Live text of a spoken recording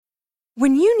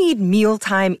When you need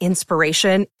mealtime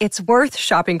inspiration, it's worth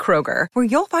shopping Kroger, where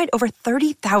you'll find over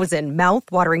 30,000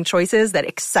 mouth-watering choices that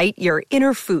excite your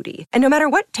inner foodie. And no matter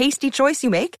what tasty choice you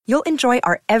make, you'll enjoy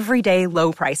our everyday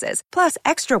low prices, plus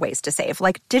extra ways to save,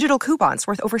 like digital coupons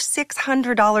worth over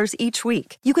 $600 each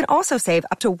week. You can also save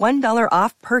up to $1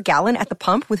 off per gallon at the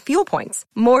pump with fuel points.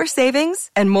 More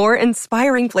savings and more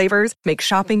inspiring flavors make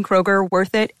shopping Kroger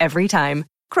worth it every time.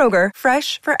 Kroger,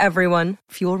 fresh for everyone.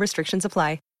 Fuel restrictions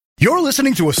apply. You're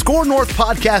listening to a Score North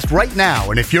podcast right now,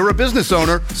 and if you're a business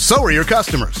owner, so are your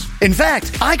customers. In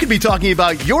fact, I could be talking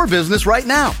about your business right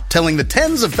now, telling the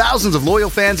tens of thousands of loyal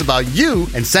fans about you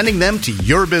and sending them to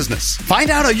your business. Find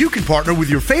out how you can partner with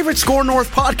your favorite Score North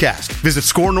podcast. Visit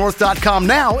scorenorth.com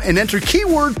now and enter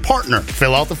keyword partner.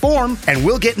 Fill out the form, and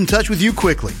we'll get in touch with you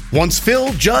quickly. Once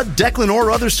Phil, Judd, Declan, or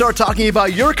others start talking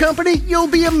about your company, you'll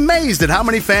be amazed at how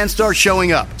many fans start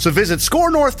showing up. So visit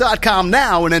scorenorth.com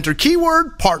now and enter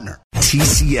keyword partner.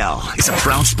 TCL is a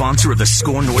proud sponsor of the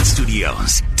Score North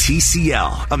Studios.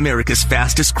 TCL, America's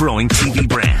fastest growing TV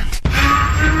brand.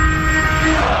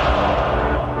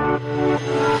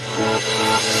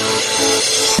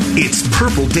 It's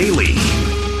Purple Daily.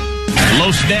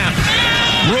 Low snap.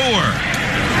 Brewer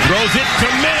throws it to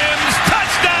Mims.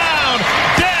 Touchdown!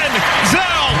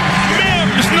 Denzel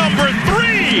Mims, number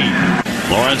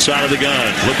 3. Lawrence out of the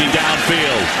gun, looking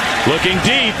downfield, looking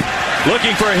deep,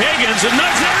 looking for Higgins, and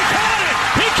Nunzer caught it.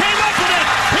 He came up with it.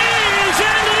 He's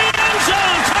in the end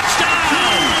zone.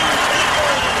 Touchdown!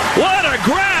 What a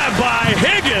grab by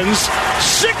Higgins.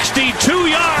 62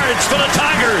 yards for the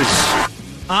Tigers.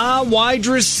 Wide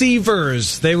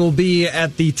receivers. They will be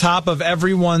at the top of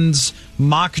everyone's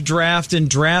mock draft and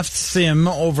draft sim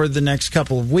over the next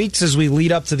couple of weeks as we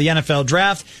lead up to the NFL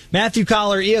draft. Matthew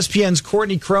Collar, ESPN's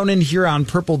Courtney Cronin here on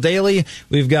Purple Daily.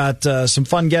 We've got some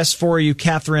fun guests for you.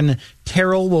 Catherine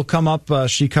Terrell will come up.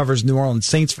 She covers New Orleans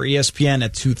Saints for ESPN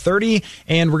at 2:30.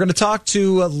 And we're going to talk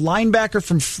to a linebacker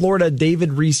from Florida,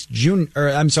 David Reese II.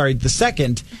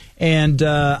 And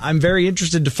I'm very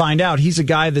interested to find out. He's a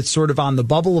guy that's sort of on the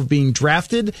bubble of being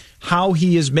drafted, how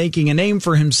he is making a name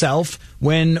for himself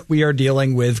when we are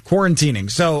dealing with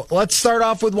quarantining. So let's start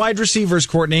off with wide receivers,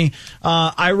 Courtney.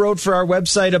 I wrote for our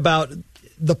website about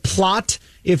the plot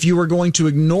if you were going to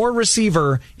ignore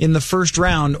receiver in the first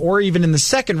round or even in the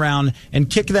second round and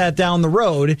kick that down the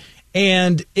road.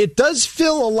 And it does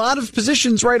fill a lot of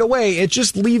positions right away. It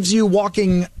just leaves you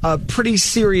walking a pretty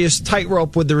serious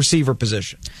tightrope with the receiver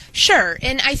position. Sure,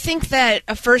 and I think that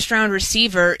a first-round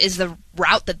receiver is the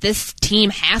route that this team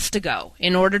has to go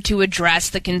in order to address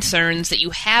the concerns that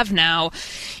you have now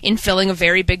in filling a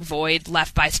very big void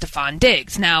left by Stephon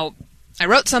Diggs. Now, I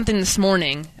wrote something this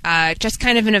morning, just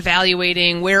kind of in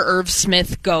evaluating where Irv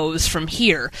Smith goes from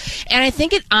here. And I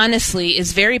think it honestly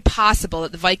is very possible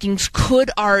that the Vikings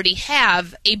could already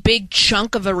have a big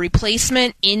chunk of a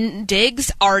replacement in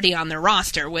Diggs already on their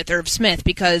roster with Irv Smith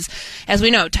because, as we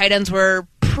know, tight ends were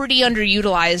pretty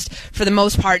underutilized for the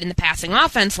most part in the passing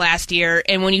offense last year.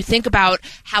 And when you think about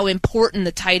how important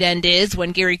the tight end is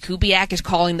when Gary Kubiak is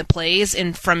calling the plays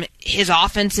and from his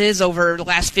offenses over the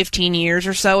last 15 years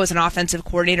or so as an offensive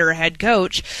coordinator or head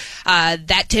coach,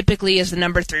 that typically is the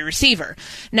number 3 receiver.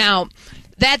 Now,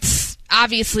 that's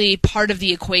obviously part of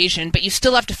the equation, but you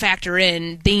still have to factor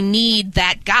in they need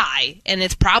that guy, and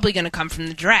it's probably going to come from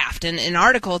the draft. And an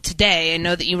article today, I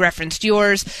know that you referenced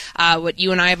yours, what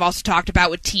you and I have also talked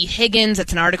about with T. Higgins.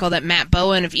 That's an article that Matt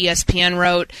Bowen of ESPN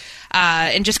wrote,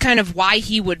 and just kind of why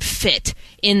he would fit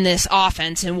in this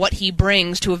offense and what he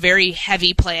brings to a very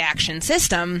heavy play-action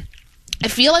system. I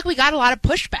feel like we got a lot of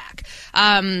pushback.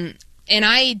 And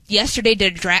I yesterday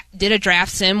did a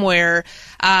draft sim where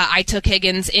I took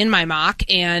Higgins in my mock,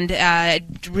 and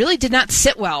it really did not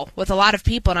sit well with a lot of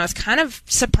people, and I was kind of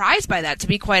surprised by that, to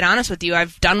be quite honest with you.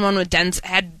 I've done one with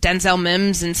had Denzel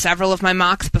Mims in several of my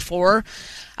mocks before.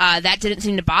 That didn't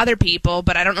seem to bother people,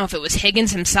 but I don't know if it was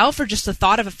Higgins himself or just the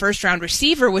thought of a first-round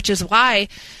receiver, which is why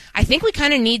I think we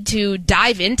kind of need to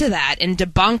dive into that and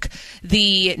debunk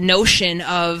the notion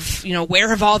of, where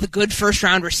have all the good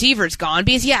first-round receivers gone?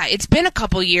 Because, yeah, it's been a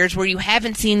couple years where you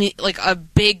haven't seen, a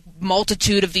big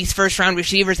multitude of these first-round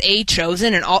receivers, A,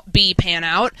 chosen, and B, pan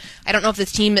out. I don't know if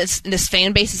this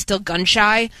fan base is still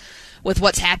gun-shy with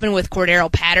what's happened with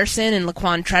Cordero Patterson and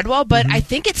Laquan Treadwell, but I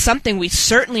think it's something we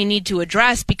certainly need to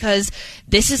address because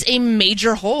this is a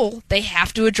major hole they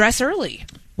have to address early.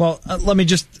 Well, let me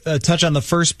just touch on the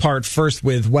first part first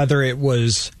with whether it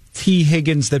was T.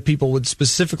 Higgins that people would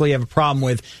specifically have a problem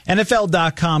with.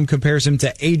 NFL.com compares him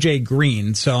to A.J.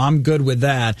 Green, so I'm good with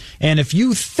that. And if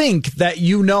you think that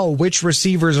you know which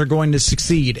receivers are going to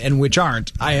succeed and which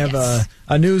aren't, I have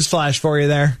a news flash for you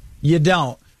there. You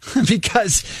don't.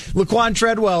 Because Laquan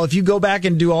Treadwell, if you go back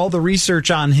and do all the research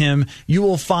on him, you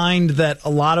will find that a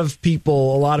lot of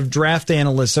people, a lot of draft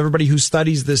analysts, everybody who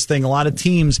studies this thing, a lot of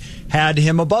teams had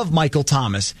him above Michael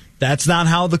Thomas. That's not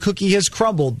how the cookie has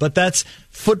crumbled, but that's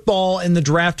football in the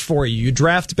draft for you. You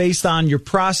draft based on your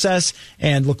process,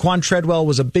 and Laquan Treadwell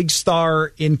was a big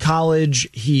star in college.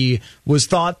 He was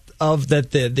thought of that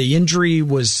the injury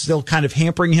was still kind of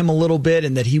hampering him a little bit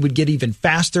and that he would get even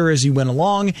faster as he went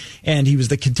along. And he was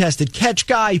the contested catch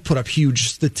guy. He put up huge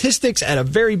statistics at a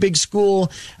very big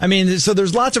school. I mean, so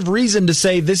there's lots of reason to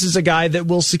say this is a guy that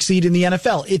will succeed in the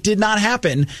NFL. It did not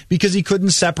happen because he couldn't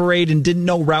separate and didn't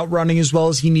know route running as well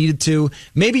as he needed to.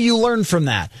 Maybe you learn from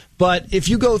that. But if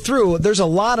you go through, there's a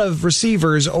lot of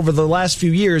receivers over the last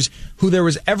few years who there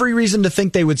was every reason to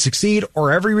think they would succeed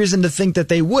or every reason to think that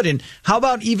they wouldn't. How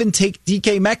about even take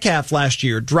DK Metcalf last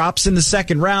year? Drops in the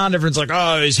second round. Everyone's like,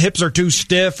 oh, his hips are too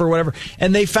stiff or whatever.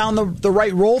 And they found the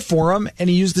right role for him, and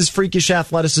he used his freakish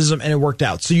athleticism, and it worked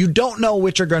out. So you don't know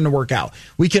which are going to work out.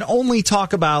 We can only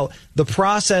talk about the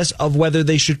process of whether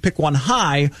they should pick one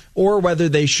high or whether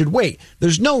they should wait.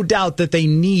 There's no doubt that they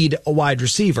need a wide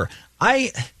receiver.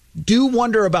 I do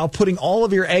wonder about putting all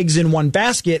of your eggs in one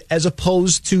basket as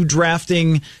opposed to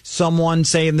drafting someone,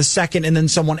 say, in the second and then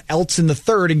someone else in the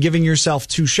third and giving yourself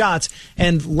two shots.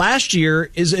 And last year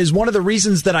is one of the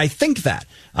reasons that I think that,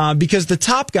 because the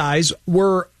top guys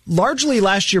were largely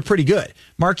last year pretty good.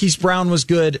 Marquise Brown was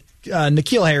good.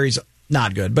 N'Keal Harry's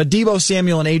not good, but Deebo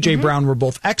Samuel and A.J. Brown were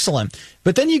both excellent.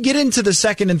 But then you get into the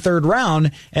second and third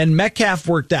round, and Metcalf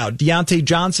worked out. Deontay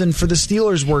Johnson for the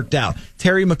Steelers worked out.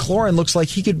 Terry McLaurin looks like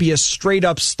he could be a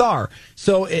straight-up star.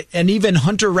 So, and even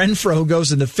Hunter Renfrow, who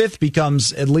goes in the fifth,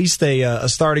 becomes at least a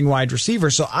starting wide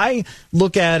receiver. So I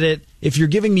look at it, if you're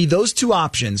giving me those two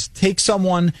options, take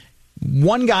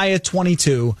one guy at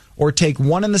 22, or take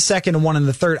one in the second and one in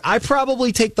the third. I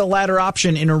probably take the latter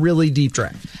option in a really deep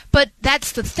draft. But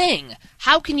that's the thing.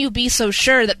 How can you be so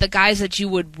sure that the guys that you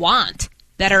would want,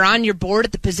 that are on your board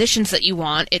at the positions that you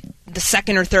want, the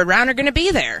second or third round, are going to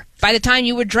be there by the time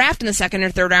you would draft in the second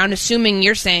or third round, assuming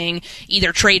you're saying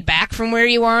either trade back from where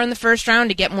you are in the first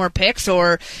round to get more picks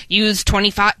or use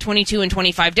 25, 22, and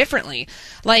 25 differently?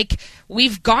 Like,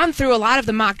 we've gone through a lot of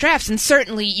the mock drafts, and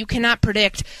certainly you cannot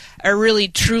predict or really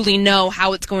truly know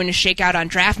how it's going to shake out on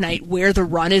draft night, where the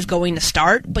run is going to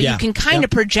start, but you can kind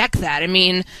of project that. I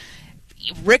mean,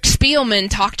 Rick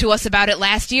Spielman talked to us about it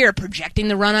last year, projecting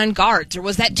the run on guards, or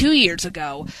was that 2 years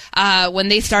ago when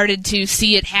they started to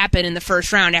see it happen in the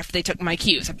first round after they took my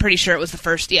cues? I'm pretty sure it was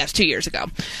it's 2 years ago.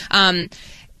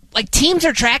 Like, teams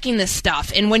are tracking this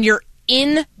stuff, and when you're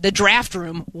in the draft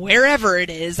room, wherever it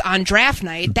is, on draft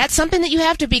night, that's something that you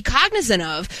have to be cognizant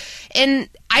of. And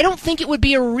I don't think it would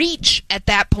be a reach at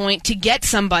that point to get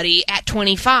somebody at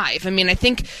 25. I mean, I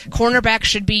think cornerback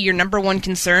should be your number one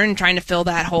concern, trying to fill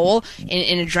that hole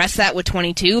and address that with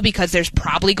 22, because there's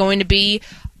probably going to be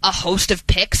a host of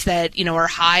picks that, are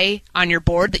high on your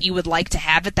board that you would like to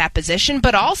have at that position.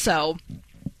 But also,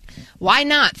 why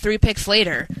not 3 picks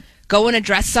later go and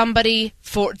address somebody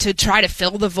to try to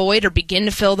fill the void or begin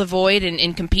to fill the void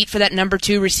and compete for that number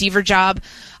 2 receiver job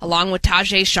along with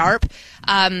Tajay Sharp?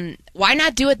 Why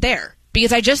not do it there?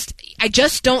 Because I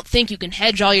just don't think you can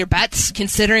hedge all your bets,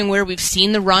 considering where we've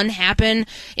seen the run happen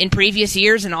in previous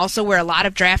years, and also where a lot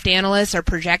of draft analysts are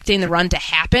projecting the run to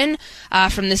happen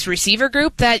from this receiver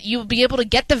group, that you'll be able to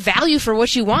get the value for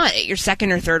what you want at your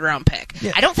second or third round pick.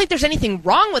 Yeah. I don't think there's anything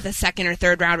wrong with a second or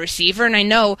third round receiver, and I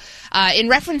know in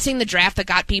referencing the draft that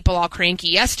got people all cranky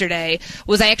yesterday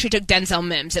was I actually took Denzel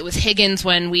Mims. It was Higgins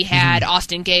when we had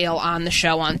Austin Gale on the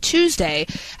show on Tuesday,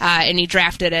 and he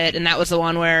drafted it, and that was the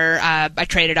one where I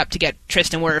traded up to get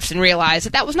Tristan Wirfs and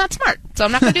realized that was not smart, so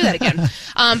I'm not going to do that again.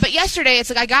 But yesterday, it's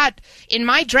like I got, in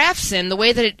my draft sim, the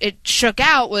way that it shook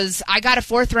out was I got a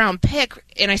 4th round pick,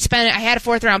 and I had a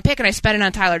 4th round pick, and I spent it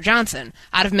on Tyler Johnson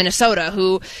out of Minnesota,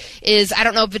 who is, I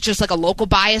don't know if it's just like a local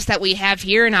bias that we have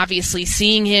here, and obviously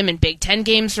seeing him in Big Ten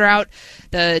games throughout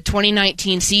the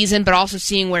 2019 season, but also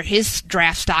seeing where his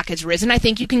draft stock has risen, I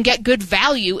think you can get good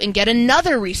value and get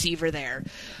another receiver there.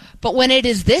 But when it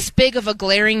is this big of a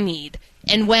glaring need,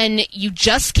 and when you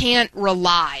just can't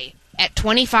rely at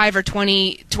 25 or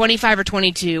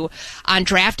 22 on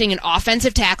drafting an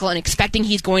offensive tackle and expecting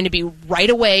he's going to be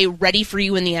right away ready for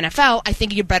you in the NFL, I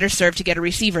think you're better served to get a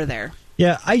receiver there.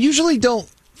 Yeah, I usually don't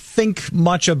think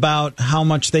much about how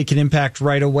much they can impact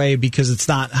right away, because it's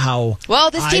not how.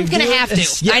 Well, this team's going to have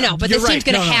to. Yeah, I know, but this team's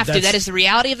going to have to. That is the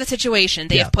reality of the situation.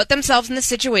 They have put themselves in this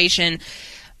situation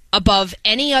above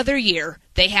any other year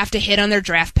they have to hit on their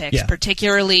draft picks,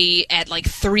 particularly at like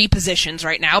 3 positions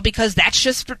right now, because that's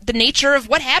just the nature of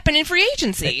what happened in free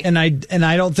agency. And I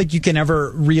don't think you can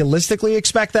ever realistically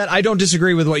expect that. I don't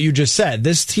disagree with what you just said.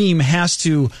 This team has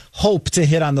to hope to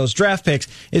hit on those draft picks.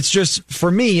 It's just,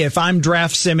 for me, if I'm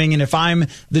draft simming and if I'm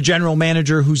the general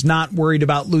manager who's not worried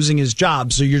about losing his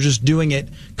job, so you're just doing it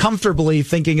comfortably,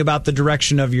 thinking about the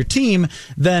direction of your team,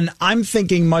 then I'm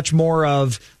thinking much more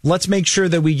of, let's make sure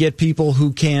that we get people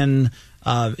who can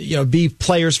be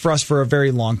players for us for a very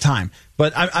long time.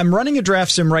 But I'm running a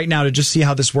draft sim right now to just see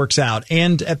how this works out,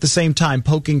 and at the same time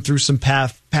poking through some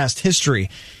past history.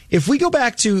 If we go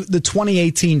back to the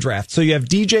 2018 draft, so you have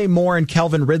DJ Moore and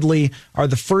Calvin Ridley are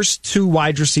the first 2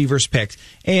 wide receivers picked,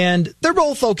 and they're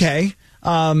both okay.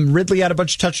 Ridley had a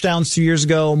bunch of touchdowns 2 years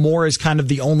ago. Moore is kind of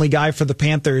the only guy for the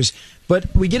Panthers.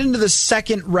 But we get into the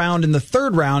second round and the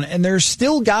third round, and there's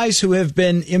still guys who have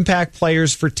been impact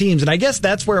players for teams. And I guess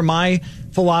that's where my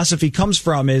philosophy comes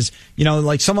from is,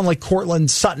 like someone like Cortland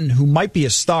Sutton, who might be a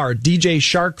star, DJ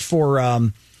Shark for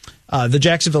the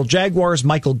Jacksonville Jaguars,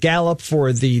 Michael Gallup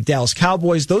for the Dallas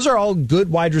Cowboys. Those are all good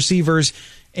wide receivers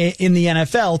in the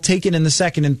NFL taken in the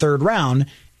second and third round.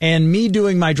 And me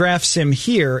doing my draft sim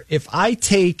here, if I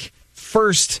take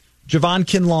first Javon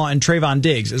Kinlaw and Trayvon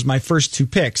Diggs as my first 2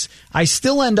 picks, I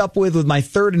still end up with my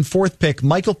third and fourth pick,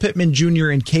 Michael Pittman Jr.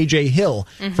 and KJ Hill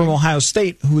from Ohio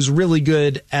State, who was really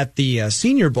good at the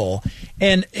Senior Bowl.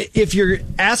 And if you're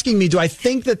asking me, do I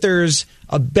think that there's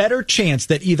a better chance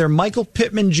that either Michael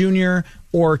Pittman Jr.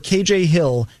 or KJ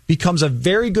Hill becomes a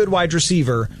very good wide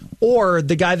receiver, or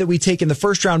the guy that we take in the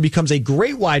first round becomes a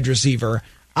great wide receiver?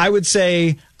 I would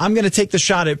say I'm going to take the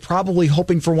shot at probably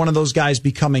hoping for one of those guys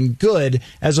becoming good,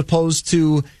 as opposed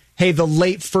to, hey, the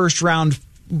late first round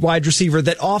wide receiver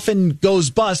that often goes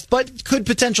bust, but could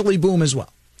potentially boom as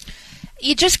well.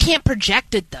 You just can't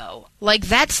project it, though. Like,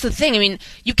 that's the thing. I mean,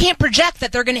 you can't project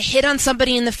that they're going to hit on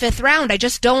somebody in the 5th round. I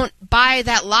just don't buy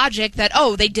that logic that,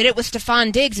 they did it with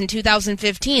Stephon Diggs in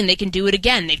 2015. They can do it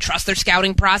again. They trust their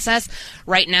scouting process.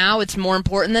 Right now, it's more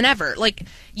important than ever. Like,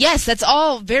 yes, that's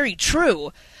all very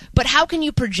true. But how can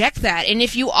you project that? And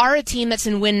if you are a team that's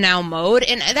in win-now mode,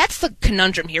 and that's the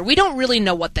conundrum here, we don't really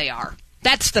know what they are.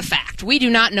 That's the fact. We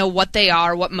do not know what they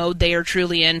are, what mode they are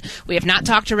truly in. We have not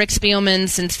talked to Rick Spielman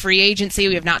since free agency.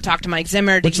 We have not talked to Mike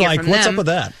Zimmer to hear from them. What's up with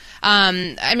that?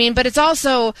 But it's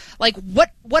also, like,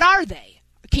 what are they?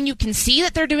 Can you concede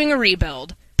that they're doing a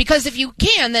rebuild? Because if you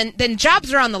can, then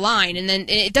jobs are on the line, and then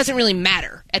it doesn't really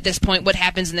matter at this point what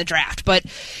happens in the draft. But,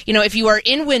 if you are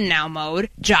in win-now mode,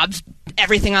 jobs,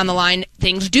 everything on the line,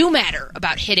 things do matter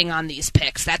about hitting on these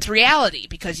picks. That's reality,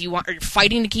 because you're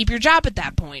fighting to keep your job at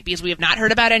that point, because we have not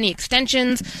heard about any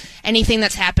extensions, anything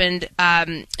that's happened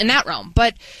in that realm.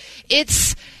 But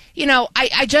it's,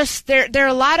 there are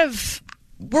a lot of...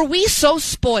 Were we so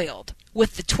spoiled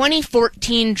with the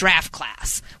 2014 draft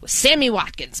class, with Sammy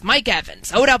Watkins, Mike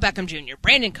Evans, Odell Beckham Jr.,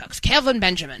 Brandon Cooks, Kelvin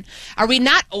Benjamin? Are we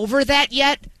not over that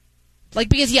yet?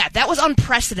 Because that was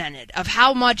unprecedented of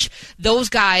how much those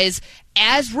guys,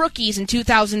 as rookies in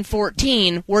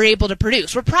 2014, were able to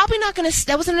produce. We're probably not going to,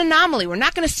 that was an anomaly. We're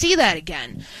not going to see that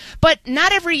again. But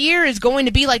not every year is going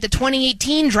to be like the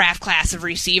 2018 draft class of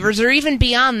receivers, or even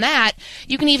beyond that.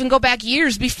 You can even go back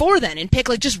years before then and pick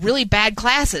just really bad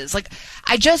classes.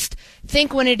 I just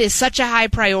think when it is such a high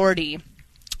priority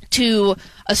to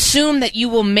assume that you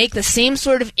will make the same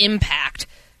sort of impact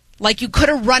like you could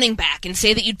a running back and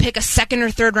say that you'd pick a second or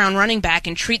third round running back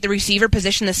and treat the receiver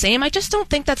position the same, I just don't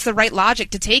think that's the right logic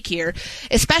to take here,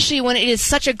 especially when it is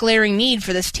such a glaring need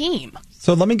for this team.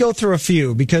 So let me go through a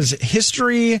few, because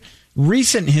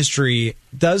recent history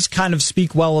does kind of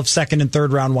speak well of second and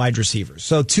third round wide receivers.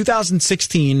 So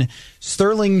 2016,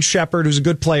 Sterling Shepard, who's a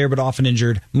good player but often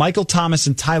injured, Michael Thomas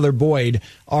and Tyler Boyd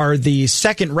are the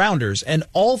second rounders, and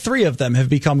all 3 of them have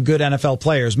become good NFL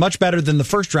players, much better than the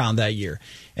first round that year.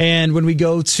 And when we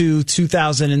go to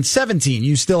 2017,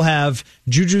 you still have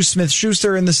Juju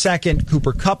Smith-Schuster in the second,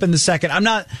 Cooper Kupp in the second. I'm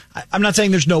not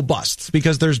saying there's no busts,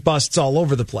 because there's busts all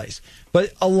over the place.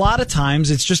 But a lot of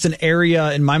times it's just an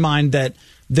area in my mind that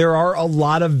there are a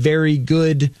lot of very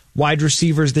good wide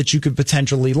receivers that you could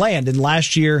potentially land. And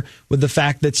last year, with the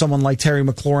fact that someone like Terry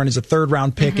McLaurin is a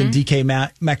third-round pick and DK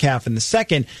Metcalf in the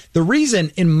second, the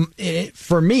reason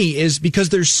for me is because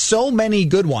there's so many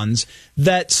good ones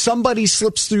that somebody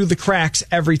slips through the cracks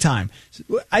every time.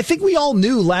 I think we all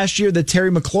knew last year that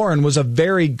Terry McLaurin was a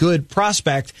very good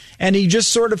prospect, and he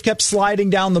just sort of kept sliding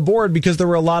down the board because there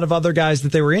were a lot of other guys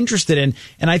that they were interested in.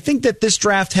 And I think that this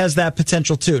draft has that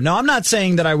potential too. Now, I'm not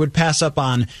saying that I would pass up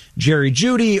on Jerry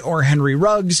Jeudy or Henry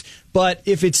Ruggs, but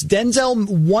if it's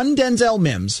Denzel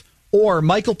Mims or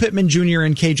Michael Pittman Jr.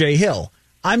 and KJ Hill,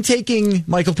 I'm taking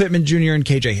Michael Pittman Jr. and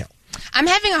KJ Hill. I'm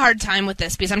having a hard time with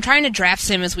this because I'm trying to draft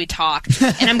sim as we talk,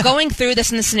 and I'm going through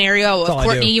this in the scenario of,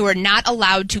 Courtney, you are not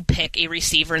allowed to pick a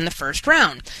receiver in the first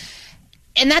round.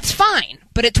 And that's fine.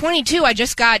 But at 22, I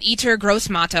just got Yetur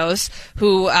Gross-Matos,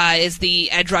 who is the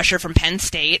edge rusher from Penn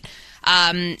State.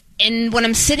 And when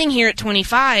I'm sitting here at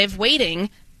 25 waiting,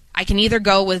 I can either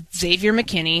go with Xavier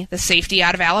McKinney, the safety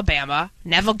out of Alabama.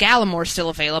 Neville Gallimore still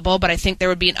available, but I think there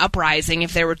would be an uprising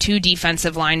if there were 2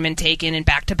 defensive linemen taken in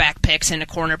back-to-back picks and a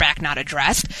cornerback not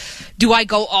addressed. Do I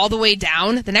go all the way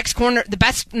down? The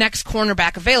best next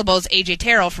cornerback available is A.J.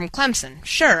 Terrell from Clemson.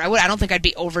 Sure, I would. I don't think I'd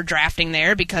be overdrafting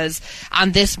there because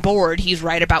on this board he's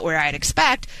right about where I'd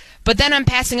expect. But then I'm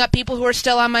passing up people who are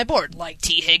still on my board, like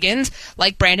T. Higgins,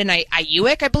 like Brandon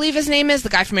Ayuk, I believe his name is, the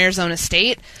guy from Arizona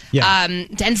State. Yeah.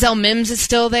 Denzel Mims is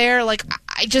still there. Like,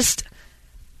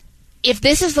 if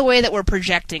this is the way that we're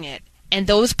projecting it, and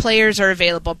those players are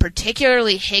available,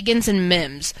 particularly Higgins and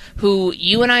Mims, who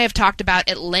you and I have talked about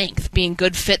at length being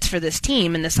good fits for this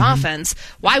team and this offense,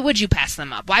 why would you pass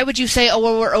them up? Why would you say, oh,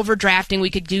 well, we're overdrafting, we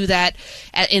could do that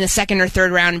in the second or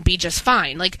third round and be just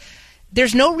fine? Like,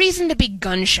 there's no reason to be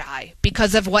gun-shy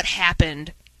because of what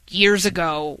happened years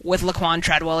ago with Laquan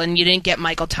Treadwell and you didn't get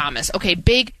Michael Thomas. Okay,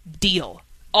 big deal.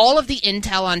 All of the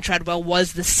intel on Treadwell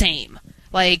was the same.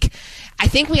 Like, I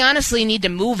think we honestly need to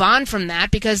move on from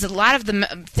that because a lot of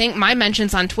my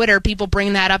mentions on Twitter, people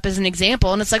bring that up as an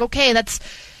example, and it's like, okay, that's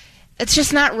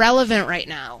just not relevant right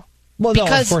now. Well, no,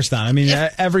 of course not. I mean,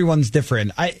 everyone's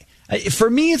different. For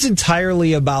me, it's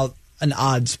entirely about an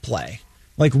odds play.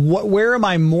 Like, where am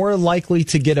I more likely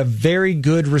to get a very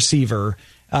good receiver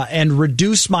and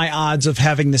reduce my odds of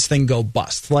having this thing go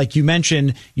bust? Like you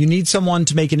mentioned, you need someone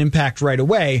to make an impact right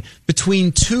away.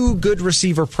 Between 2 good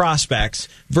receiver prospects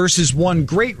versus 1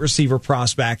 great receiver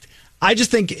prospect, I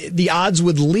just think the odds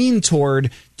would lean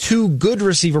toward 2 good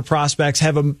receiver prospects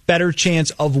have a better chance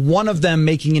of one of them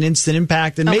making an instant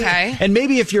impact. And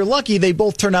maybe if you're lucky, they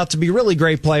both turn out to be really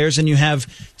great players and you have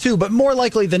 2. But more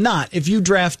likely than not, if you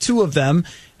draft 2 of them,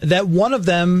 that one of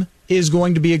them is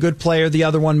going to be a good player, the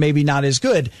other one maybe not as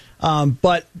good.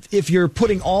 But if you're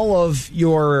putting all of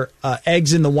your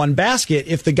eggs in the one basket,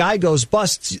 if the guy goes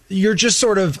bust, you're just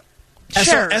sort of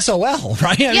Sure. SOL,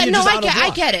 right?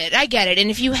 I get it.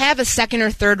 And if you have a second or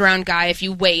third round guy, if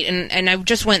you wait, and I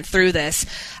just went through this,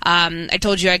 I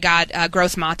told you I got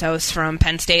Gross-Matos from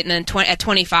Penn State, and then at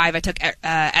 25 I took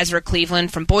Ezra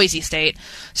Cleveland from Boise State.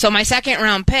 So my second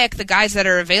round pick, the guys that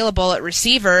are available at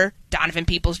receiver, Donovan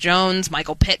Peoples-Jones,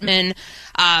 Michael Pittman,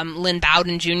 Lynn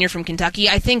Bowden Jr. from Kentucky.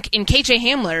 I think, and KJ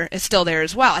Hamler is still there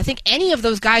as well. I think any of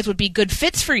those guys would be good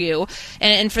fits for you.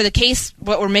 And for the case,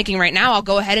 what we're making right now, I'll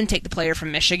go ahead and take the player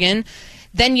from Michigan.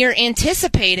 Then you're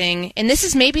anticipating, and this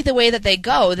is maybe the way that they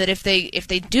go, that if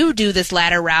they do this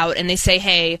ladder route and they say,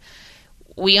 hey,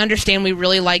 we understand we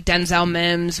really like Denzel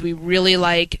Mims, we really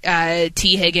like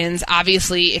T. Higgins.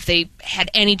 Obviously, if they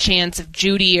had any chance of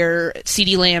Judy or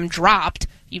CeeDee Lamb dropped,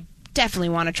 definitely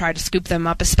want to try to scoop them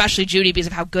up, especially Judy because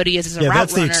of how good he is as a route runner. Yeah,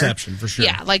 that's the exception for sure.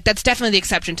 Yeah, like that's definitely the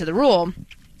exception to the rule.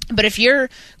 But if you're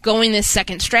going this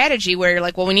second strategy where you're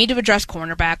like, well, we need to address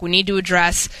cornerback, we need to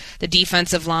address the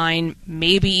defensive line,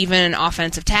 maybe even an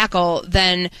offensive tackle,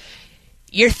 then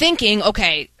you're thinking,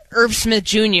 okay, Irv Smith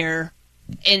Jr.,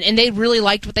 and they really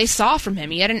liked what they saw from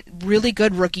him. He had a really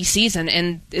good rookie season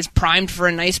and is primed for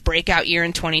a nice breakout year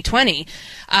in 2020.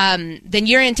 Then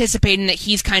you're anticipating that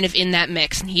he's kind of in that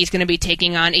mix and he's going to be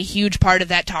taking on a huge part of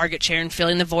that target share and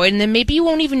filling the void. And then maybe you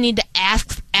won't even need to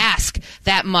ask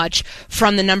that much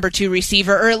from the number 2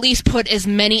 receiver, or at least put as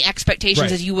many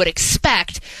expectations as you would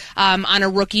expect on a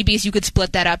rookie, because you could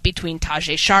split that up between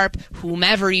Tajay Sharp,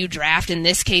 whomever you draft. In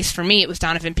this case, for me, it was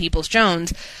Donovan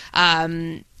Peoples-Jones.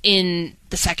 In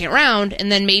the second round,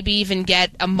 and then maybe even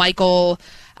get a Michael,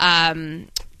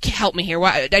 help me here,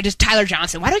 Tyler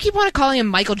Johnson. Why do I keep wanting to call him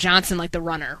Michael Johnson, like the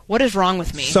runner? What is wrong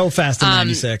with me? So fast in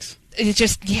 96. It's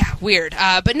just, weird.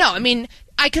 But no, I mean,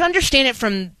 I could understand it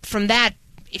from that,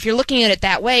 if you're looking at it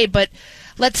that way, but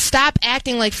let's stop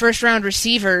acting like first-round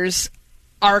receivers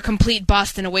are a complete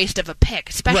bust and a waste of a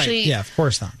pick, especially... Right, yeah, of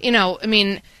course not. I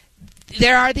mean...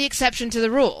 There are the exception to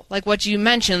the rule, like what you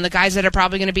mentioned, the guys that are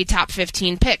probably going to be top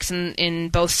 15 picks in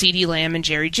both CeeDee Lamb and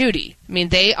Jerry Jeudy. I mean,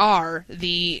 they are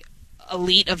the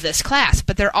elite of this class,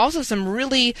 but there are also some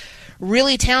really,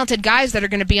 really talented guys that are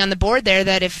going to be on the board there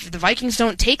that if the Vikings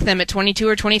don't take them at 22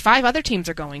 or 25, other teams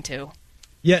are going to.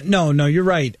 Yeah, no, you're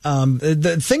right.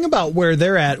 The thing about where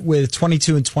they're at with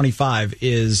 22 and 25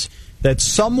 is that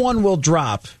someone will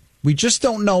drop. We just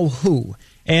don't know who.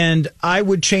 And I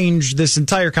would change this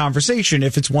entire conversation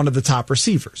if it's one of the top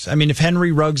receivers. I mean, if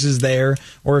Henry Ruggs is there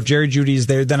or if Jerry Jeudy is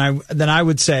there, then I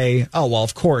would say, oh, well,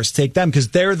 of course, take them because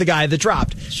they're the guy that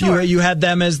dropped. Sure. You had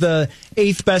them as the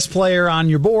 8th best player on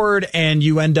your board, and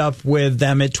you end up with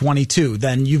them at 22.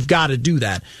 Then you've got to do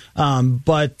that.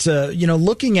 But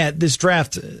looking at this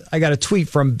draft, I got a tweet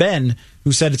from Ben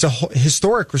who said it's a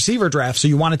historic receiver draft, so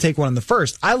you want to take one in the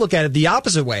first. I look at it the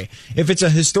opposite way. If it's a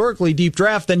historically deep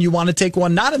draft, then you want to take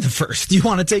one not in the first. You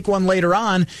want to take one later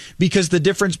on because the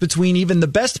difference between even the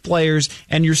best players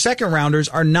and your second rounders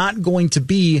are not going to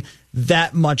be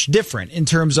that much different in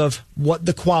terms of what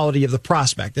the quality of the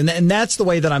prospect. And that's the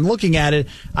way that I'm looking at it.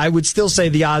 I would still say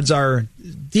the odds are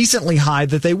decently high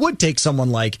that they would take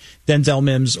someone like Denzel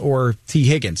Mims or T.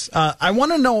 Higgins. I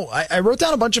want to know, I wrote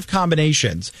down a bunch of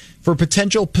combinations for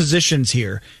potential positions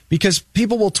here because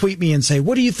people will tweet me and say,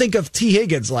 what do you think of T.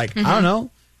 Higgins? Like, I don't know.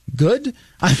 Good?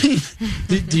 I mean,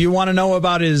 do you want to know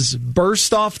about his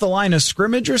burst off the line of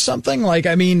scrimmage or something? Like,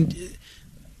 I mean,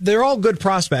 they're all good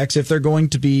prospects if they're going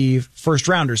to be first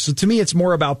rounders. So to me, it's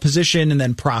more about position and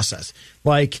then process.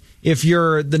 Like if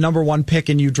you're the number 1 pick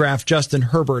and you draft Justin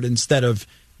Herbert instead of,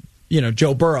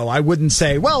 Joe Burrow, I wouldn't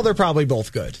say, well, they're probably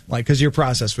both good, like, because your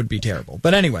process would be terrible.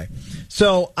 But anyway,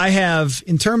 so I have,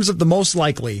 in terms of the most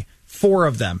likely, 4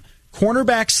 of them.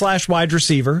 Cornerback / wide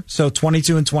receiver, so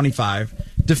 22 and 25.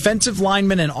 Defensive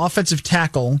lineman and offensive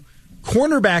tackle.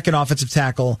 Cornerback and offensive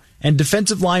tackle. And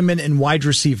defensive lineman and wide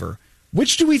receiver.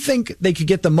 Which do we think they could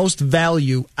get the most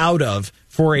value out of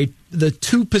for the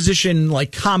 2-position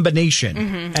like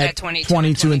combination at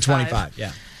 22 and 25?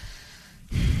 Yeah.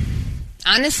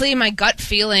 Honestly, my gut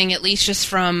feeling, at least just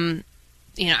from,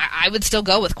 I would still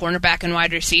go with cornerback and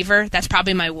wide receiver. That's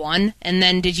probably my 1. And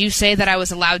then did you say that I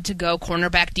was allowed to go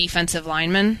cornerback defensive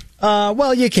lineman?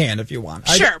 Well, you can if you want.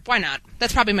 Sure, why not?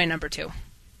 That's probably my number 2.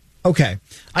 Okay.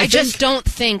 I just don't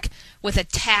think with a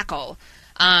tackle.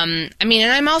 And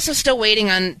I'm also still waiting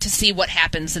to see what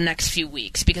happens the next few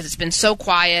weeks because it's been so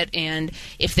quiet, and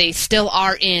if they still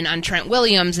are in on Trent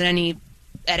Williams at any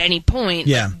point,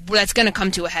 that's going to come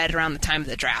to a head around the time of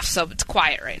the draft. So it's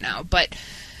quiet right now. But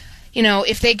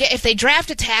if they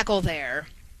draft a tackle there,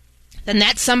 then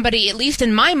that's somebody, at least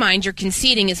in my mind, you're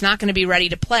conceding is not going to be ready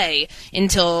to play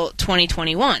until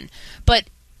 2021.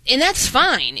 And that's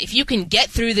fine if you can get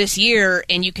through this year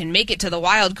and you can make it to the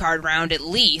wild card round at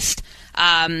least.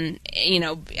 And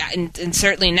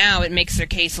certainly now it makes their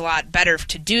case a lot better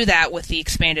to do that with the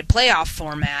expanded playoff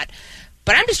format.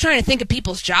 But I'm just trying to think of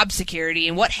people's job security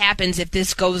and what happens if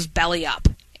this goes belly up.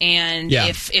 And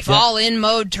if all in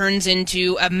mode turns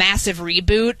into a massive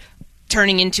reboot,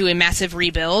 turning into a massive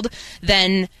rebuild,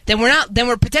 then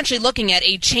we're potentially looking at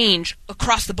a change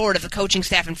across the board of the coaching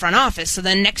staff and front office. So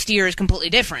then next year is completely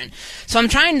different. So I'm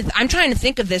trying to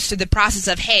think of this through the process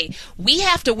of, hey, we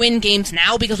have to win games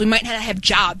now because we might not have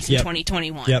jobs in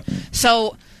 2021. Yep.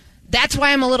 So that's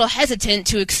why I'm a little hesitant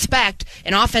to expect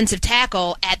an offensive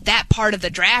tackle at that part of the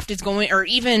draft is going, or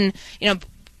even,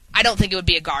 I don't think it would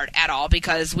be a guard at all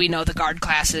because we know the guard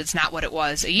class is not what it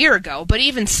was a year ago. But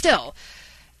even still,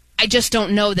 I just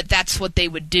don't know that that's what they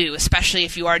would do, especially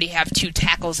if you already have 2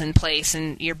 tackles in place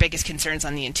and your biggest concerns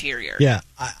on the interior. Yeah,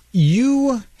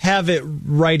 you have it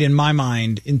right in my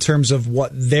mind in terms of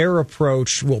what their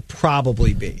approach will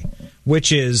probably be,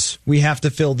 which is we have to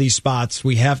fill these spots.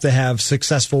 We have to have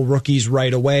successful rookies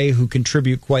right away who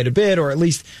contribute quite a bit, or at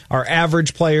least are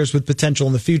average players with potential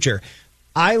in the future.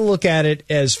 I look at it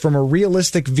as, from a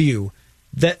realistic view,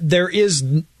 that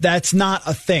that's not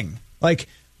a thing. Like,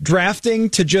 drafting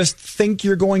to just think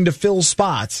you're going to fill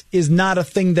spots is not a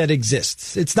thing that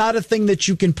exists. It's not a thing that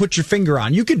you can put your finger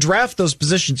on. You can draft those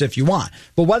positions if you want,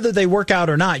 but whether they work out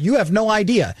or not, you have no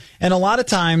idea. And a lot of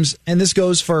times, and this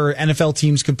goes for NFL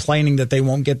teams complaining that they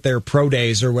won't get their pro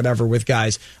days or whatever with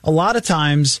guys, a lot of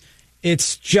times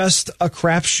it's just a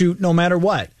crapshoot no matter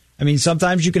what. I mean,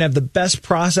 sometimes you can have the best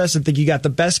process and think you got the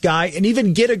best guy and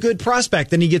even get a good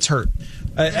prospect, and he gets hurt.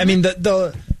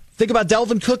 Think about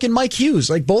Delvin Cook and Mike Hughes.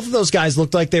 Like, both of those guys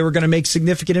looked like they were going to make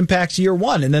significant impacts year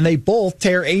one, and then they both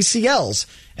tear ACLs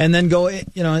and then go,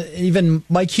 even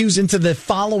Mike Hughes into the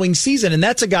following season. And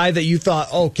that's a guy that you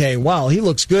thought, okay, wow, he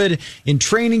looks good in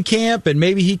training camp, and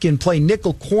maybe he can play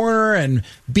nickel corner and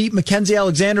beat Mackenzie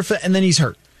Alexander, and then he's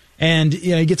hurt. And,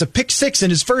 he gets a pick 6 in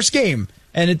his first game.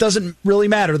 And it doesn't really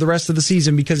matter the rest of the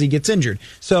season because he gets injured.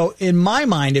 So in my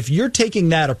mind, if you're taking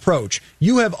that approach,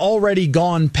 you have already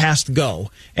gone past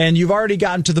go. And you've already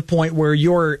gotten to the point where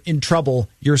you're in trouble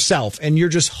yourself. And you're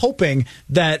just hoping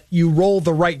that you roll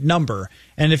the right number.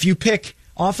 And if you pick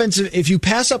if you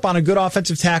pass up on a good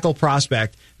offensive tackle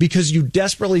prospect because you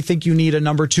desperately think you need a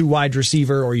number 2 wide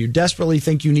receiver, or you desperately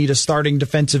think you need a starting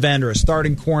defensive end or a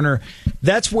starting corner,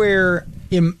 that's where,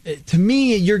 to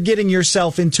me, you're getting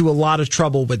yourself into a lot of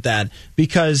trouble with that,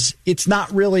 because it's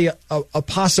not really a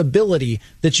possibility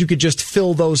that you could just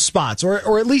fill those spots,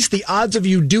 or at least the odds of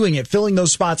you doing it, filling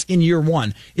those spots in year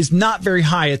one, is not very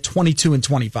high at 22 and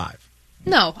 25.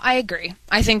 No, I agree.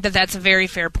 I think that that's a very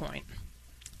fair point.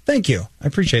 Thank you. I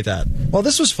appreciate that. Well,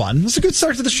 this was fun. This was a good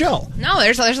start to the show. No,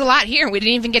 there's a lot here. We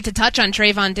didn't even get to touch on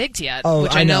Trayvon Diggs yet,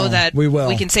 which I know that we will.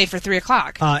 We can save for 3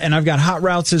 o'clock. And I've got hot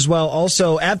routes as well.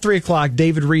 Also, at 3 o'clock,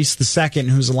 David Reese II,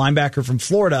 who's a linebacker from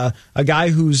Florida, a guy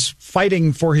who's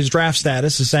fighting for his draft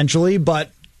status, essentially,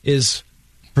 but is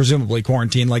presumably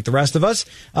quarantined like the rest of us.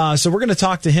 So we're going to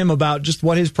talk to him about just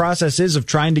what his process is of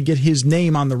trying to get his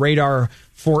name on the radar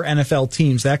for NFL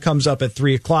teams. That comes up at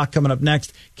 3 o'clock. Coming up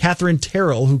next, Katherine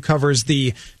Terrell, who covers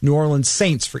the New Orleans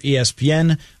Saints for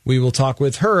ESPN. We will talk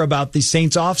with her about the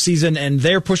Saints offseason, and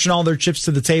they're pushing all their chips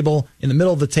to the table in the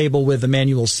middle of the table with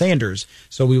Emmanuel Sanders.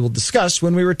 So we will discuss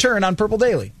when we return on Purple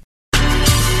Daily.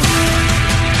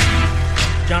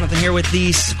 Jonathan here with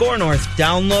the Score North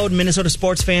download. Minnesota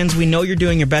sports fans, we know you're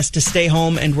doing your best to stay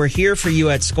home, and we're here for you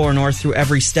at Score North through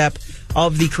every step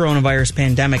of the coronavirus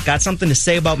pandemic. Got something to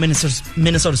say about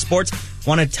Minnesota sports?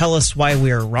 Want to tell us why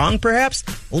we are wrong, perhaps?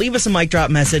 Leave us a mic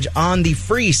drop message on the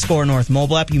free Score North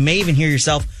mobile app. You may even hear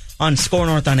yourself on Score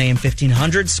North on AM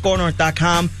 1500,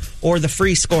 scorenorth.com, or the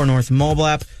free Score North mobile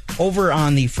app. Over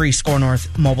on the free Score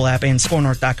North mobile app and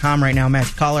scorenorth.com right now,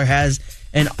 Matthew Collar has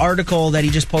an article that he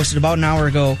just posted about an hour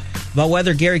ago about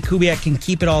whether Gary Kubiak can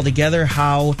keep it all together,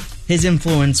 how his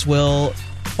influence will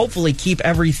hopefully keep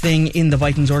everything in the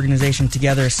Vikings organization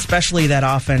together, especially that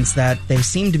offense that they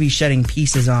seem to be shedding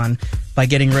pieces on by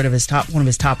getting rid of one of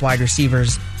his top wide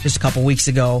receivers just a couple weeks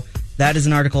ago. That is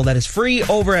an article that is free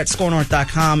over at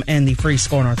scorenorth.com and the free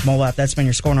Score North mobile app. That's been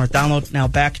your Score North download. Now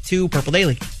back to Purple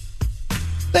Daily.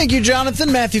 Thank you,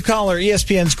 Jonathan. Matthew Collar,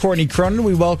 ESPN's Courtney Cronin.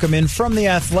 We welcome in from The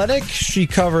Athletic. She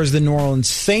covers the New Orleans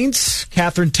Saints.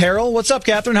 Katherine Terrell. What's up,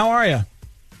 Katherine? How are you?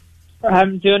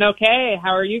 I'm doing okay. How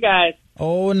are you guys?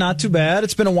 Oh, not too bad.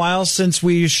 It's been a while since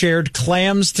we shared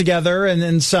clams together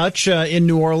and such in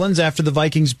New Orleans after the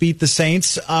Vikings beat the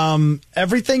Saints.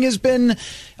 Everything has been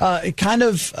kind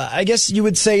of, I guess you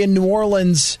would say, in New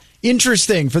Orleans,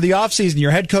 interesting for the offseason.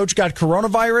 Your head coach got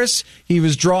coronavirus. He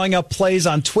was drawing up plays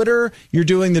on Twitter. You're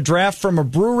doing the draft from a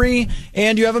brewery,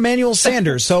 and you have Emmanuel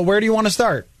Sanders. So where do you want to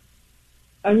start?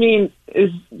 I mean, is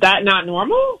that not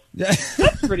normal?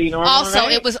 That's pretty normal. Also,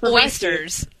 right? it was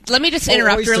oysters. Let me just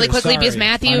interrupt really quickly because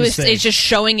Matthew is just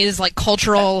showing his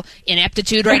cultural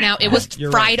ineptitude right now. It was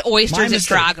fried oysters at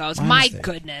Drago's. My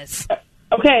goodness.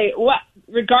 Okay,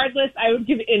 regardless, I would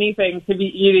give anything to be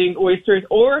eating oysters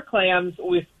or clams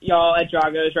with y'all at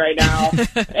Drago's right now.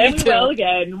 And we will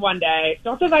again one day.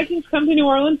 Don't the Vikings come to New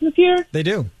Orleans this year? They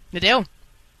do. They do.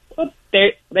 Well,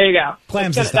 there you go.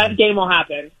 Clams that game will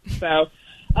happen. So,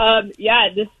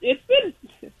 it's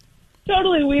been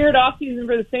totally weird offseason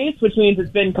for the Saints, which means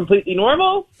it's been completely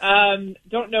normal.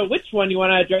 Don't know which one you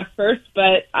want to address first,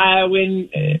 but when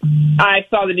I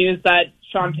saw the news that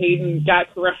Sean Payton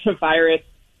got coronavirus,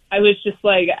 I was just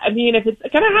like, I mean, if it's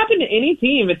going to happen to any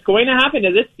team, it's going to happen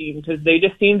to this team because they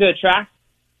just seem to attract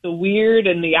the weird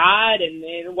and the odd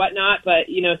and whatnot. But,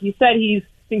 he said he's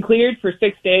been cleared for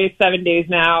 7 days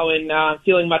now and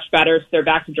feeling much better. So they're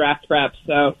back to draft prep.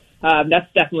 So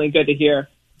that's definitely good to hear.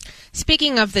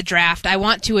 Speaking of the draft, I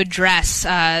want to address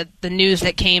the news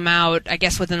that came out, I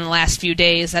guess, within the last few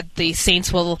days that the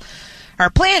Saints are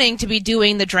planning to be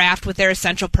doing the draft with their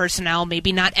essential personnel,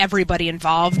 maybe not everybody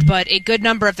involved, but a good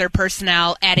number of their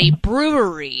personnel at a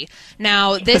brewery.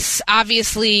 Now, this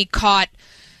obviously caught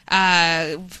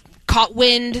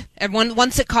wind, and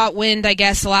once it caught wind, I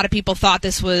guess a lot of people thought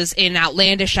this was an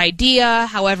outlandish idea.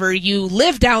 However, you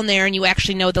live down there and you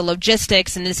actually know the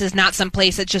logistics, and this is not some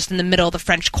place that's just in the middle of the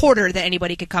French Quarter that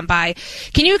anybody could come by.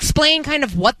 Can you explain kind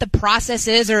of what the process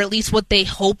is, or at least what they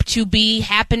hope to be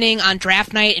happening on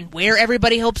draft night and where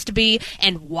everybody hopes to be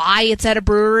and why it's at a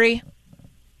brewery?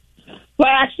 Well,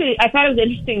 actually, I thought it was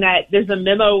interesting that there's a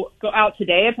memo go out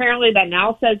today, apparently, that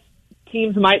now says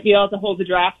teams might be able to hold the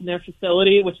draft in their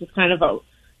facility, which is kind of a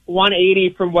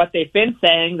 180 from what they've been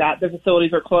saying, that the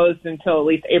facilities are closed until at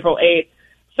least April 8th.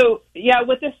 So,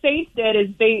 what the Saints did is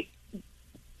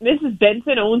Mrs.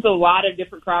 Benson owns a lot of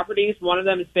different properties. One of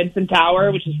them is Benson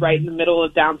Tower, which is right in the middle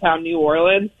of downtown New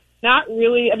Orleans. Not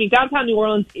really. I mean, downtown New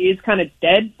Orleans is kind of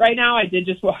dead right now. I did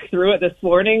just walk through it this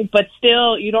morning, but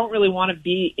still, you don't really want to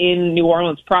be in New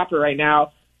Orleans proper right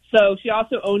now. So she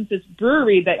also owns this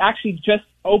brewery that actually just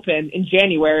opened in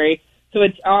January. So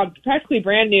it's practically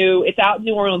brand new. It's out in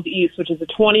New Orleans East, which is a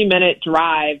 20-minute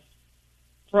drive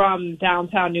from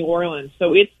downtown New Orleans.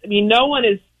 So no one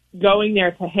is going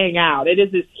there to hang out. It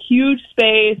is this huge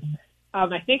space.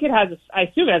 I think I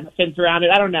assume it has a fence around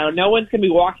it. I don't know. No one's going to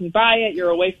be walking by it. You're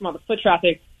away from all the foot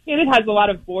traffic. And it has a lot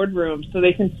of boardrooms, so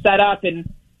they can set up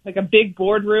in like a big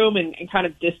boardroom and kind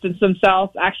of distance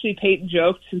themselves. Actually, Peyton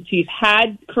joked since he's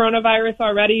had coronavirus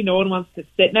already, no one wants to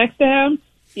sit next to him,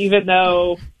 even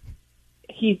though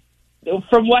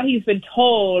from what he's been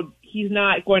told, he's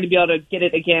not going to be able to get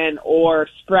it again or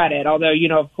spread it. Although,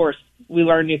 of course, we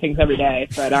learn new things every day.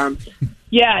 But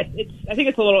yeah, I think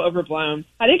it's a little overblown.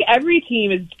 I think every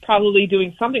team is probably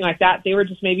doing something like that. They were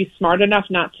just maybe smart enough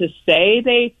not to say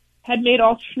they had made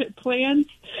alternate plans.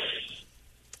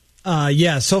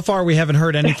 Yeah, so far we haven't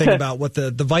heard anything about what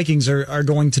the Vikings are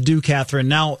going to do, Catherine.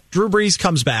 Now, Drew Brees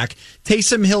comes back.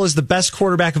 Taysom Hill is the best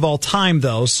quarterback of all time,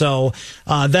 though, so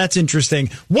that's interesting.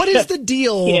 What is the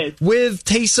deal with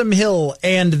Taysom Hill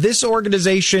and this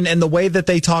organization and the way that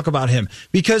they talk about him?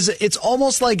 Because it's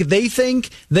almost like they think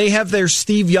they have their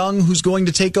Steve Young who's going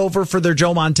to take over for their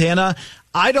Joe Montana.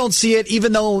 I don't see it,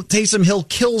 even though Taysom Hill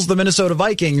kills the Minnesota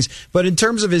Vikings. But in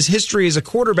terms of his history as a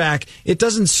quarterback, it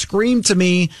doesn't scream to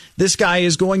me this guy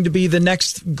is going to be the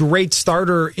next great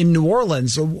starter in New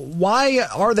Orleans. Why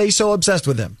are they so obsessed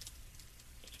with him?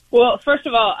 Well, first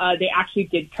of all, they actually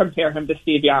did compare him to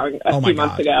Steve Young a few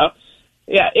months ago.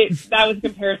 Yeah, that was a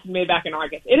comparison made back in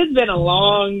August. It has been a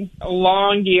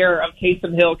long year of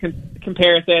Taysom Hill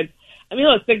comparisons. I mean,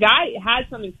 look, the guy has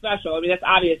something special. I mean, that's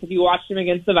obvious. If you watched him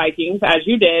against the Vikings, as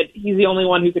you did, he's the only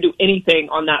one who could do anything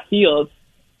on that field.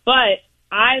 But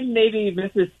I'm maybe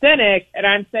Mrs. Cynic, and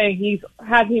I'm saying he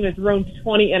hasn't even thrown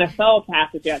 20 NFL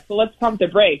passes yet. So let's pump the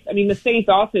brakes. I mean, the Saints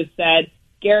also said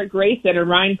Garrett Grayson and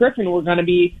Ryan Griffin were going to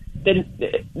be the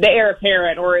heir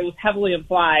apparent, or it was heavily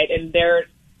implied, and they're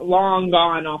long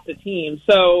gone off the team.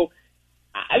 So,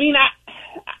 I mean,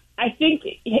 I think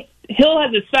Hill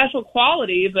has a special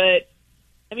quality, but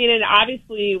I mean, and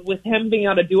obviously with him being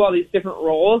able to do all these different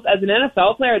roles, as an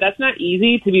NFL player, that's not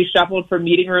easy to be shuffled from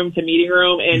meeting room to meeting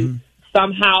room and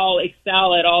somehow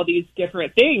excel at all these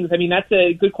different things. I mean, that's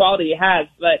a good quality he has.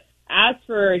 But as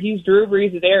for he's Drew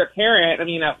Brees' heir apparent, I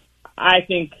mean, I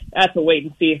think that's a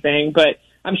wait-and-see thing. But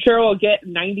I'm sure we'll get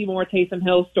 90 more Taysom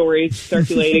Hill stories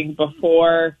circulating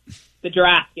before the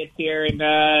draft gets here in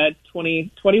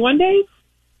 21 days?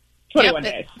 21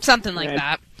 days. Something like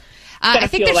that. I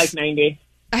feel like 90.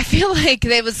 I feel like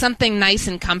there was something nice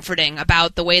and comforting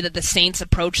about the way that the Saints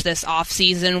approached this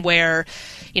offseason where,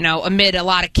 amid a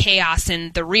lot of chaos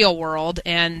in the real world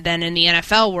and then in the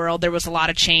NFL world, there was a lot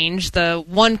of change. The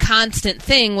one constant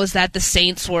thing was that the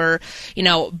Saints were,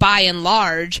 by and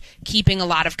large, keeping a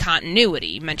lot of continuity.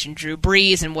 You mentioned Drew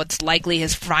Brees and what's likely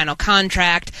his final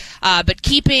contract, but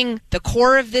keeping the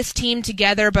core of this team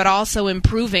together, but also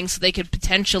improving so they could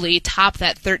potentially top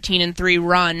that 13-3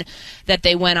 run that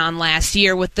they went on last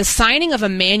year with the signing of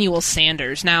Emmanuel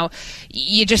Sanders. Now,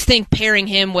 you just think pairing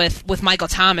him with Michael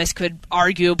Thomas could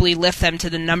arguably lift them to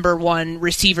the number one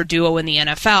receiver duo in the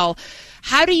NFL.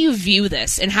 How do you view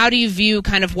this, and how do you view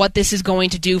kind of what this is going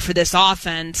to do for this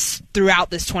offense throughout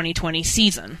this 2020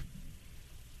 season?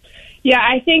 Yeah,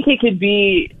 I think it could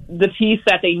be the piece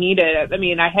that they needed. I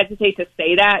mean, I hesitate to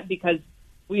say that because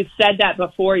we've said that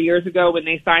before years ago when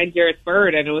they signed Jairus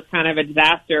Byrd, and it was kind of a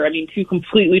disaster. I mean, two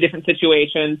completely different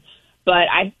situations. But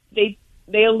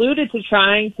they alluded to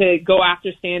trying to go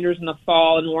after Sanders in the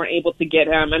fall and weren't able to get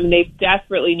him. I mean, they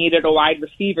desperately needed a wide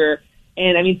receiver.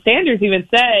 And, I mean, Sanders even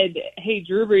said, hey,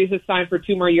 Drew Brees has signed for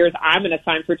 2 more years. I'm going to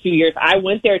sign for 2 years. I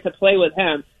went there to play with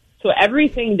him. So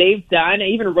everything they've done, I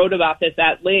even wrote about this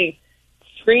at length,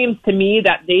 screams to me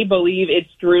that they believe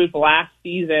it's Drew's last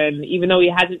season, even though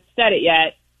he hasn't said it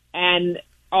yet. And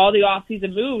all the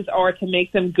offseason moves are to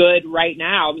make them good right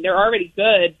now. I mean, they're already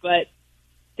good, but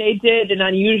they did an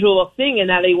unusual thing in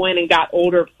that they went and got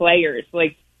older players.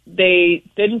 Like, they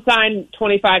didn't sign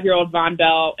 25-year-old Von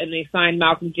Bell, and they signed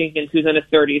Malcolm Jenkins, who's in his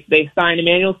 30s. They signed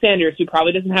Emmanuel Sanders, who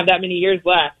probably doesn't have that many years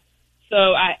left. So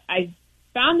I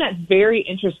found that very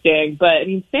interesting. But, I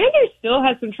mean, Sanders still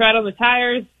has some tread on the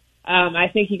tires. I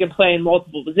think he can play in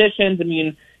multiple positions. I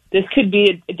mean, this could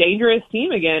be a dangerous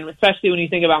team again, especially when you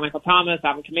think about Michael Thomas,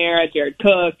 Alvin Kamara, Jared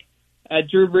Cook,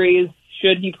 Drew Brees,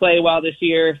 should he play well this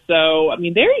year. So, I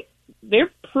mean,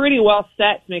 they're pretty well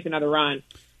set to make another run.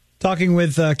 Talking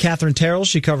with Catherine Terrell,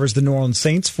 she covers the New Orleans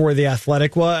Saints for The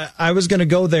Athletic. Well, I was going to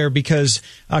go there because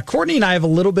Courtney and I have a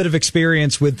little bit of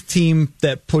experience with a team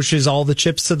that pushes all the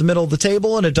chips to the middle of the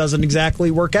table, and it doesn't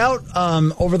exactly work out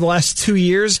over the last 2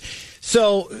 years.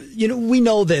 So, we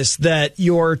know this, that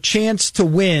your chance to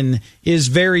win is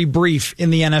very brief in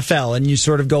the NFL, and you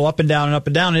sort of go up and down and up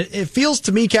and down. It feels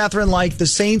to me, Catherine, like the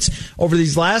Saints over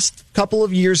these last couple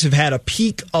of years have had a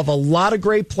peak of a lot of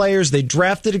great players. They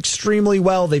drafted extremely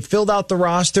well. They filled out the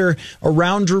roster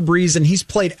around Drew Brees, and he's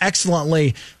played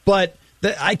excellently. But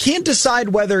I can't decide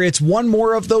whether it's one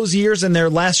more of those years and their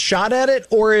last shot at it,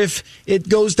 or if it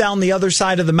goes down the other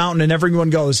side of the mountain and everyone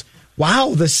goes,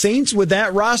 wow, the Saints with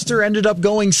that roster ended up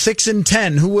going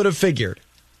 6-10. Who would have figured?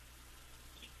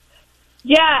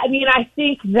 Yeah, I mean, I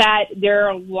think that there are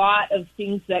a lot of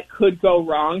things that could go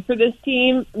wrong for this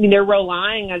team. I mean, they're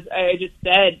relying, as I just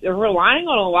said, they're relying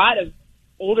on a lot of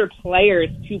older players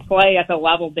to play at the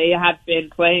level they have been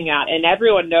playing at. And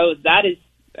everyone knows that is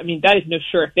no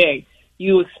sure thing.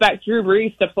 You expect Drew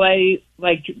Brees to play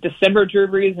like December Drew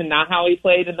Brees and not how he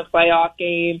played in the playoff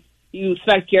game. You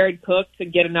expect Jared Cook to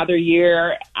get another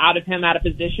year out of him at a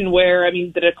position where, I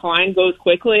mean, the decline goes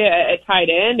quickly at tight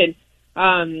end.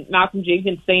 And Malcolm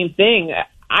Jenkins, same thing.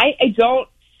 I don't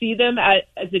see them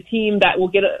as a team that will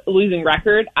get a losing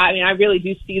record. I mean, I really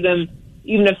do see them,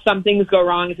 even if some things go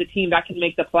wrong, as a team that can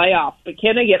make the playoffs. But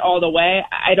can they get all the way?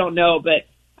 I don't know. But,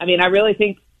 I mean, I really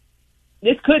think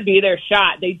this could be their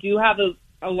shot. They do have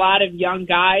a lot of young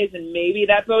guys, and maybe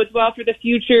that bodes well for the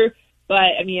future.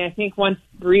 But, I mean, I think once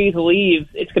Brees leaves,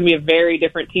 it's going to be a very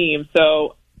different team.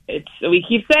 So we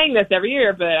keep saying this every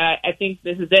year, but I think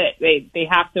this is it. They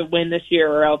have to win this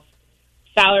year, or else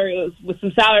with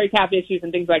some salary cap issues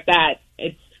and things like that,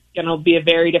 it's going to be a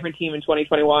very different team in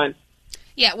 2021.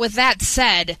 Yeah, with that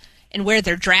said, and where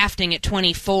they're drafting at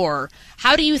 24,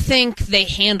 how do you think they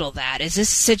handle that? Is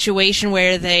this a situation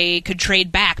where they could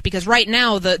trade back? Because right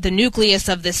now, the nucleus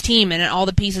of this team and all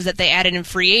the pieces that they added in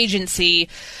free agency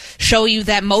show you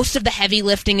that most of the heavy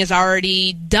lifting is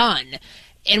already done.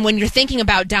 And when you're thinking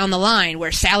about down the line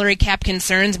where salary cap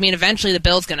concerns, I mean, eventually the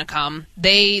bill's going to come.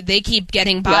 They keep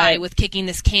getting by with kicking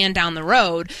this can down the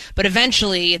road, but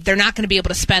eventually they're not going to be able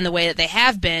to spend the way that they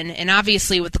have been. And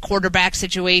obviously with the quarterback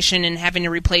situation and having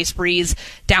to replace Brees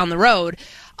down the road,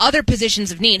 other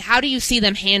positions of need, how do you see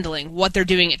them handling what they're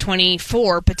doing at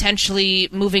 24, potentially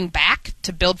moving back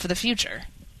to build for the future?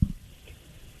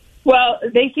 Well,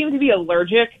 they seem to be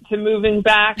allergic to moving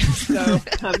back, so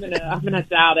I'm gonna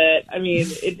doubt it. I mean,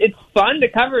 it's fun to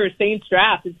cover Saints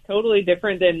draft. It's totally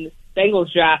different than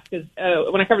Bengals draft, because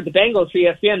when I covered the Bengals for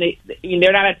ESPN,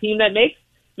 they're not a team that makes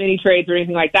many trades or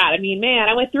anything like that. I mean, man,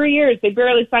 I went 3 years. They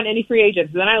barely signed any free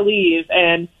agents. And then I leave,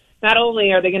 and not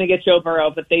only are they going to get Joe Burrow,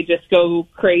 but they just go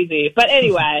crazy. But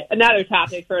anyway, another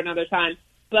topic for another time.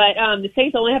 But the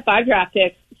Saints only have 5 draft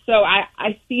picks, so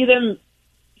I see them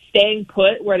staying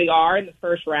put where they are in the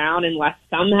first round unless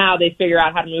somehow they figure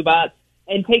out how to move up,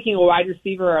 and taking a wide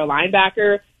receiver or a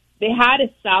linebacker. They had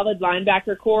a solid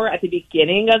linebacker core at the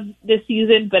beginning of this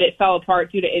season, but it fell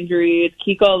apart due to injuries.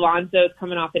 Kiko Alonso is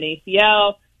coming off an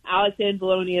ACL. Alex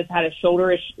Anzalone has had a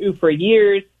shoulder issue for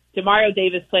years. Demario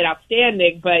Davis played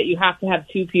outstanding, but you have to have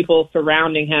 2 people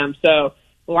surrounding him. So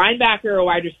linebacker or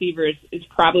wide receiver is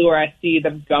probably where I see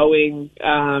them going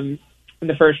in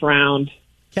the first round.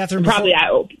 Catherine,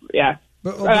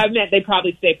 I meant they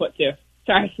probably stay put too.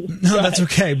 Sorry. No, that's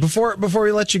okay. Before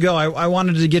we let you go, I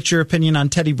wanted to get your opinion on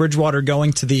Teddy Bridgewater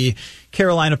going to the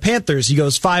Carolina Panthers. He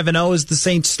goes 5-0 as the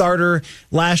Saints starter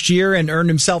last year and earned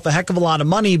himself a heck of a lot of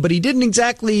money, but he didn't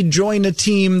exactly join a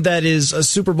team that is a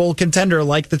Super Bowl contender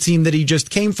like the team that he just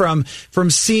came from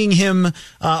seeing him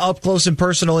up close and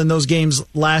personal in those games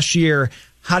last year.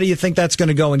 How do you think that's going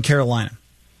to go in Carolina?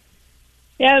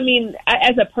 Yeah, I mean,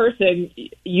 as a person,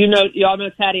 you all know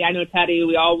Teddy. I know Teddy.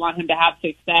 We all want him to have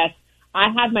success. I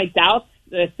have my doubts,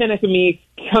 the cynic of me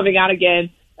coming out again,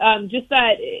 just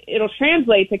that it'll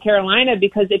translate to Carolina,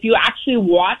 because if you actually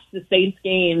watch the Saints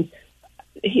games,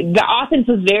 the offense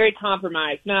was very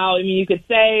compromised. Now, I mean, you could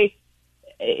say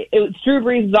it was Drew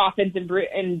Brees' offense,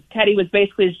 and Teddy was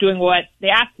basically just doing what they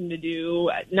asked him to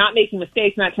do, not making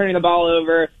mistakes, not turning the ball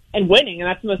over, and winning, and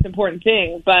that's the most important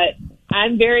thing. But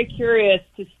I'm very curious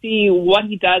to see what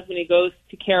he does when he goes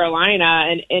to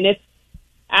Carolina, and if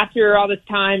after all this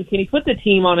time, can he put the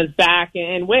team on his back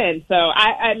and win? So,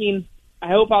 I mean, I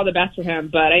hope all the best for him,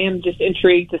 but I am just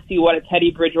intrigued to see what a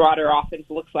Teddy Bridgewater offense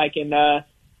looks like in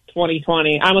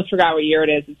 2020. I almost forgot what year it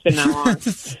is. It's been that long.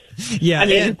 Yeah,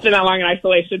 it's been that long in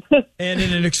isolation. And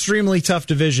in an extremely tough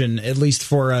division, at least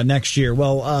for next year.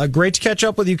 Well, great to catch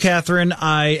up with you, Catherine.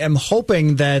 I am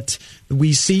hoping that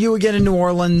we see you again in New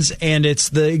Orleans, and it's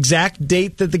the exact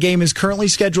date that the game is currently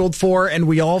scheduled for, and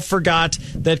we all forgot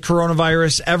that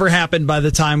coronavirus ever happened by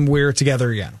the time we're together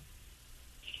again.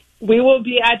 We will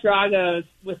be at Drago's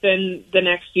within the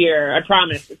next year, I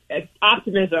promise.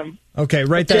 optimism. Okay,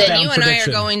 write that down. You and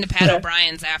prediction. I are going to Pat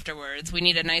O'Brien's afterwards. We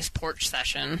need a nice porch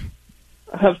session.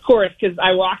 Of course, because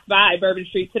I walked by Bourbon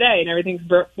Street today and everything's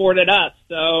boarded up.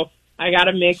 So I got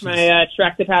to make my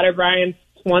trek to Pat O'Brien's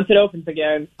once it opens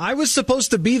again. I was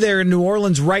supposed to be there in New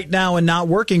Orleans right now and not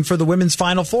working for the women's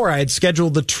Final Four. I had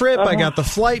scheduled the trip. I got the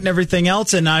flight and everything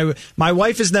else. And my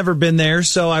wife has never been there,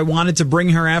 so I wanted to bring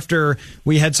her after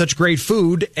we had such great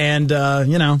food. And, I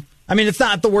mean, it's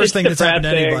not the worst thing that's happened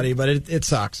to anybody, but it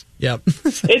sucks. Yep.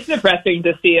 It's depressing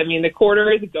to see. I mean, the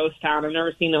Quarter is a ghost town. I've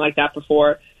never seen it like that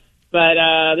before.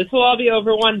 But this will all be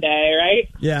over one day, right?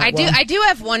 Yeah. I do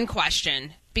have one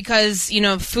question because,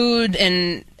 food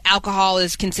and alcohol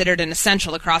is considered an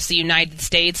essential across the United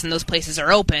States, and those places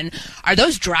are open. Are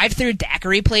those drive-through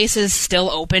daiquiri places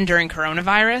still open during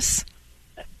coronavirus?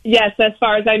 Yes, as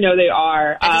far as I know, they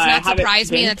are. That does not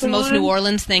surprise me. That's the most New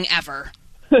Orleans thing ever.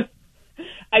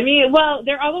 I mean, well,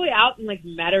 they're all the way out in,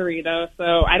 Metairie, though,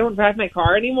 so I don't drive my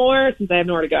car anymore since I have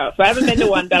nowhere to go. So I haven't been to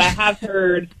one, but I have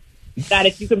heard that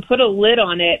if you can put a lid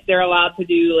on it, they're allowed to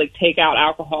do, take-out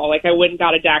alcohol. I went and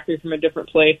got a daiquiri from a different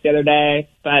place the other day.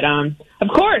 But, of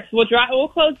course, we'll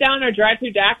close down our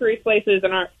drive-through daiquiri places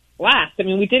and our last. I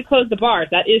mean, we did close the bars.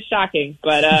 That is shocking,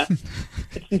 but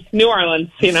it's New Orleans,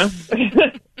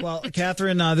 Well,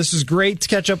 Catherine, this is great to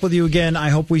catch up with you again. I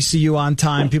hope we see you on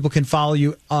time. People can follow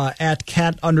you at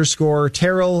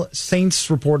 @Cat_Terrell,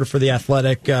 Saints reporter for The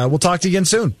Athletic. We'll talk to you again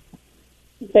soon.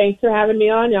 Thanks for having me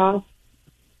on, y'all.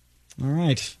 All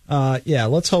right.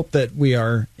 Let's hope that we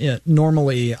are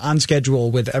normally on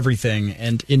schedule with everything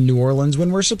and in New Orleans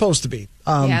when we're supposed to be.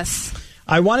 Yes.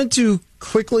 I wanted to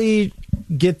quickly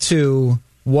get to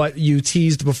what you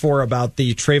teased before about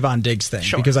the Trayvon Diggs thing,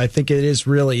 because I think it is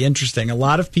really interesting. A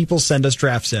lot of people send us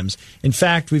draft sims. In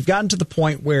fact, we've gotten to the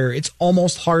point where it's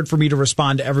almost hard for me to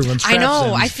respond to everyone's draft sims. I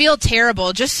know. I feel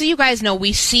terrible. Just so you guys know,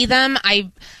 we see them.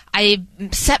 I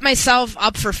set myself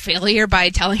up for failure by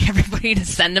telling everybody to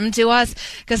send them to us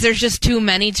because there's just too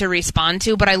many to respond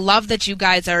to. But I love that you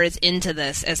guys are as into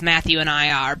this as Matthew and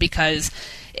I are, because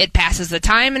it passes the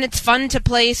time and it's fun to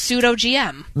play pseudo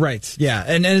GM. Right. Yeah.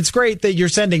 And it's great that you're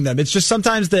sending them. It's just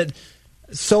sometimes that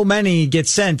so many get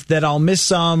sent that I'll miss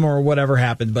some or whatever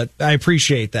happened, but I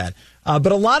appreciate that.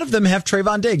 But a lot of them have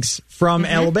Trayvon Diggs from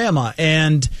Alabama,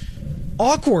 and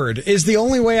awkward is the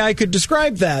only way I could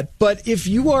describe that. But if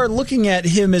you are looking at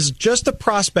him as just a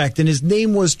prospect and his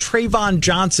name was Trayvon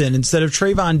Johnson instead of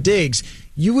Trayvon Diggs,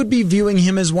 you would be viewing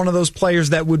him as one of those players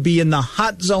that would be in the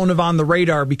hot zone of on the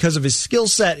radar because of his skill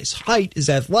set, his height, his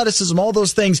athleticism, all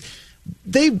those things.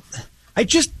 Would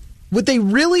they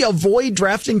really avoid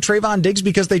drafting Trayvon Diggs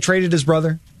because they traded his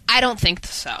brother? I don't think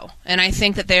so. And I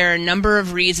think that there are a number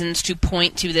of reasons to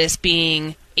point to this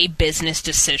being a business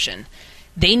decision.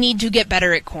 They need to get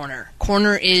better at corner.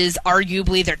 Corner is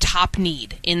arguably their top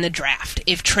need in the draft.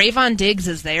 If Trayvon Diggs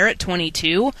is there at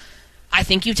 22, I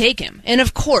think you take him. And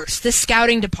of course, this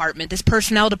scouting department, this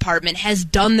personnel department has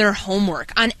done their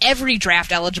homework on every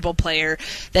draft-eligible player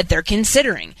that they're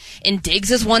considering. And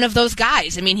Diggs is one of those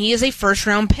guys. I mean, he is a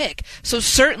first-round pick. So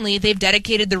certainly they've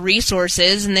dedicated the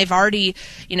resources, and they've already,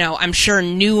 I'm sure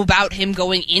knew about him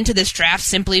going into this draft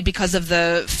simply because of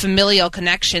the familial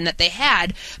connection that they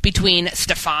had between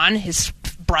Stefan, his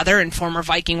brother and former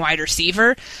Viking wide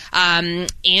receiver, and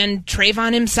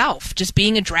Trayvon himself, just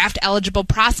being a draft-eligible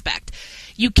prospect.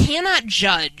 You cannot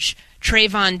judge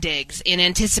Trayvon Diggs and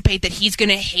anticipate that he's going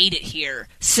to hate it here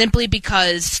simply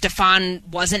because Stefan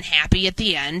wasn't happy at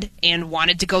the end and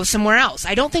wanted to go somewhere else.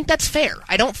 I don't think that's fair.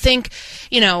 I don't think,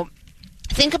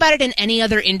 think about it in any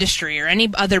other industry or any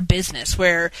other business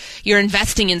where you're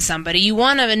investing in somebody. You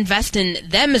want to invest in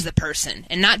them as the person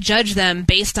and not judge them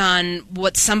based on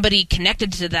what somebody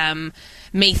connected to them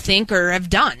may think or have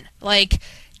done.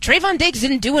 Trayvon Diggs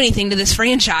didn't do anything to this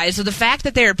franchise, so the fact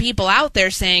that there are people out there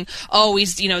saying, oh,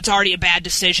 he's, it's already a bad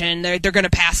decision, they're going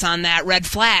to pass on that, red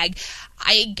flag,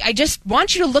 I just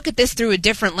want you to look at this through a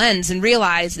different lens and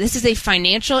realize this is a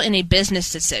financial and a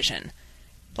business decision.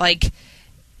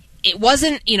 It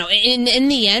wasn't, in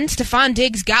the end, Stefon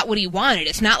Diggs got what he wanted.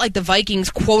 It's not like the Vikings,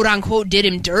 quote-unquote, did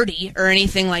him dirty or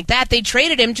anything like that. They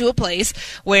traded him to a place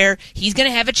where he's going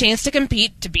to have a chance to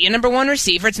compete, to be a number one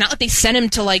receiver. It's not like they sent him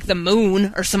to, the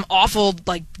moon or some awful,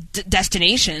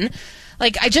 destination.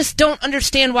 I just don't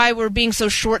understand why we're being so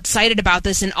short-sighted about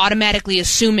this and automatically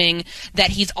assuming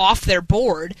that he's off their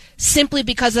board simply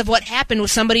because of what happened with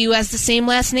somebody who has the same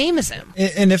last name as him.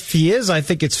 And if he is, I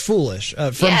think it's foolish.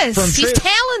 Yes, he's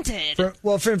talented.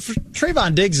 From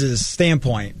Trayvon Diggs'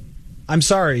 standpoint, I'm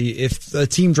sorry, if a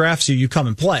team drafts you, you come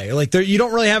and play. Like, you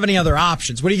don't really have any other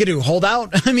options. What are you going to do, hold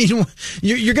out? I mean,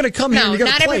 you're going to come here and you're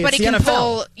going to play. Not everybody it's the can NFL.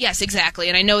 pull. Yes, exactly.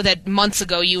 And I know that months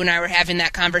ago you and I were having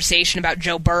that conversation about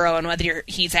Joe Burrow and whether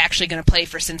he's actually going to play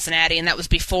for Cincinnati, and that was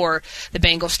before the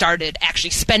Bengals started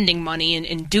actually spending money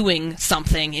and doing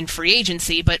something in free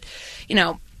agency. But, you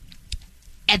know,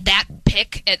 at that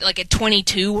pick, at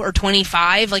 22 or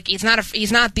 25, like he's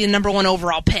not the number one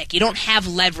overall pick. You don't have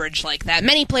leverage like that.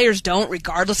 Many players don't,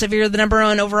 regardless if you're the number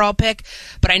one overall pick.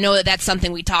 But I know that that's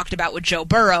something we talked about with Joe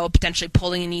Burrow, potentially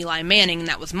pulling an Eli Manning, and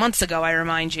that was months ago, I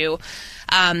remind you.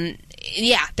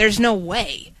 Yeah, there's no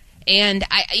way. And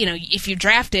if you're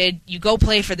drafted, you go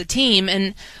play for the team.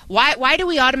 And why do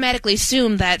we automatically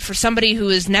assume that for somebody who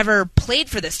has never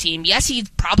played for this team? Yes, he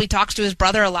probably talks to his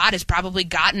brother a lot. Has probably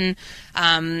gotten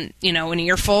an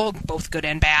earful, both good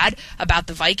and bad, about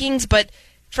the Vikings. But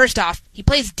first off, he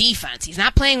plays defense. He's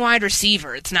not playing wide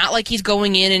receiver. It's not like he's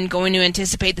going in and going to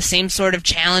anticipate the same sort of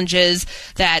challenges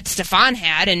that Stephon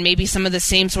had, and maybe some of the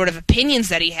same sort of opinions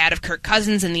that he had of Kirk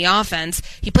Cousins in the offense.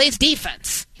 He plays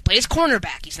defense. Plays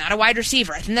cornerback. He's not a wide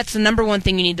receiver. I think that's the number one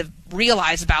thing you need to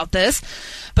realize about this.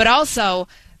 But also,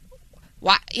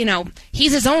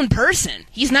 he's his own person.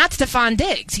 He's not Stephon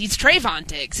Diggs. He's Trayvon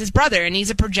Diggs, his brother, and he's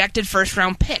a projected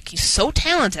first-round pick. He's so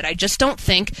talented. I just don't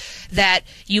think that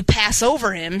you pass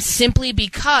over him simply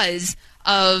because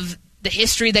of the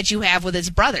history that you have with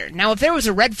his brother. Now, if there was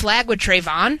a red flag with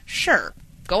Trayvon, sure.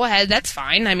 Go ahead, that's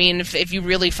fine. I mean, if you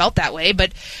really felt that way.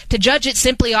 But to judge it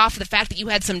simply off of the fact that you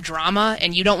had some drama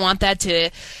and you don't want that to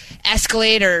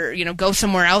escalate or, go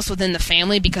somewhere else within the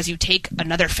family because you take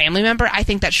another family member, I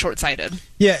think that's short-sighted.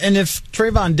 Yeah, and if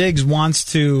Trayvon Diggs wants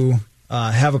to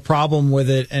have a problem with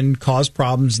it and cause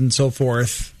problems and so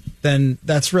forth, then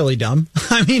that's really dumb.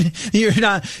 I mean,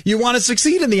 you want to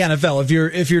succeed in the NFL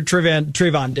if you're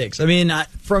Trayvon Diggs. I mean,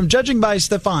 from judging by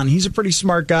Stephon, he's a pretty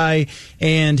smart guy,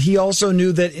 and he also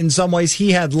knew that in some ways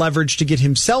he had leverage to get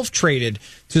himself traded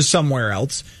to somewhere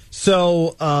else.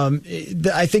 So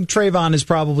I think Trayvon is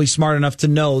probably smart enough to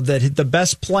know that the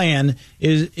best plan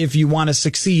is, if you want to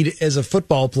succeed as a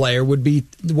football player, would be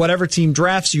whatever team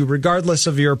drafts you, regardless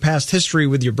of your past history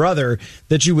with your brother,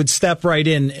 that you would step right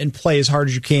in and play as hard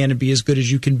as you can and be as good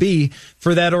as you can be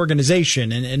for that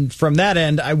organization. And from that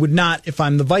end, I would not, if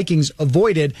I'm the Vikings,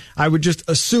 avoid it. I would just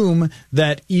assume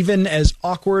that even as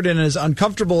awkward and as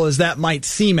uncomfortable as that might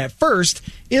seem at first,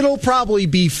 it'll probably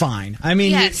be fine. I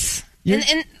mean, yes.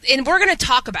 And we're going to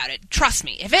talk about it. Trust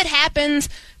me. If it happens,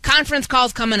 conference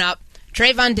call's coming up.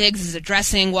 Trayvon Diggs is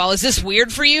addressing, well, is this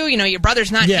weird for you? Your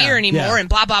brother's not here anymore and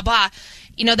blah, blah, blah.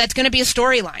 That's going to be a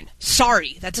storyline.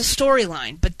 Sorry, that's a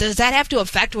storyline. But does that have to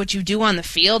affect what you do on the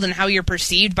field and how you're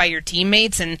perceived by your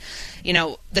teammates and,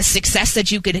 the success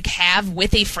that you could have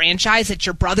with a franchise that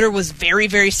your brother was very,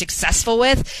 very successful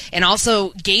with and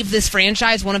also gave this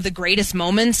franchise one of the greatest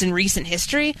moments in recent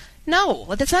history? No,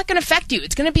 that's not going to affect you.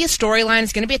 It's going to be a storyline.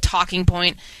 It's going to be a talking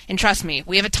point. And trust me,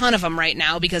 we have a ton of them right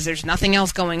now because there's nothing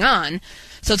else going on.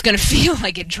 So it's going to feel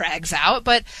like it drags out.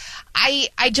 But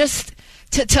I just...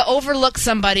 To overlook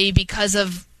somebody because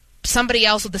of somebody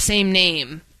else with the same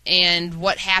name and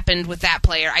what happened with that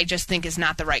player, I just think is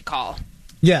not the right call.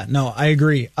 Yeah, no, I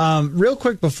agree. Real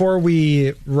quick before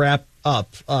we wrap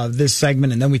up this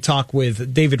segment, and then we talk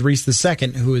with David Reese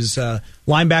II, who is a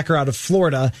linebacker out of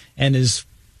Florida and is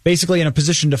basically in a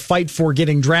position to fight for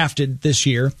getting drafted this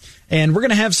year. And we're going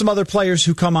to have some other players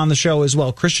who come on the show as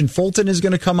well. Christian Fulton is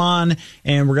going to come on,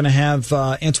 and we're going to have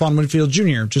Antoine Winfield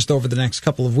Jr. just over the next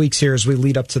couple of weeks here as we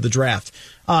lead up to the draft.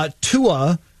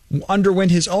 Tua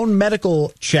underwent his own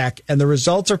medical check, and the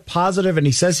results are positive, and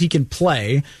he says he can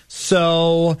play.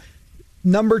 So,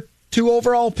 number 2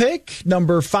 overall pick,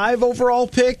 number 5 overall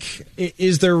pick,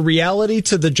 is there reality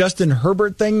to the Justin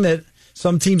Herbert thing that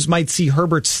some teams might see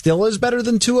Herbert still as better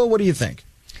than Tua? What do you think?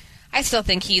 I still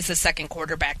think he's the second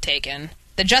quarterback taken.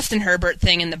 The Justin Herbert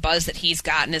thing and the buzz that he's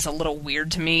gotten is a little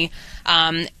weird to me.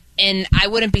 And I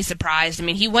wouldn't be surprised. I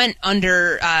mean, he went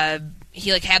under... he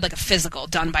had a physical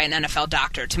done by an NFL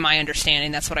doctor, to my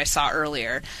understanding. That's what I saw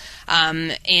earlier.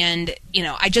 And,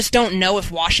 I just don't know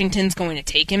if Washington's going to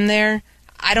take him there.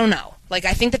 I don't know. I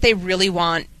think that they really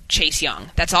want Chase Young.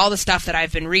 That's all the stuff that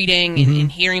I've been reading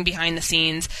and hearing behind the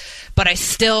scenes. But I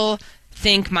still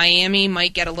think Miami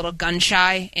might get a little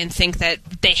gun-shy and think that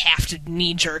they have to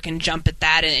knee-jerk and jump at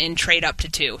that and trade up to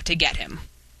 2 to get him.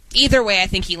 Either way, I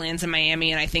think he lands in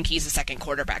Miami, and I think he's the second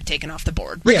quarterback taken off the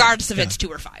board, regardless if it's 2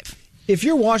 or 5. If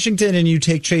you're Washington and you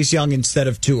take Chase Young instead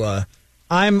of Tua,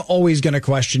 I'm always going to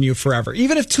question you forever.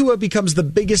 Even if Tua becomes the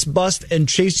biggest bust and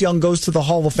Chase Young goes to the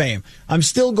Hall of Fame, I'm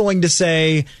still going to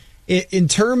say, in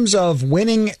terms of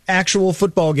winning actual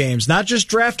football games, not just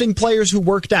drafting players who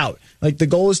worked out. Like, the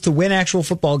goal is to win actual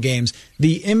football games.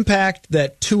 The impact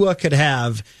that Tua could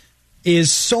have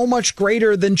is so much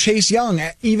greater than Chase Young,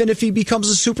 even if he becomes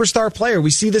a superstar player.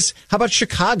 We see this. How about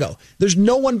Chicago? There's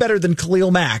no one better than Khalil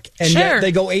Mack, and yet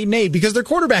they go 8-8 because their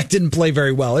quarterback didn't play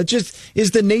very well. It just is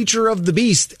the nature of the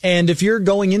beast. And if you're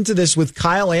going into this with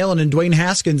Kyle Allen and Dwayne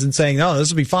Haskins and saying, oh,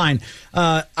 this will be fine,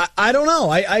 I don't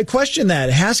know. I question that.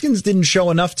 Haskins didn't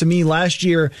show enough to me last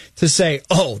year to say,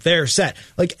 oh, they're set.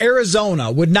 Like,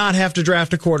 Arizona would not have to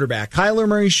draft a quarterback. Kyler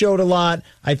Murray showed a lot.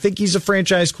 I think he's a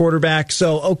franchise quarterback.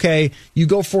 So, okay, you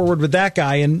go forward with that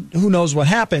guy, and who knows what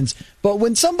happens. But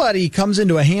when somebody comes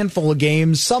into a handful of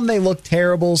games, some they look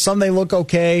terrible, some they look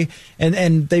okay,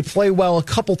 and they play well a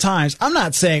couple times, I'm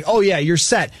not saying, oh, yeah, you're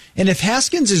set. And if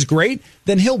Haskins is great,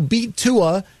 then he'll beat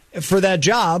Tua for that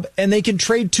job, and they can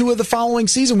trade Tua the following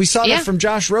season. We saw that from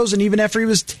Josh Rosen even after he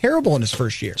was terrible in his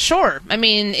first year. Sure. I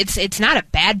mean, it's not a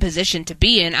bad position to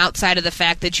be in outside of the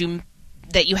fact that you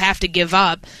have to give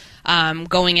up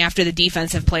going after the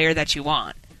defensive player that you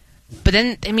want. But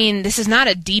then, I mean, this is not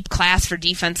a deep class for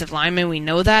defensive linemen. We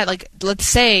know that. Like, let's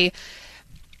say,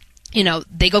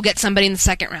 they go get somebody in the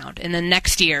second round, and then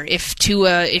next year, if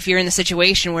you're in the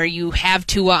situation where you have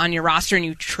Tua on your roster and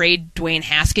you trade Dwayne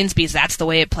Haskins because that's the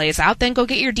way it plays out, then go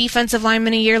get your defensive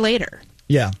lineman a year later.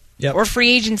 Yeah. Yep. Or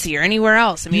free agency or anywhere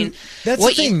else. I mean, that's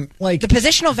the thing. Like, the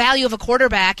positional value of a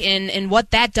quarterback and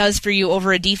what that does for you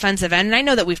over a defensive end. And I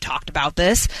know that we've talked about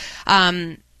this.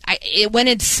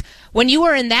 When you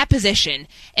are in that position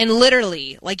and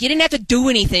literally, like, you didn't have to do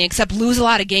anything except lose a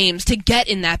lot of games to get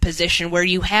in that position where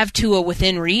you have Tua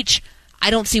within reach, I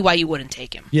don't see why you wouldn't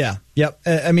take him. Yeah. Yep.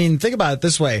 I mean, think about it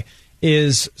this way.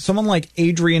 Is someone like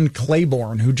Adrian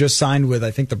Claiborne, who just signed with,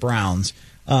 I think, the Browns,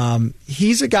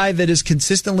 he's a guy that has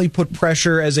consistently put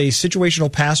pressure as a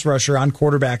situational pass rusher on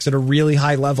quarterbacks at a really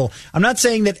high level. I'm not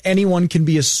saying that anyone can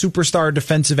be a superstar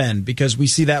defensive end because we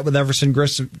see that with Everson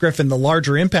Griffin, the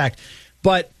larger impact.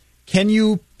 But can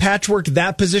you patchwork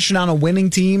that position on a winning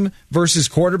team versus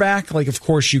quarterback? Like, of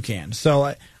course you can.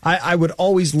 So I would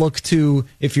always look to,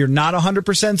 if you're not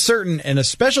 100% certain, and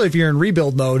especially if you're in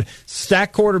rebuild mode,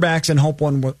 stack quarterbacks and hope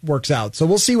one works out. So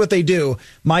we'll see what they do.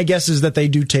 My guess is that they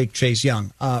do take Chase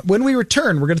Young. When we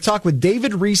return, we're going to talk with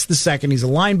David Reese II. He's a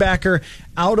linebacker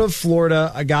out of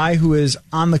Florida, a guy who is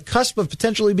on the cusp of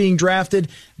potentially being drafted,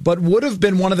 but would have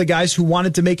been one of the guys who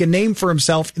wanted to make a name for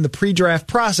himself in the pre-draft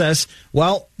process.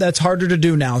 Well, that's harder to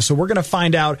do now. So we're going to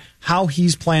find out how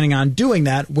he's planning on doing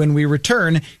that when we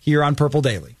return here on Purple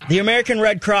Daily. The American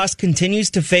Red Cross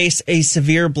continues to face a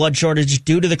severe blood shortage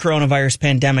due to the coronavirus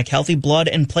pandemic. Healthy blood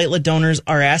and platelet donors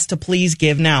are asked to please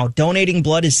give now. Donating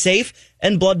blood is safe,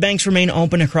 and blood banks remain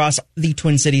open across the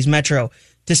Twin Cities metro.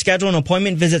 To schedule an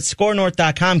appointment, visit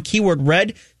scorenorth.com, keyword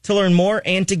red, to learn more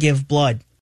and to give blood.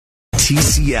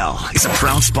 TCL is a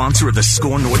proud sponsor of the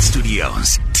Score North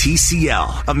Studios.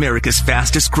 TCL, America's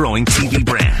fastest growing TV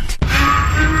brand.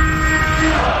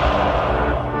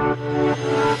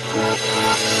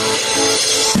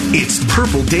 It's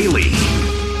Purple Daily.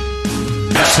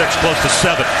 That's 6 close to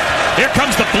 7. Here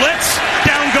comes the blitz.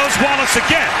 Down goes Wallace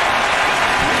again.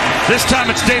 This time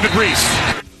it's David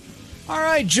Reese. All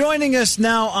right, joining us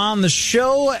now on the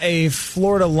show, a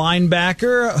Florida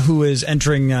linebacker who is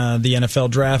entering the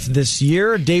NFL draft this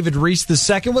year, David Reese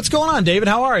II. What's going on, David?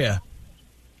 How are you?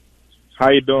 How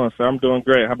you doing, sir? I'm doing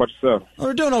great. How about yourself?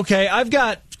 We're doing okay. I've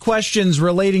got questions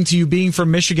relating to you being from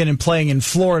Michigan and playing in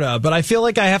Florida, but I feel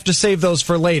like I have to save those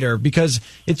for later because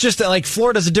it's just like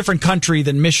Florida's a different country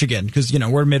than Michigan because,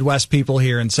 we're Midwest people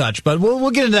here and such, but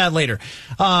we'll get into that later.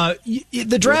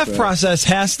 The draft process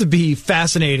has to be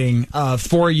fascinating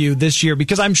for you this year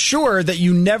because I'm sure that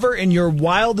you never in your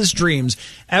wildest dreams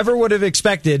ever would have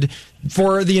expected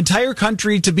for the entire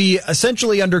country to be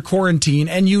essentially under quarantine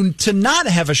and you to not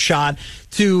have a shot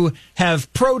to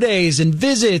have pro days and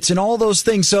visits and all those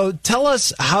things. So tell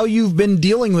us how you've been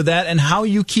dealing with that and how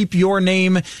you keep your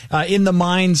name in the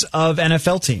minds of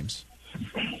NFL teams.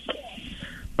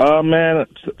 Man,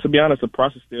 to be honest, the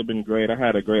process has still been great. I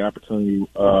had a great opportunity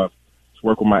to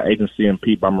work with my agency and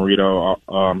Pete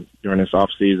Bomarito during this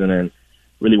offseason and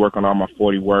really work on all my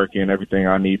 40 work and everything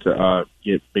I need to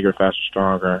get bigger, faster,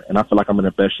 stronger. And I feel like I'm in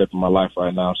the best shape of my life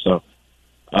right now. So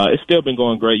it's still been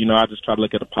going great. I just try to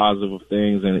look at the positive of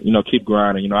things and, keep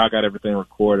grinding. I got everything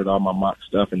recorded, all my mock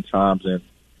stuff and times. And,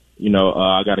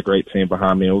 I got a great team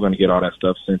behind me. And we're going to get all that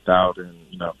stuff sent out and,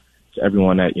 to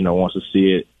everyone that, wants to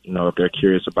see it, if they're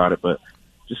curious about it. But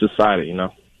just excited,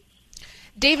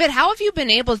 David, how have you been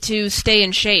able to stay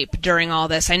in shape during all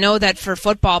this? I know that for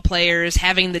football players,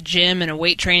 having the gym and a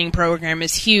weight training program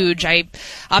is huge.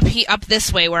 Up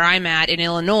this way where I'm at in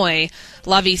Illinois,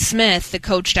 Lovie Smith, the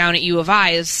coach down at U of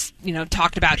I, has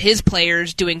talked about his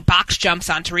players doing box jumps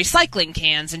onto recycling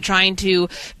cans and trying to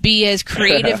be as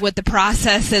creative with the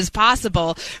process as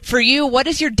possible. For you, what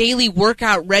does your daily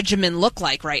workout regimen look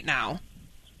like right now?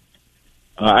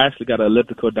 I actually got an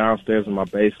elliptical downstairs in my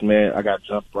basement. I got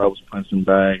jump ropes, punching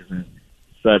bags, and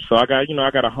such. So I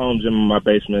got a home gym in my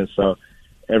basement. So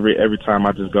every time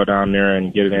I just go down there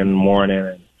and get it in the morning.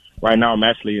 And right now I'm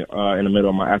actually in the middle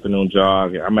of my afternoon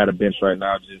jog. I'm at a bench right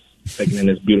now, just taking in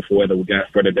this beautiful weather we got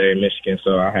for today in Michigan.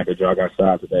 So I had to jog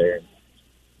outside today, and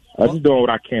I'm just doing what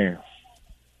I can.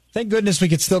 Thank goodness we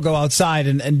could still go outside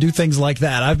and do things like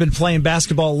that. I've been playing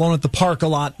basketball alone at the park a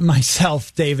lot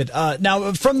myself, David.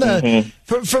 Now, from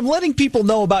letting people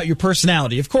know about your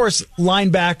personality, of course,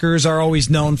 linebackers are always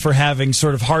known for having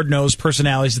sort of hard-nosed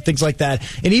personalities and things like that.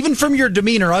 And even from your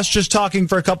demeanor, us just talking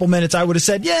for a couple minutes, I would have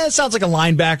said, yeah, it sounds like a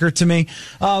linebacker to me.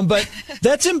 But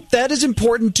that is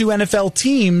important to NFL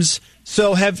teams.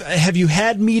 So have you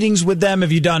had meetings with them?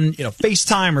 Have you done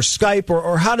FaceTime or Skype,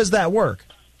 or how does that work?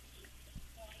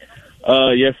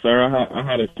 Yes, sir. I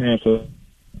had a chance to,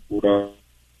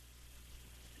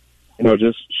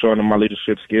 just showing them my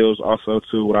leadership skills, also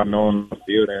to what I know on the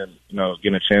field, and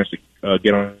getting a chance to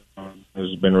get on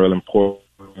has been real important.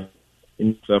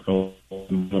 Stuff and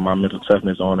my mental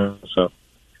toughness on it. So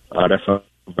that's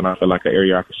something I feel like an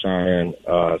area I can shine in,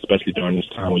 especially during this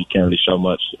time when you can't really show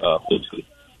much physically.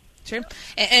 Sure.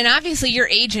 And obviously your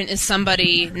agent is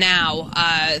somebody now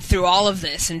through all of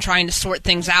this and trying to sort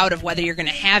things out of whether you're going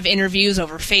to have interviews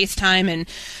over FaceTime and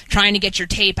trying to get your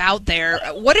tape out there.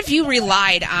 What have you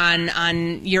relied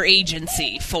on your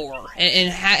agency for and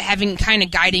having kind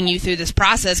of guiding you through this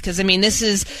process? Because, this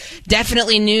is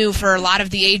definitely new for a lot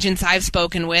of the agents I've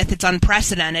spoken with. It's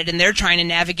unprecedented, and they're trying to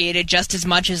navigate it just as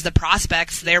much as the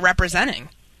prospects they're representing.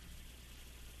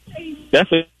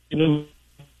 Definitely new.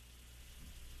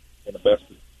 The best.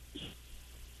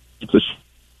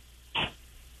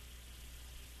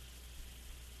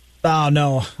 Oh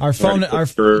no! Our phone.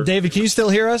 David, can you still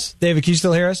hear us? David, can you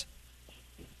still hear us?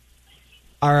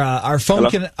 Our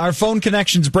phone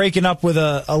connection's breaking up with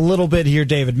a little bit here,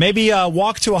 David. Maybe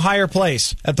walk to a higher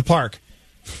place at the park.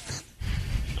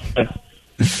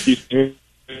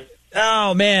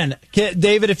 Oh, man.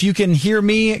 David, if you can hear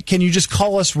me, can you just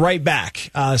call us right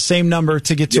back? Same number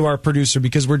to get to our producer,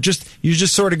 because you're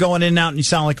just sort of going in and out and you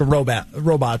sound like a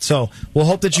robot. So we'll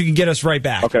hope that you can get us right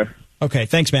back. Okay.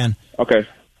 Thanks, man. Okay.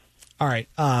 All right.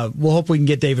 We'll hope we can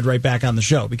get David right back on the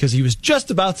show, because he was just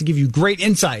about to give you great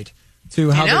insight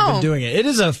to how they've been doing it. It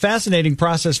is a fascinating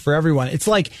process for everyone. It's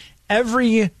like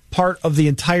every part of the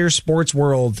entire sports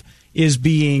world is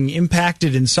being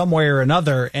impacted in some way or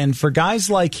another. And for guys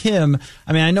like him,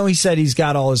 I know he said he's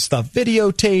got all his stuff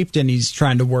videotaped and he's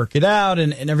trying to work it out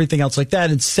and everything else like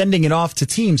that and sending it off to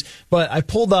teams. But I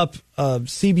pulled up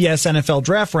CBS NFL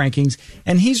draft rankings,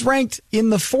 and he's ranked in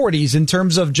the 40s in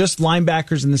terms of just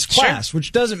linebackers in this class,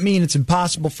 which doesn't mean it's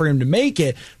impossible for him to make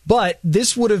it. But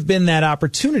this would have been that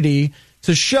opportunity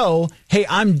to show, hey,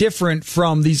 I'm different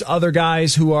from these other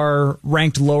guys who are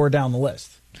ranked lower down the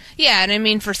list. Yeah,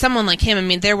 and for someone like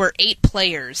him, there were 8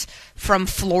 players from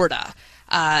Florida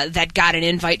that got an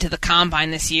invite to the Combine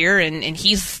this year, and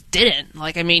he didn't.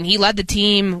 He led the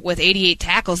team with 88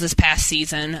 tackles this past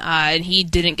season, and he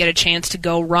didn't get a chance to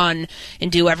go run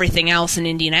and do everything else in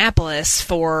Indianapolis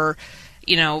for,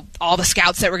 all the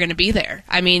scouts that were going to be there.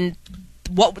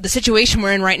 What the situation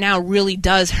we're in right now really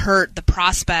does hurt the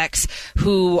prospects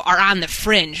who are on the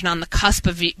fringe and on the cusp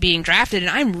of being drafted. And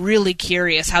I'm really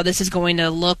curious how this is going to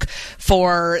look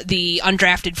for the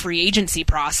undrafted free agency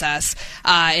process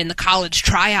and the college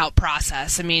tryout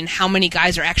process. How many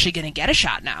guys are actually going to get a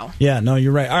shot now? Yeah, no,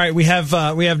 you're right. All right, we have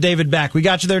David back. We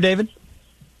got you there, David?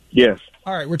 Yes.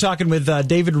 All right, we're talking with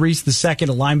David Reese II, a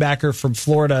linebacker from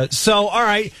Florida. So, all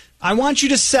right, I want you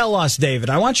to sell us, David.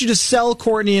 I want you to sell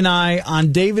Courtney and I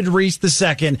on David Reese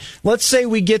II. Let's say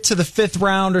we get to the 5th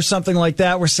round or something like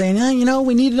that. We're saying,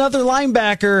 we need another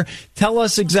linebacker. Tell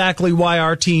us exactly why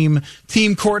our team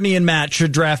Courtney and Matt,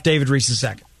 should draft David Reese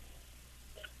II.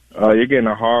 You're getting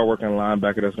a hard-working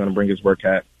linebacker that's going to bring his work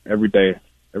at every day.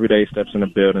 Every day he steps in the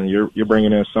building. You're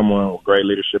bringing in someone with great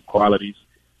leadership qualities,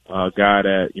 a guy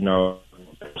that,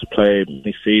 played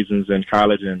many seasons in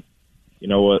college and,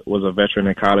 was a veteran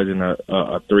in college and a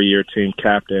 3-year team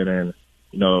captain and,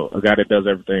 a guy that does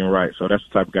everything right. So that's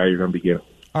the type of guy you're going to be getting.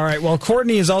 All right. Well,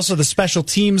 Courtney is also the special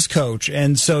teams coach,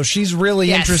 and so she's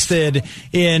really interested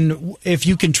in if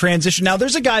you can transition. Now,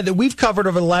 there's a guy that we've covered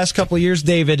over the last couple of years,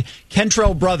 David,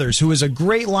 Kentrell Brothers, who is a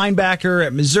great linebacker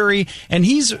at Missouri, and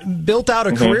he's built out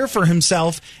a career for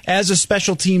himself as a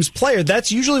special teams player.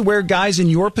 That's usually where guys in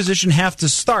your position have to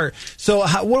start. So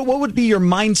what would be your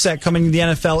mindset coming to the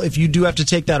NFL if you do have to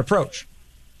take that approach?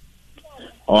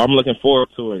 Oh, I'm looking forward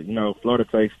to it. Florida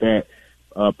takes that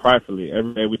pridefully.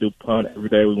 Every day we do punt. Every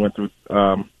day we went through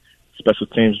special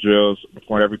teams drills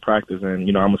before every practice.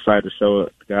 And, I'm excited to show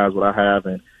the guys what I have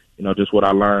and, just what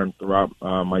I learned throughout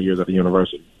my years at the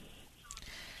university.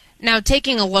 Now,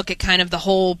 taking a look at kind of the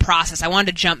whole process, I wanted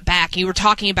to jump back. You were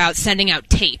talking about sending out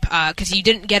tape because you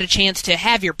didn't get a chance to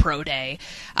have your pro day,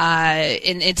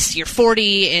 and it's your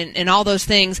 40 and all those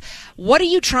things. What are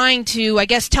you trying to,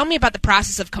 tell me about the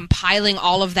process of compiling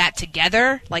all of that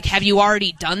together? Like, have you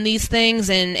already done these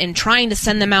things and trying to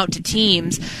send them out to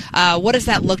teams? What does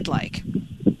that look like?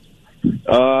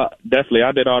 Definitely.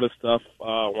 I did all this stuff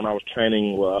when I was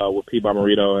training with Pete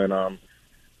Bommarito, and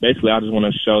basically, I just want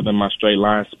to show them my straight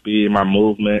line speed, my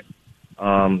movement,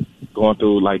 going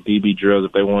through like DB drills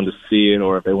if they wanted to see it,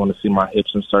 or if they want to see my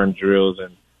hips in certain drills,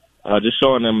 and just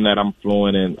showing them that I'm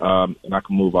fluent and I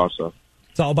can move also.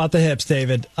 It's all about the hips,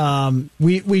 David.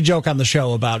 We joke on the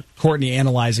show about Courtney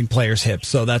analyzing players' hips,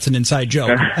 so that's an inside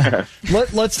joke.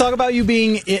 Let's talk about you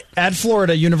being at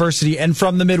Florida University and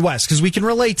from the Midwest, because we can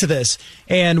relate to this.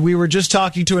 And we were just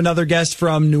talking to another guest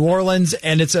from New Orleans,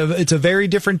 and it's a very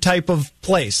different type of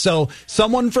place. So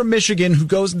someone from Michigan who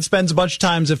goes and spends a bunch of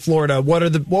times at Florida, what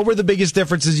were the biggest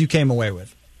differences you came away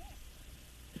with?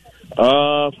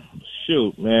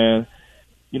 Shoot, man.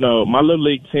 My little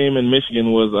league team in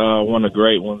Michigan was one of the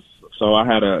great ones, so I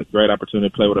had a great opportunity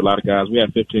to play with a lot of guys. We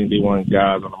had 15 D1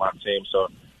 guys on my team, so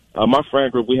my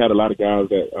friend group, we had a lot of guys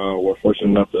that were fortunate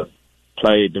enough to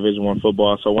play Division I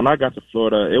football. So when I got to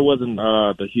Florida, it wasn't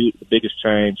the biggest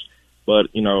change, but,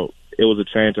 it was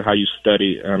a change of how you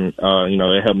study, and,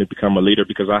 it helped me become a leader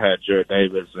because I had Jared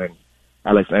Davis and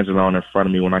Alex Angelone in front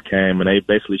of me when I came, and they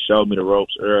basically showed me the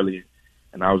ropes early,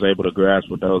 and I was able to grasp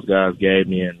what those guys gave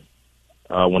me, and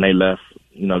when they left,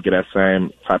 get that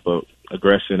same type of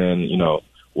aggression and,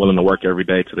 willing to work every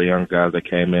day to the young guys that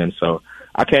came in. So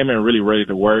I came in really ready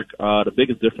to work. The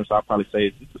biggest difference I'll probably say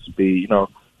is the speed, a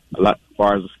lot as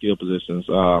far as the skill positions.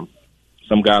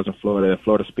 Some guys in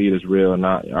Florida speed is real, and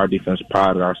our defense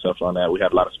prided ourselves on that. We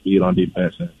had a lot of speed on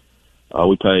defense, and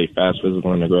we played fast,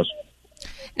 physical, and aggressive.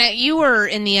 Now, you were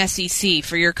in the SEC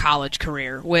for your college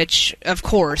career, which, of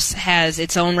course, has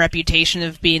its own reputation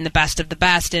of being the best of the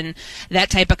best, and that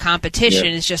type of competition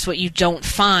is just what you don't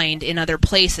find in other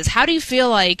places. How do you feel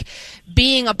like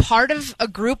being a part of a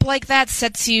group like that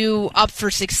sets you up for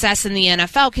success in the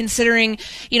NFL, considering,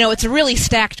 it's a really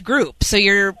stacked group? So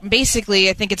you're basically,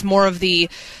 I think it's more of the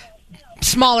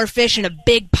smaller fish in a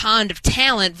big pond of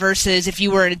talent versus if you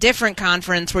were in a different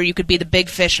conference where you could be the big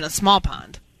fish in a small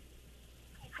pond.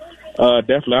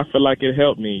 Definitely. I feel like it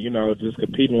helped me, just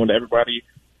competing with everybody.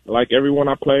 Like everyone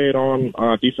I played on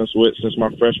defense with since my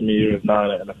freshman year is now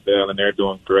in the NFL, and they're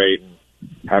doing great and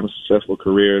having successful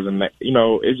careers. And,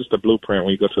 it's just a blueprint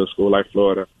when you go to a school like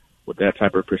Florida with that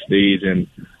type of prestige and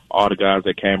all the guys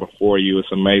that came before you.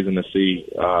 It's amazing to see,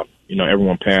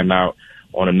 everyone panning out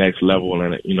on the next level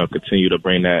and, continue to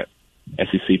bring that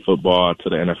SEC football to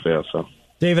the NFL. So.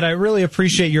 David, I really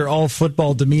appreciate your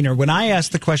all-football demeanor. When I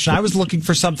asked the question, I was looking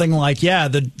for something like,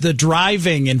 the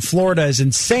driving in Florida is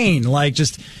insane. Like,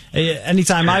 just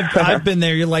anytime I've been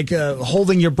there, you're like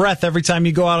holding your breath every time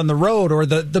you go out on the road. Or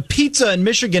the pizza in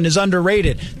Michigan is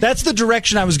underrated. That's the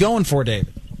direction I was going for,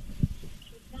 David.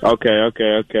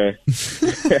 Okay.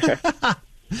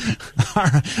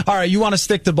 All right, you want to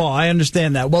stick to ball. I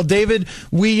understand that. Well, David,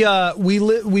 we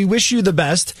wish you the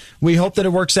best. We hope that it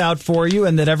works out for you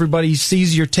and that everybody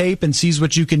sees your tape and sees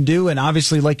what you can do. And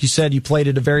obviously, like you said, you played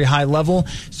at a very high level.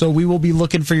 So we will be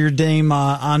looking for your name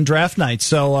on draft night.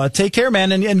 So take care,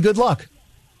 man, and good luck.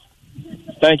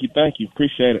 Thank you.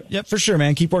 Appreciate it. Yep, for sure,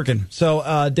 man. Keep working.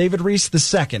 So David Reese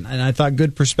II, and I thought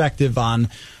good perspective on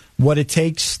what it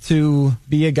takes to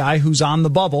be a guy who's on the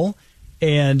bubble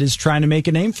and is trying to make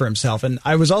a name for himself. And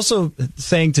I was also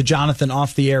saying to Jonathan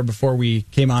off the air before we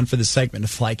came on for this segment,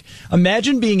 of like,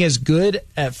 imagine being as good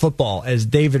at football as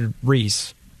David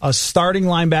Reese, a starting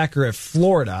linebacker at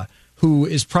Florida, who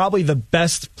is probably the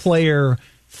best player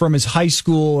from his high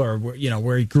school or,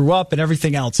 where he grew up and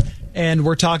everything else. And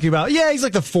we're talking about, he's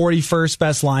like the 41st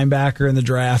best linebacker in the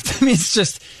draft. I mean,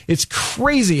 it's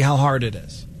crazy how hard it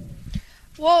is.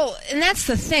 Well, and that's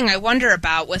the thing I wonder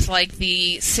about with, like,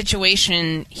 the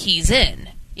situation he's in.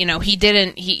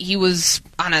 he was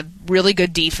on a really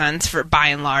good defense for by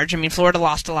and large. I mean, Florida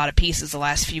lost a lot of pieces the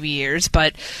last few years,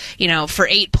 but for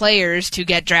 8 players to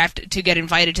get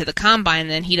invited to the combine, and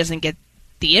then he doesn't get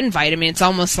the invite. I mean, it's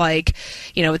almost like,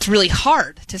 it's really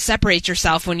hard to separate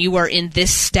yourself when you are in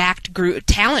this stacked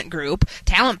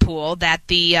talent pool that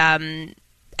the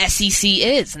SEC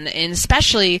is, and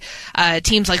especially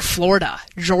teams like Florida,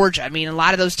 Georgia. I mean, a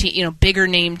lot of those bigger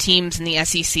name teams in the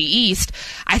SEC East.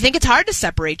 I think it's hard to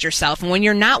separate yourself, and when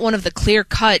you're not one of the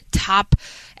clear-cut top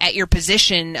at your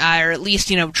position, or at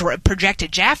least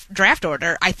projected draft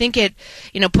order, I think it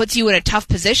puts you in a tough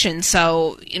position.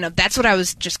 So that's what I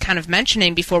was just kind of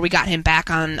mentioning before we got him back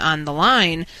on the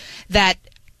line, that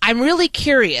I'm really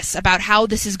curious about how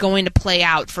this is going to play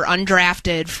out for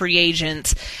undrafted free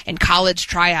agents and college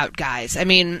tryout guys. I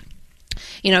mean,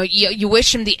 you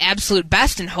wish him the absolute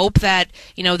best and hope that,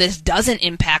 this doesn't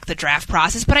impact the draft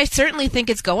process, but I certainly think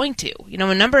it's going to.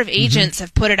 A number of agents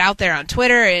have put it out there on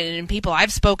Twitter and people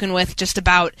I've spoken with just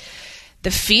about the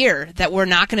fear that we're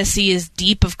not going to see as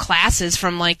deep of classes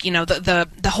from the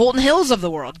Holton Hills of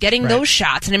the world getting those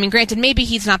shots. And I mean, granted, maybe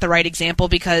he's not the right example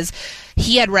because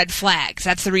he had red flags.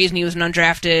 That's the reason he was an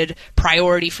undrafted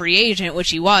priority free agent,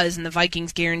 which he was, and the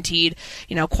Vikings guaranteed,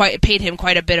 paid him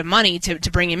quite a bit of money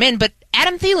to bring him in. But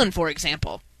Adam Thielen, for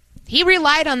example, he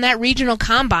relied on that regional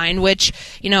combine, which,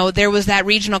 there was that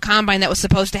regional combine that was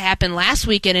supposed to happen last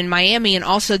weekend in Miami, and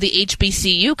also the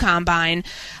HBCU combine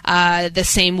the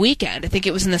same weekend. I think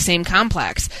it was in the same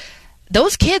complex.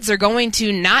 Those kids are going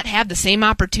to not have the same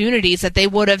opportunities that they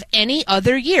would have any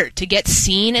other year to get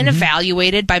seen and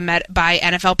evaluated by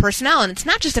NFL personnel. And it's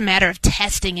not just a matter of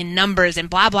testing and numbers and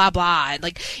blah, blah, blah.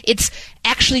 It's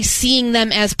actually seeing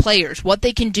them as players, what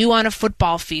they can do on a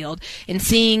football field, and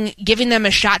giving them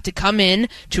a shot to come in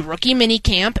to rookie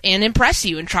minicamp and impress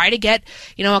you and try to get,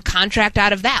 a contract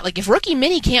out of that. If rookie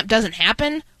minicamp doesn't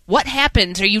happen, what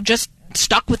happens? Are you just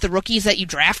stuck with the rookies that you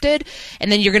drafted, and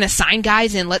then you're going to sign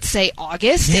guys in, let's say,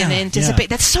 August and anticipate?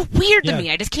 That's so weird to me.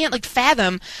 I just can't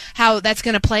fathom how that's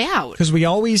going to play out. Because we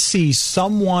always see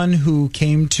someone who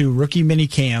came to rookie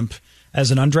minicamp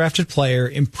as an undrafted player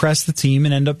impress the team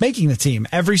and end up making the team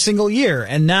every single year.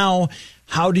 And now,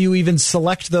 how do you even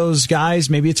select those guys?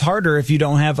 Maybe it's harder if you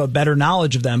don't have a better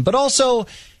knowledge of them. But also,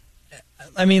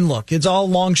 I mean, look, it's all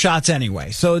long shots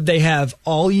anyway. So they have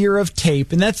all year of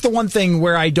tape. And that's the one thing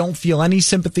where I don't feel any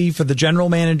sympathy for the general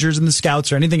managers and the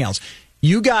scouts or anything else.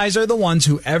 You guys are the ones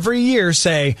who every year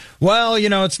say, well,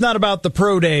 it's not about the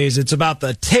pro days, it's about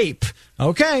the tape.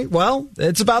 Okay, well,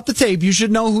 it's about the tape. You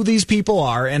should know who these people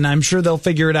are, and I'm sure they'll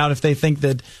figure it out if they think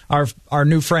that our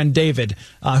new friend David,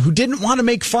 who didn't want to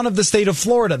make fun of the state of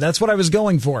Florida, that's what I was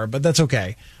going for, but that's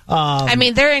okay. I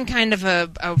mean, they're in kind of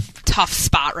a tough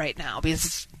spot right now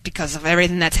because of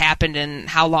everything that's happened and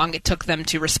how long it took them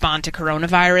to respond to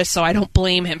coronavirus, so I don't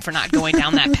blame him for not going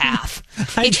down that path.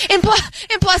 And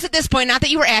plus, at this point, not that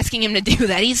you were asking him to do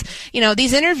that, he's,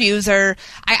 these interviews are,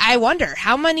 I wonder,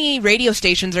 how many radio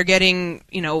stations are getting,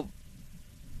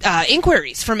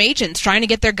 inquiries from agents trying to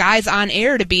get their guys on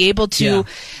air to be able to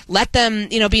let them,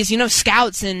 because,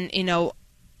 scouts and,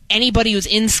 anybody who's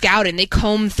in scouting, they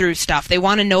comb through stuff. They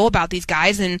want to know about these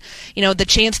guys, and the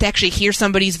chance to actually hear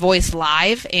somebody's voice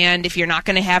live. And if you're not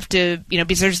going to have to,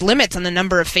 because there's limits on the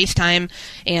number of FaceTime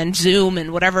and Zoom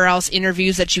and whatever else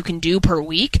interviews that you can do per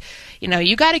week,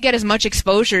 you got to get as much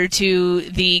exposure to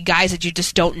the guys that you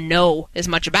just don't know as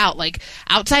much about.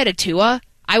 Outside of Tua,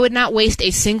 I would not waste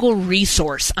a single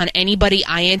resource on anybody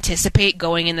I anticipate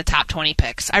going in the top 20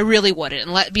 picks. I really wouldn't,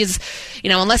 because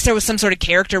unless there was some sort of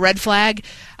character red flag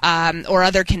or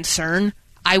other concern,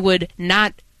 I would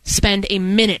not spend a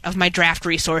minute of my draft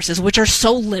resources, which are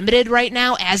so limited right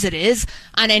now as it is,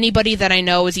 on anybody that I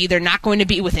know is either not going to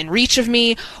be within reach of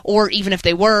me, or even if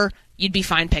they were, you'd be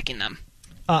fine picking them.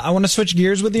 I want to switch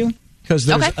gears with you, because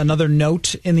there's another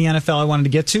note in the NFL I wanted to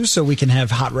get to, so we can have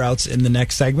hot routes in the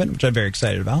next segment, which I'm very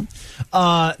excited about.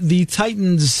 The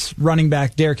Titans running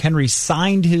back Derrick Henry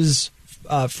signed his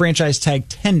franchise tag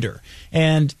tender,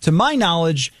 and to my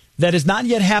knowledge, that has not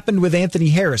yet happened with Anthony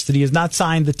Harris, that he has not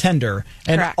signed the tender.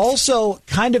 And Correct. Also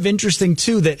kind of interesting,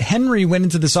 too, that Henry went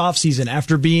into this offseason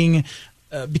after being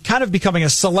kind of becoming a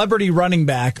celebrity running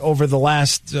back over the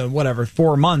last,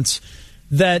 4 months,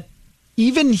 that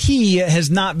even he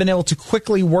has not been able to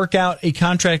quickly work out a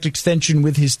contract extension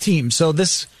with his team. So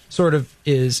this sort of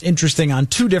is interesting on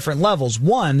two different levels.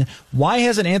 One, why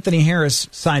hasn't Anthony Harris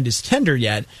signed his tender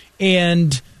yet?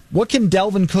 And what can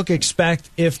Delvin Cook expect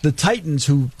if the Titans,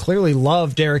 who clearly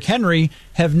love Derrick Henry,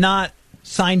 have not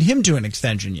signed him to an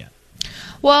extension yet?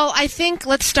 Well, I think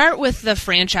let's start with the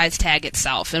franchise tag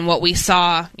itself and what we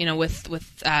saw,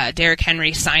 with Derrick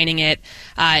Henry signing it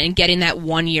and getting that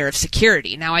 1 year of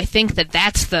security. Now, I think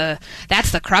that's the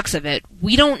crux of it.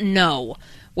 We don't know.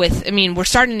 We're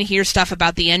starting to hear stuff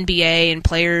about the NBA and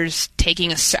players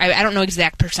taking I don't know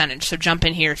exact percentage, so jump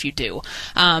in here if you do.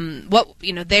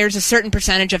 There's a certain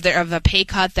percentage of a pay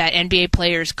cut that NBA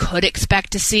players could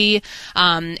expect to see,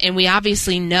 and we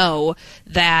obviously know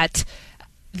that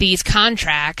these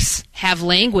contracts have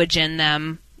language in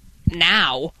them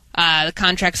now. The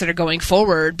contracts that are going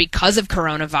forward because of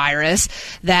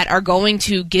coronavirus that are going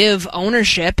to give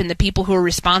ownership and the people who are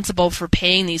responsible for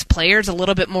paying these players a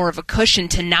little bit more of a cushion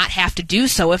to not have to do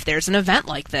so if there's an event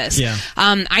like this. Yeah.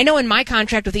 I know in my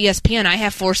contract with ESPN I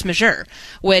have force majeure,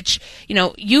 which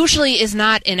usually is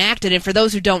not enacted. And for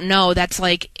those who don't know, that's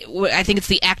I think it's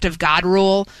the act of God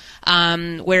rule.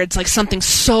 Where it's like something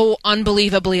so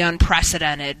unbelievably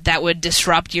unprecedented that would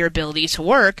disrupt your ability to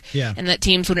work, and that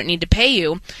teams wouldn't need to pay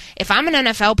you. If I'm an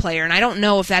NFL player, and I don't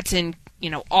know if that's in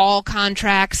all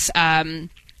contracts, or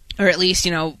at least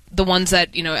the ones that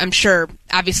I'm sure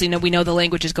obviously we know the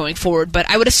language is going forward, but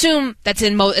I would assume that's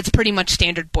it's pretty much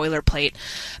standard boilerplate.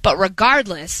 But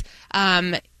regardless,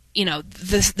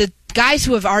 the guys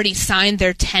who have already signed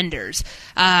their tenders,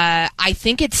 I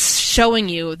think it's showing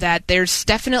you that there's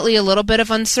definitely a little bit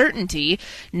of uncertainty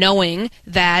knowing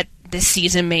that this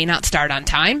season may not start on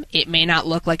time. It may not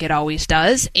look like it always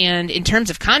does. And in terms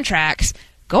of contracts,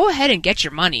 go ahead and get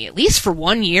your money, at least for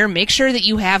 1 year. Make sure that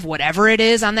you have whatever it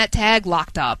is on that tag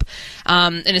locked up.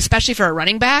 And especially for a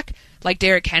running back like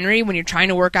Derrick Henry, when you're trying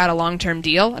to work out a long-term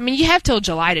deal, you have till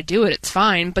July to do it. It's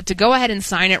fine, but to go ahead and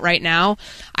sign it right now,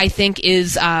 I think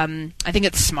it's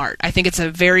smart. I think it's a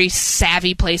very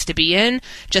savvy place to be in,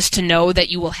 just to know that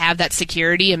you will have that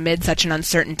security amid such an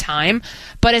uncertain time.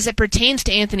 But as it pertains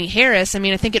to Anthony Harris,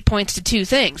 I think it points to two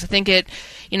things. I think the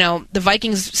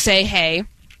Vikings say, hey,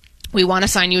 we want to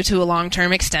sign you to a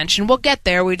long-term extension. We'll get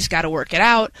there. We just got to work it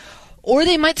out. Or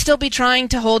they might still be trying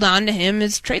to hold on to him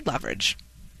as trade leverage.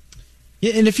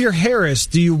 Yeah, and if you're Harris,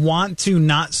 do you want to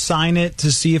not sign it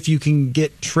to see if you can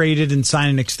get traded and sign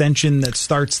an extension that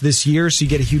starts this year so you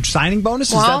get a huge signing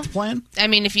bonus? Is that the plan?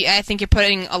 I think you're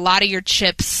putting a lot of your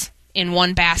chips in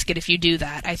one basket if you do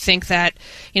that. I think that,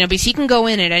 because he can go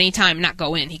in at any time. Not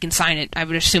go in, he can sign it. I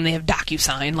would assume they have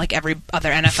DocuSign like every other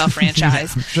NFL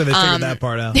franchise. I'm sure they figured that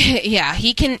part out. Yeah,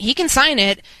 he can sign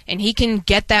it, and he can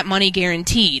get that money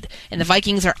guaranteed. And the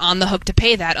Vikings are on the hook to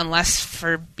pay that unless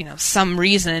for, some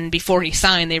reason before he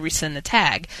signed they rescind the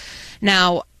tag.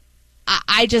 Now,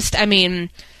 I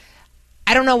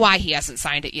don't know why he hasn't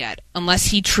signed it yet, unless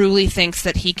he truly thinks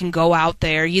that he can go out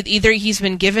there. Either he's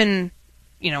been given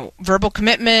verbal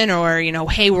commitment or,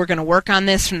 hey, we're going to work on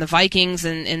this from the Vikings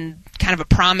and kind of a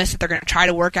promise that they're going to try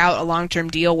to work out a long-term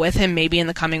deal with him maybe in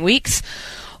the coming weeks.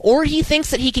 Or he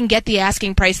thinks that he can get the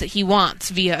asking price that he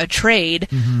wants via a trade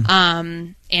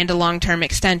and a long-term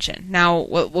extension. Now,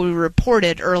 what we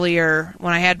reported earlier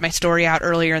when I had my story out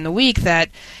earlier in the week that,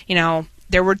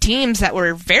 there were teams that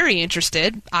were very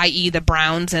interested, i.e. the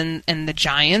Browns and the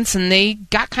Giants, and they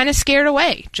got kind of scared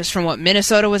away just from what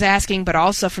Minnesota was asking, but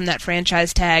also from that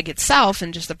franchise tag itself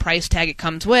and just the price tag it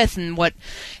comes with and what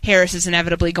Harris is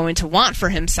inevitably going to want for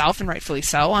himself, and rightfully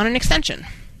so, on an extension.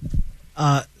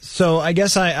 So I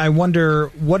guess I wonder,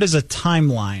 what is a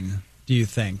timeline, do you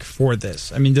think, for this?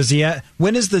 Does he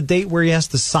when is the date where he has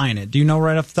to sign it? Do you know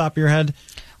right off the top of your head?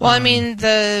 Well,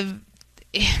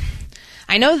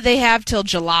 I know they have till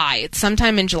July. It's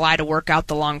sometime in July to work out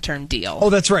the long-term deal. Oh,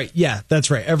 that's right. Yeah, that's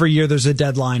right. Every year there's a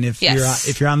deadline. If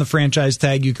you're on the franchise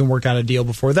tag, you can work out a deal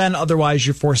before then. Otherwise,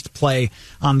 you're forced to play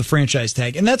on the franchise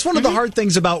tag. And that's one of the hard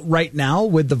things about right now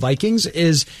with the Vikings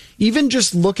is even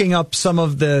just looking up some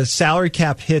of the salary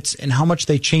cap hits and how much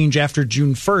they change after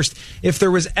June 1st. If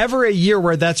there was ever a year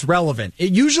where that's relevant,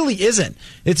 it usually isn't.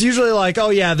 It's usually like,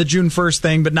 oh yeah, the June 1st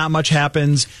thing, but not much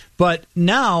happens. But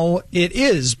now it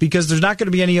is, because there's not going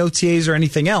to be any OTAs or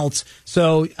anything else.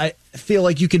 So I feel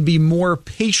like you can be more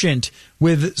patient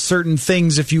with certain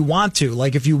things if you want to.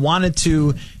 Like if you wanted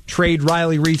to trade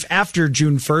Riley Reiff after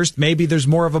June 1st, maybe there's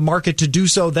more of a market to do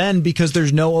so then because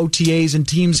there's no OTAs and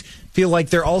teams feel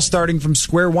like they're all starting from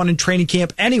square one in training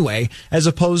camp anyway, as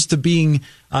opposed to being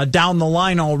down the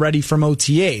line already from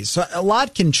OTAs. So a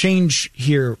lot can change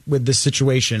here with this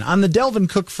situation. On the Dalvin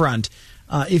Cook front,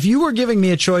 if you were giving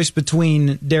me a choice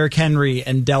between Derrick Henry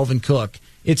and Dalvin Cook,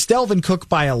 it's Dalvin Cook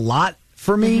by a lot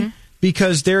for me.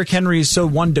 because Derrick Henry is so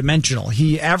one-dimensional.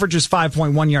 He averages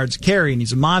 5.1 yards a carry, and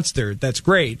he's a monster. That's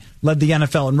great. Led the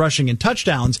NFL in rushing and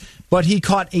touchdowns, but he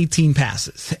caught 18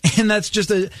 passes. And that's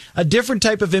just a different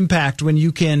type of impact when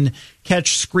you can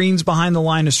catch screens behind the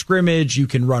line of scrimmage. You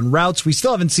can run routes. We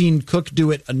still haven't seen Cook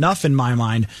do it enough, in my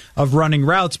mind, of running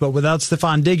routes, but without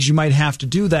Stephon Diggs, you might have to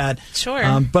do that.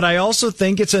 Sure. But I also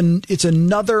think it's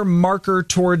another marker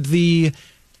toward the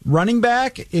running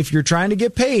back. If you're trying to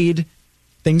get paid,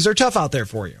 things are tough out there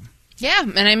for you. Yeah,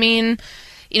 and I mean,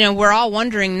 we're all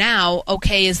wondering now,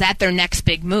 okay, is that their next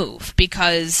big move?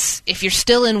 Because if you're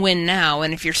still in win now,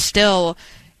 and if you're still,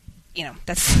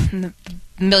 that's the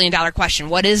million-dollar question.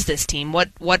 What is this team?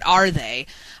 What are they?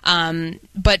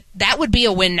 But that would be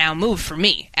a win now move for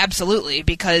me, absolutely,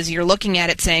 because you're looking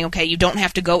at it saying, okay, you don't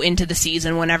have to go into the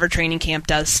season whenever training camp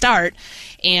does start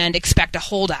and expect a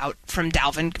holdout from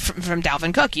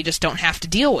Dalvin Cook. You just don't have to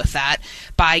deal with that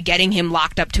by getting him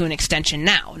locked up to an extension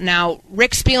now. Now,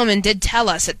 Rick Spielman did tell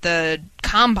us at the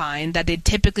Combine that they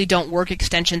typically don't work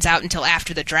extensions out until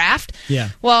after the draft. Yeah.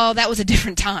 Well, that was a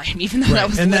different time, even though that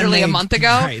was literally a month ago.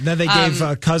 Right. Then they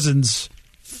gave Cousins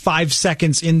 5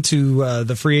 seconds into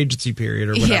the free agency period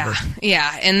or whatever.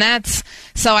 Yeah. And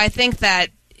so I think that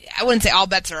I wouldn't say all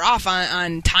bets are off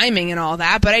on timing and all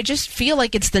that, but I just feel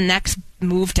like it's the next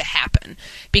move to happen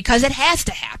because it has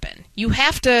to happen. You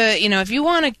have to, if you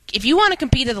want to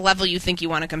compete at the level you think you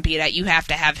want to compete at, you have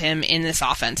to have him in this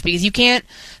offense because you can't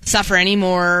suffer any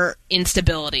more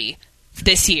instability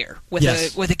this year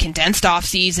with a condensed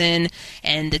offseason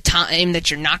and the time that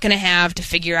you're not going to have to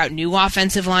figure out new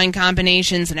offensive line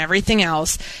combinations and everything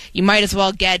else. You might as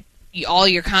well get all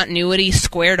your continuity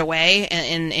squared away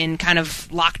and kind of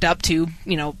locked up to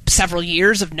several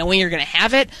years of knowing you're going to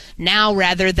have it now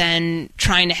rather than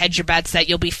trying to hedge your bets that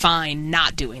you'll be fine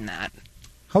not doing that.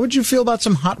 How would you feel about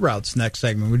some hot routes next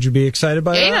segment? Would you be excited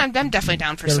by that? Yeah, I'm definitely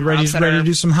down for some ready routes. Ready to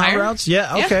do some hot routes?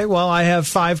 Yeah, okay. Well, I have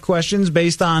 5 questions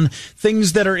based on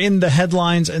things that are in the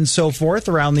headlines and so forth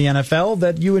around the NFL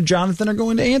that you and Jonathan are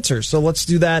going to answer. So let's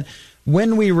do that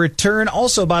when we return.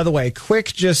 Also, by the way, quick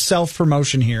just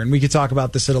self-promotion here, and we could talk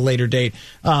about this at a later date.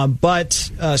 But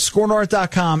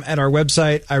ScoreNorth.com at our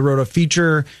website, I wrote a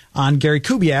feature on Gary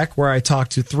Kubiak where I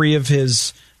talked to 3 of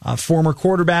his former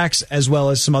quarterbacks as well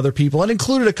as some other people. It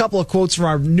included a couple of quotes from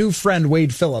our new friend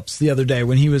Wade Phillips the other day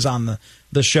when he was on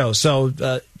the show. So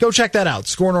go check that out,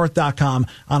 ScoreNorth.com,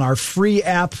 on our free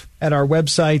app at our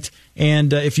website.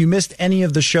 And if you missed any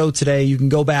of the show today, you can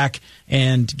go back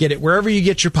and get it wherever you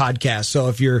get your podcast. So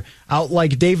if you're out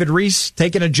like David Reese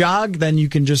taking a jog, then you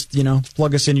can just,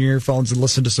 plug us in your earphones and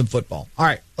listen to some football. All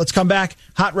right, let's come back.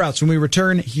 Hot routes when we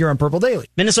return here on Purple Daily.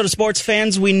 Minnesota sports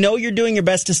fans, we know you're doing your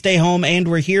best to stay home, and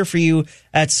we're here for you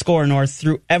at Score North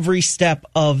through every step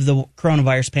of the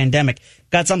coronavirus pandemic.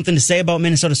 Got something to say about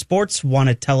Minnesota sports? Want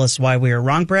to tell us why we are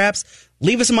wrong, perhaps?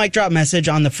 Leave us a mic drop message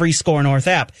on the free Score North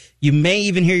app. You may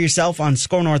even hear yourself on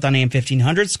Score North on AM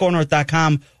 1500,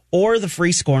 ScoreNorth.com, or the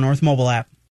free Score North mobile app.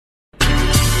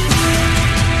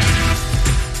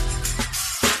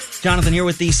 Jonathan here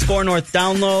with the Score North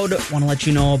download. Want to let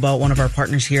you know about one of our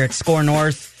partners here at Score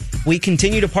North. We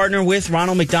continue to partner with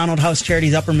Ronald McDonald House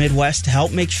Charities Upper Midwest to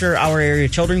help make sure our area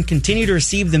children continue to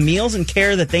receive the meals and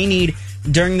care that they need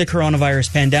during the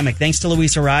coronavirus pandemic. Thanks to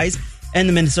Luis Arise and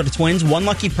the Minnesota Twins, one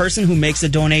lucky person who makes a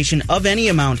donation of any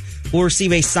amount will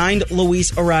receive a signed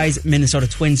Luis Arise Minnesota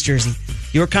Twins jersey.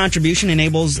 Your contribution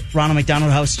enables Ronald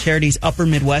McDonald House Charities Upper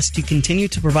Midwest to continue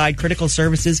to provide critical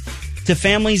services to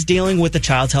families dealing with the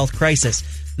child's health crisis.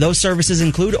 Those services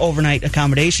include overnight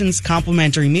accommodations,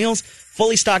 complimentary meals,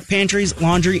 fully stocked pantries,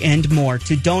 laundry, and more.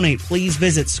 To donate, please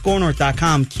visit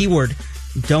ScoreNorth.com, keyword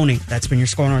donate. That's been your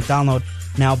Score North download.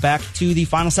 Now back to the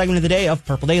final segment of the day of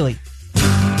Purple Daily.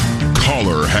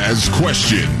 Caller has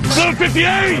questions. Blue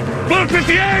 58! Blue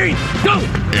 58! Go!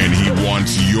 And he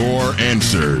wants your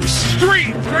answers.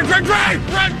 Street! Drag!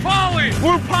 Red Polly!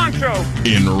 Blue Poncho!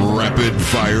 In rapid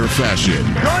fire fashion.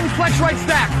 Gun flex right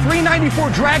stack. 394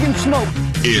 Dragon Smoke.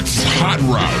 It's Hot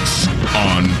Routes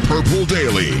on Purple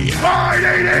Daily.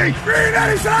 980!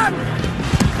 397!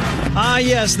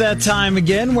 Yes, that time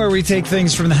again where we take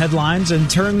things from the headlines and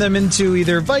turn them into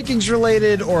either Vikings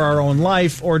related or our own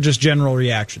life or just general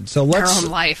reaction. So let's our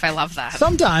own life. I love that.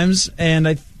 Sometimes, and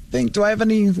I think, do I have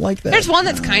any like that? There's one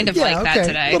that's kind of like that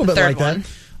today. A little bit like one.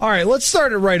 that. All right, let's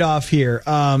start it right off here.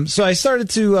 So I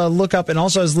started to look up, and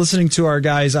also I was listening to our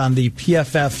guys on the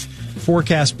PFF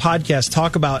Forecast podcast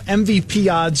talk about MVP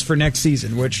odds for next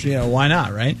season, which, why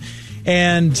not, right?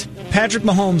 And Patrick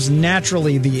Mahomes,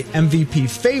 naturally the MVP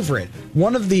favorite.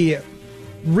 One of the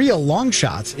real long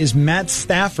shots is Matt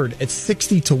Stafford at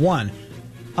 60-1.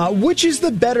 Which is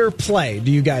the better play,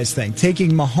 do you guys think?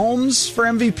 Taking Mahomes for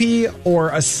MVP or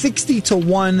a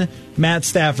 60-1 Matt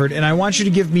Stafford? And I want you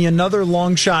to give me another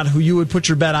long shot who you would put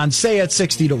your bet on, say at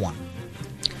 60-1.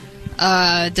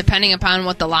 Depending upon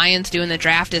what the Lions do in the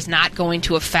draft is not going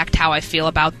to affect how I feel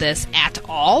about this at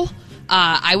all.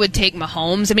 I would take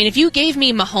Mahomes. I mean, if you gave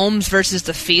me Mahomes versus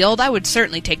the field, I would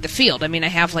certainly take the field. I mean, I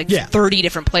have 30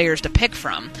 different players to pick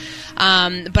from.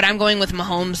 But I'm going with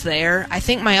Mahomes there. I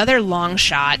think my other long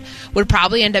shot would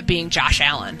probably end up being Josh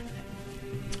Allen.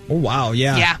 Oh, wow,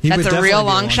 yeah. Yeah, that's a real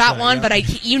long shot one, yeah. But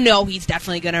he's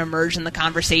definitely going to emerge in the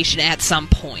conversation at some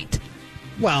point.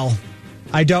 Well,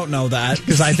 I don't know that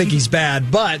because I think he's bad,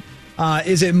 but...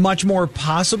 is it much more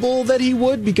possible that he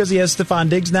would because he has Stephon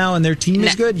Diggs now and their team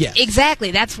is good? Yes. Exactly.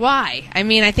 That's why. I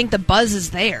mean, I think the buzz is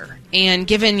there. And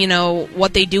given,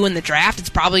 what they do in the draft,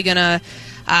 it's probably going to,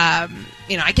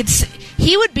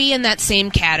 he would be in that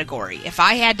same category. If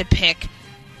I had to pick,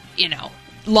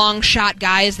 long shot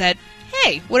guys that,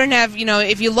 hey, wouldn't have,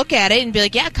 if you look at it and be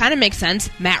like, yeah, it kind of makes sense.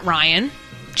 Matt Ryan,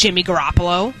 Jimmy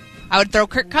Garoppolo. I would throw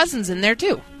Kirk Cousins in there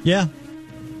too. Yeah.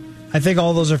 I think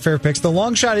all those are fair picks. The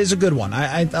long shot is a good one.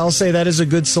 I'll say that is a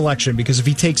good selection because if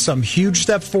he takes some huge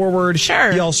step forward,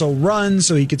 sure. He also runs,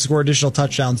 so he could score additional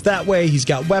touchdowns that way. He's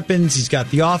got weapons. He's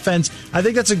got the offense. I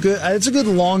think it's a good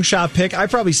long shot pick. I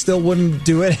probably still wouldn't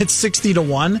do it at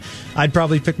 60-1. I'd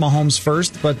probably pick Mahomes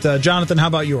first. But Jonathan, how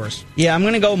about yours? Yeah, I'm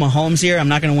going to go Mahomes here. I'm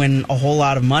not going to win a whole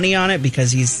lot of money on it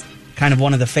because he's kind of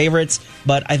one of the favorites.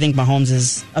 But I think Mahomes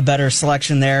is a better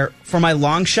selection there. For my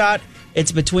long shot,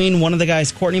 it's between one of the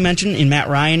guys Courtney mentioned in Matt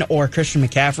Ryan or Christian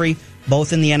McCaffrey,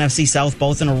 both in the NFC South,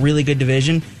 both in a really good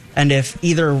division. And if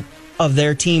either of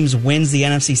their teams wins the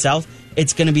NFC South,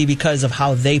 it's going to be because of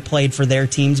how they played for their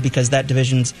teams because that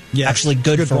division's actually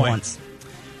good for point. Once.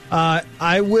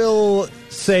 I will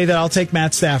say that I'll take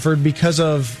Matt Stafford because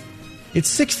of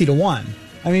it's 60-1.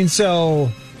 I mean, so,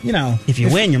 if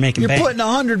you win, you're making bank. You're putting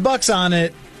 $100 on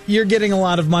it. You're getting a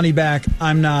lot of money back.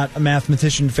 I'm not a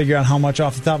mathematician to figure out how much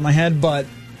off the top of my head, but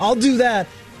I'll do that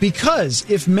because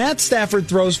if Matt Stafford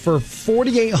throws for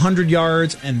 4,800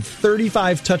 yards and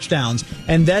 35 touchdowns,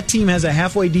 and that team has a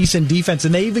halfway decent defense,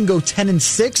 and they even go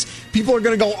 10-6, people are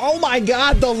going to go, oh my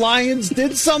God, the Lions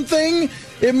did something.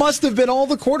 It must have been all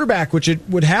the quarterback, which it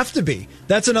would have to be.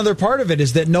 That's another part of it,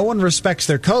 is that no one respects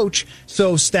their coach,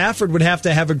 so Stafford would have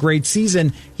to have a great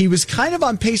season. He was kind of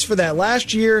on pace for that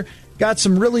last year. Got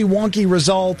some really wonky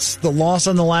results. The loss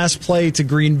on the last play to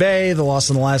Green Bay, the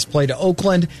loss on the last play to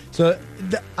Oakland. So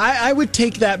I would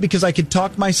take that because I could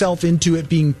talk myself into it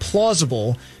being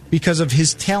plausible because of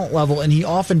his talent level, and he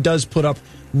often does put up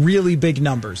really big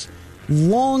numbers.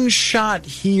 Long shot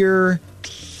here.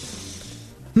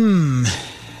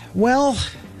 Well,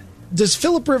 does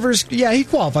Phillip Rivers... Yeah, he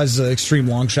qualifies as an extreme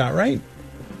long shot, right?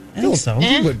 I think so.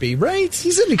 He would be, right?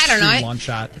 He's an extreme long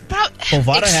shot.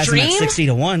 Bovada has him at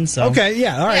 60-1. So okay,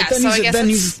 yeah, all right. Yeah, then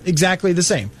he's exactly the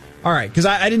same. All right, because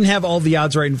I didn't have all the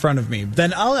odds right in front of me.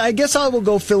 Then I guess I will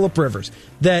go Phillip Rivers.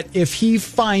 That if he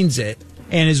finds it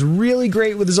and is really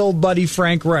great with his old buddy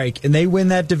Frank Reich, and they win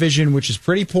that division, which is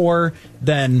pretty poor,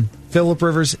 then Phillip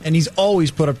Rivers, and he's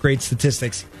always put up great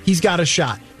statistics. He's got a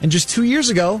shot. And just 2 years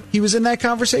ago, he was in that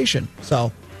conversation.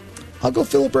 So I'll go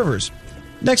Phillip Rivers.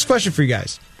 Next question for you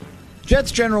guys.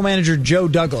 Jets general manager Joe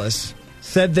Douglas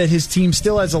said that his team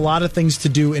still has a lot of things to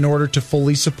do in order to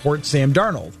fully support Sam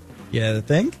Darnold. You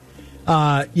think?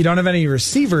 You don't have any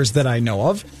receivers that I know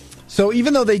of. So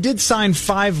even though they did sign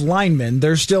 5 linemen,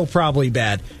 they're still probably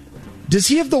bad. Does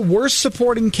he have the worst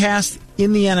supporting cast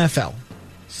in the NFL?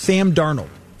 Sam Darnold.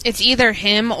 It's either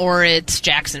him or it's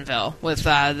Jacksonville with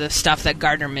the stuff that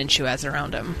Gardner Minshew has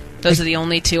around him. Those are the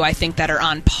only two I think that are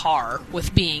on par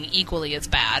with being equally as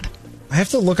bad. I have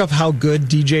to look up how good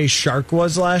DJ Shark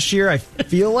was last year. I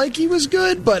feel like he was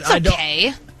good, but I don't.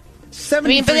 Okay.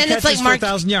 73 but then catches, it's like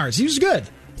 4,000 yards. He was good.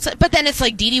 But then it's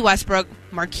like Dede Westbrook,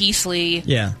 Marquise Lee.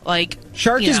 Yeah. Like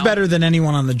Shark is better than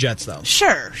anyone on the Jets, though.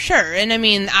 Sure. And I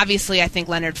mean, obviously, I think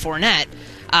Leonard Fournette.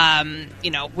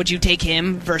 Would you take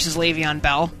him versus Le'Veon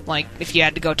Bell? Like, if you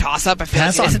had to go toss up, I feel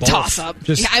like it's a toss up.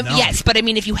 Yes, but I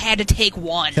mean, if you had to take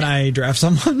one, can I draft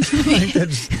someone?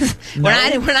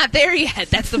 We're not there yet.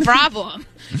 That's the problem.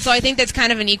 So I think that's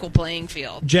kind of an equal playing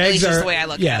field. Jags at least that's the way I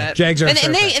look at it. Jags are and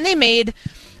they made.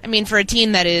 I mean, for a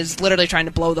team that is literally trying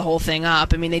to blow the whole thing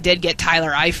up, I mean, they did get Tyler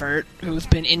Eifert, who's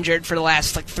been injured for the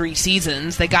last 3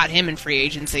 seasons. They got him in free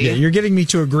agency. Yeah, you're getting me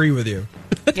to agree with you.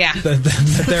 Yeah.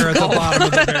 that they're at the bottom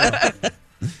of the barrel.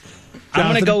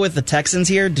 I'm going to go with the Texans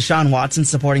here. Deshaun Watson's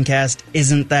supporting cast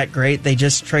isn't that great. They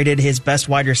just traded his best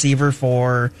wide receiver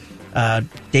for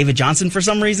David Johnson for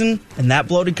some reason, and that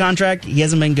bloated contract, he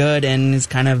hasn't been good and is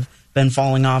kind of been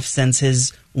falling off since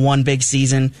his one big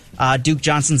season. Duke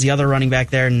Johnson's the other running back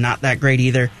there, not that great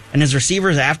either. And his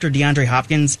receivers after DeAndre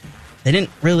Hopkins, they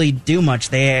didn't really do much.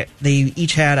 They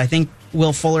each had, I think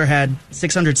Will Fuller had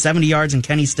 670 yards and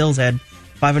Kenny Stills had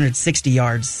 560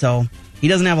 yards. So he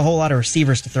doesn't have a whole lot of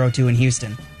receivers to throw to in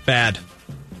Houston. Bad.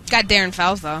 Got Darren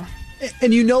Fells, though.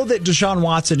 And you know that Deshaun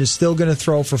Watson is still going to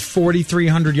throw for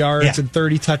 4,300 yards and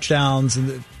 30 touchdowns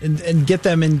and get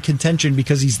them in contention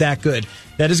because he's that good.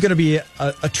 That is going to be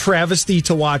a travesty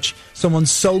to watch someone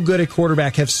so good at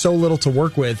quarterback have so little to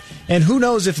work with. And who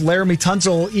knows if Laramie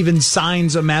Tunsil even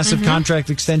signs a massive contract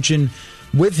extension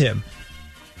with him.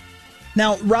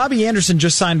 Now, Robbie Anderson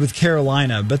just signed with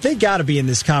Carolina, but they got to be in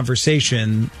this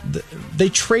conversation. They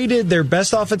traded their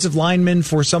best offensive lineman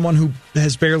for someone who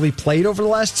has barely played over the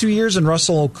last 2 years, and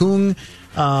Russell Okung.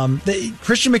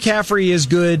 Christian McCaffrey is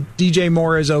good. DJ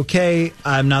Moore is okay.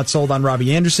 I'm not sold on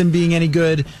Robbie Anderson being any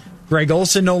good. Greg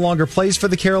Olsen no longer plays for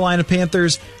the Carolina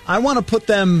Panthers. I want to put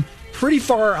them pretty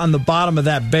far on the bottom of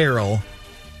that barrel.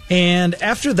 And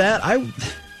after that,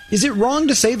 is it wrong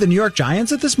to say the New York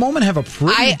Giants at this moment have a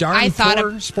pretty darn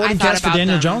poor supporting cast for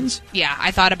Daniel Jones? Yeah,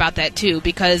 I thought about that too,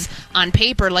 because on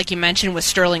paper, like you mentioned with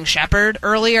Sterling Shepard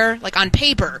earlier, like on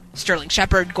paper, Sterling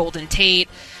Shepard, Golden Tate,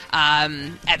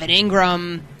 Evan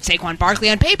Ingram, Saquon Barkley,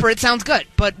 on paper it sounds good,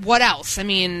 but what else? I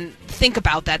mean, think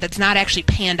about that. That's not actually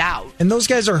panned out. And those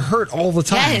guys are hurt all the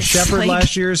time. Yes, Shepard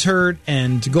last year is hurt,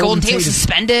 and Golden Tate was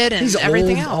suspended, and he's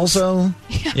everything old else. Also,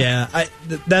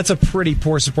 that's a pretty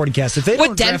poor supporting cast. If they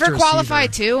would Denver draft a qualify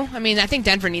receiver, too? I mean, I think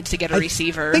Denver needs to get a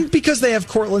receiver. I think because they have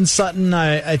Cortland Sutton,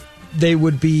 they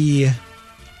would be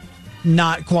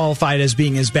not qualified as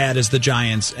being as bad as the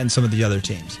Giants and some of the other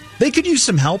teams. They could use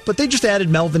some help, but they just added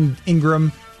Melvin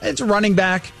Ingram. It's a running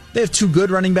back. They have two good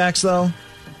running backs, though.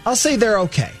 I'll say they're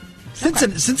okay.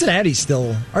 Cincinnati's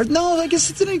still... I guess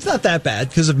it's not that bad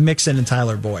because of Mixon and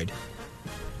Tyler Boyd.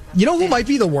 You know who might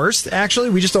be the worst, actually?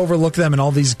 We just overlook them in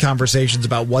all these conversations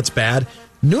about what's bad.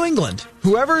 New England.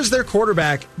 Whoever is their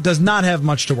quarterback does not have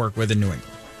much to work with in New England.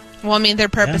 Well, I mean, they're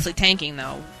purposely tanking,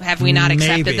 though. Have we not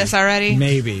accepted this already?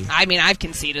 Maybe. I mean, I've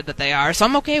conceded that they are, so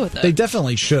I'm okay with it. They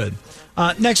definitely should.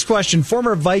 Next question.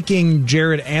 Former Viking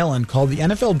Jared Allen called the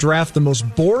NFL draft the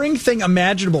most boring thing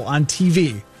imaginable on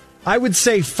TV. I would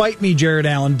say fight me, Jared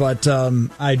Allen, but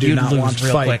I do not want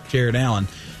to fight Jared Allen.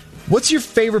 What's your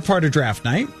favorite part of draft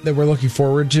night that we're looking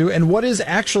forward to, and what is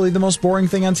actually the most boring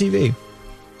thing on TV?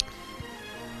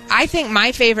 I think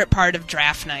my favorite part of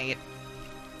draft night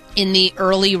in the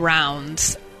early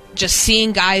rounds, just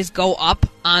seeing guys go up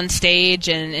on stage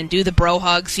and do the bro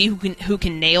hug, see who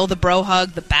can nail the bro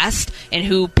hug the best, and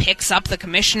who picks up the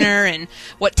commissioner, and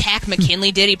what Tack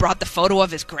McKinley did. He brought the photo of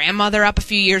his grandmother up a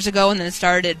few years ago and then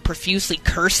started profusely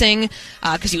cursing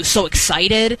because he was so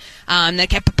excited, and then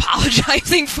kept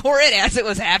apologizing for it as it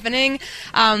was happening.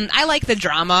 I like the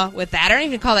drama with that. I don't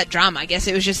even call that drama. I guess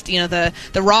it was just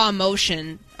the raw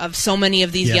emotion of so many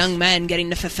of these young men getting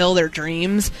to fulfill their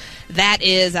dreams. That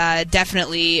is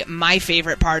definitely my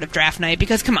favorite part of draft night,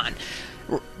 because, come on,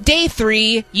 day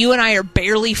 3, you and I are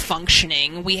barely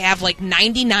functioning. We have like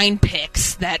 99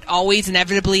 picks that always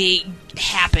inevitably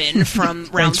happen from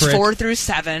rounds 4 through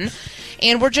 7.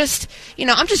 And we're just,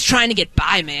 I'm just trying to get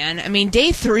by, man. I mean,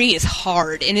 day 3 is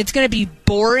hard, and it's going to be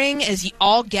boring as you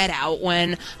all get out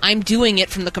when I'm doing it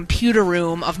from the computer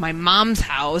room of my mom's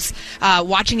house,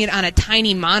 watching it on a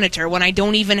tiny monitor when I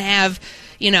don't even have,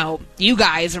 you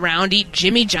guys around eat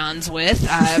Jimmy John's with,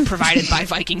 provided by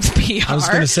Vikings PR. I was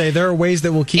going to say, there are ways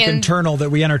that we'll keep internal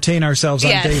that we entertain ourselves on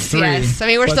day 3. Yes. I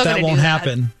mean, we're still going to do that. That won't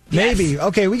happen. Yes. Maybe.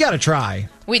 Okay, we got to try.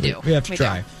 We do. We have to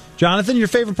try. Jonathan, your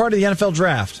favorite part of the NFL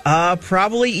draft?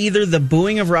 Probably either the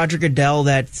booing of Roger Goodell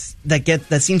that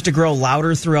seems to grow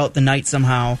louder throughout the night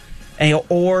somehow,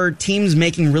 or teams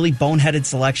making really boneheaded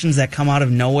selections that come out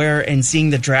of nowhere, and seeing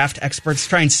the draft experts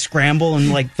try and scramble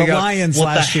and figure out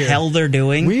what the hell they're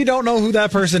doing. We don't know who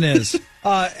that person is.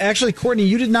 Actually, Courtney,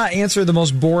 you did not answer the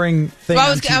most boring thing. Well,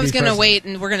 I was going to wait,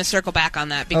 and we're going to circle back on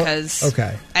that because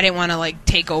okay. I didn't want to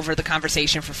take over the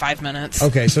conversation for 5 minutes.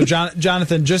 Okay, so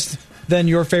Jonathan, just then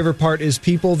your favorite part is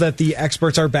people that the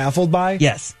experts are baffled by?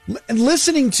 Yes.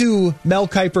 Listening to Mel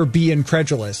Kiper be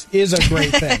incredulous is a great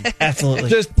thing. Absolutely.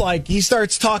 Just he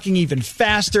starts talking even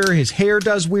faster, his hair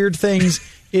does weird things.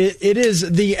 It is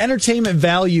the entertainment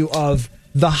value of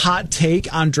the hot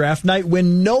take on draft night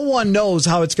when no one knows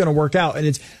how it's going to work out. And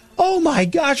it's, oh my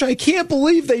gosh, I can't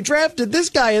believe they drafted this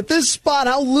guy at this spot.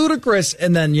 How ludicrous.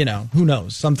 And then, who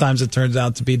knows? Sometimes it turns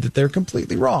out to be that they're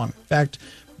completely wrong. In fact,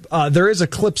 there is a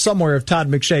clip somewhere of Todd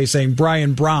McShay saying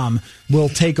Brian Brom will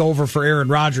take over for Aaron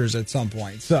Rodgers at some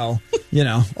point. So,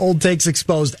 old takes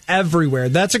exposed everywhere.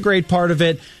 That's a great part of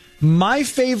it. My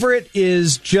favorite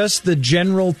is just the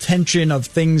general tension of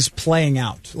things playing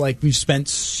out. Like, we've spent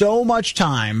so much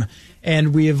time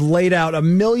and we have laid out a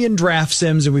million draft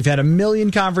sims and we've had a million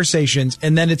conversations,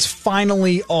 and then it's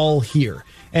finally all here.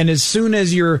 And as soon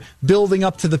as you're building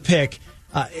up to the pick,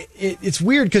 it's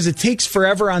weird because it takes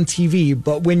forever on TV,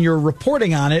 but when you're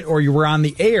reporting on it or you were on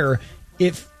the air,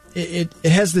 it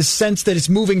has this sense that it's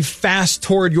moving fast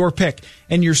toward your pick,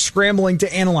 and you're scrambling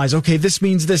to analyze, okay, this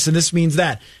means this and this means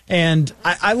that. And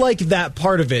I like that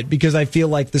part of it because I feel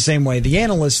like the same way the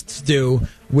analysts do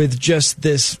with just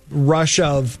this rush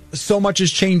of so much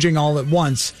is changing all at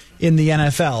once in the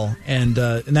NFL, and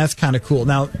that's kind of cool.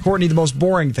 Now, Courtney, the most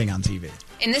boring thing on TV.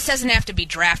 And this doesn't have to be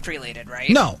draft related, right?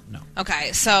 No.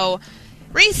 Okay, so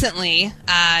recently,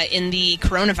 in the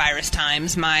coronavirus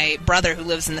times, my brother, who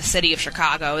lives in the city of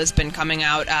Chicago, has been coming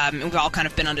out, and we've all kind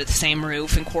of been under the same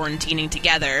roof and quarantining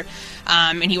together,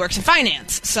 and he works in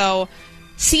finance. So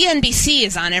CNBC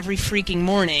is on every freaking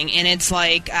morning, and it's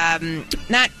like,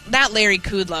 not Larry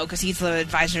Kudlow, because he's the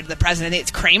advisor to the president. It's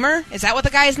Kramer. Is that what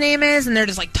the guy's name is? And they're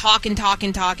just like talking,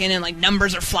 and like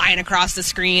numbers are flying across the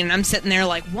screen, and I'm sitting there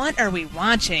like, what are we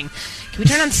watching? Can we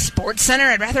turn on SportsCenter?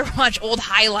 I'd rather watch old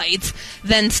highlights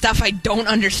than stuff I don't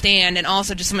understand, and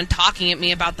also just someone talking at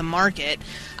me about the market.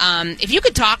 If you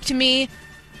could talk to me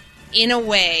in a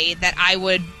way that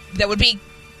would be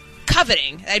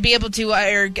coveting, I'd be able to,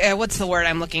 what's the word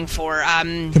I'm looking for?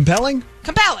 Compelling?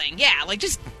 Compelling, yeah. Like,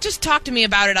 just talk to me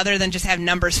about it other than just have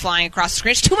numbers flying across the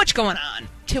screen. It's too much going on.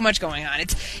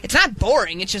 It's not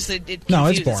boring. It's just it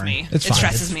confuses it's boring. me. It's it fine.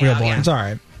 stresses it's me real out. Boring. Yeah. It's all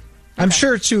right. I'm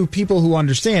sure to people who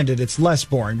understand it, it's less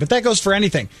boring. But that goes for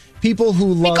anything. People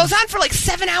who love... It goes on for like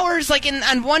 7 hours like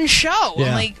on one show. Yeah.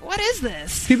 I'm like, what is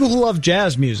this? People who love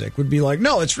jazz music would be like,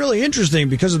 no, it's really interesting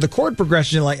because of the chord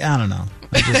progression. You're like, I don't know.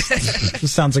 It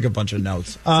just sounds like a bunch of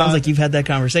notes. Sounds like you've had that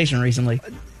conversation recently.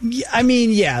 I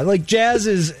mean, yeah, like jazz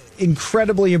is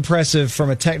incredibly impressive from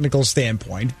a technical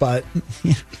standpoint, but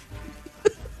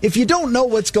if you don't know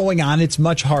what's going on, it's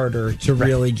much harder to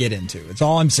really get into. It's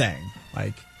all I'm saying.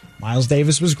 Like, Miles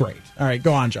Davis was great. All right,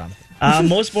 go on, Jonathan.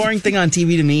 Most boring thing on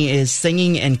TV to me is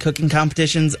singing and cooking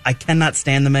competitions. I cannot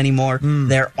stand them anymore.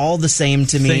 They're all the same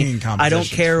to me. I don't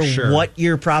care what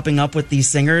you're propping up with these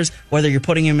singers, whether you're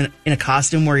putting them in a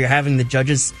costume where you're having the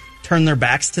judges turn their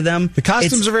backs to them. The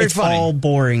costumes are very funny. It's all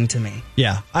boring to me.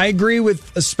 Yeah, I agree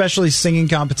with especially singing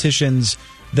competitions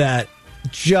that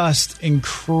just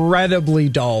incredibly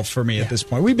dull for me at this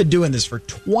point. We've been doing this for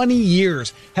 20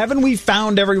 years. Haven't we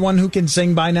found everyone who can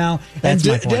sing by now? That's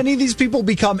my point. Did any of these people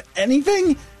become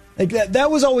anything? Like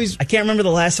that was always... I can't remember the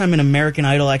last time an American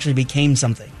Idol actually became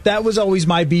something. That was always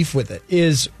my beef with it,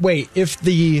 is, wait, if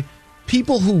the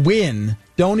people who win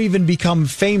don't even become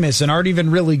famous and aren't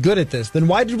even really good at this, then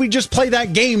why did we just play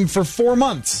that game for 4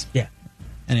 months? Yeah.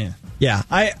 Anyway. Yeah,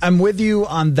 I'm with you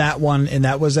on that one, and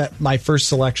that was at my first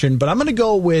selection. But I'm going to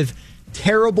go with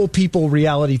terrible people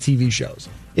reality TV shows.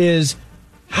 Is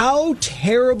how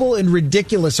terrible and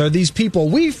ridiculous are these people?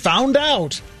 We found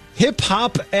out Hip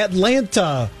Hop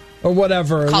Atlanta or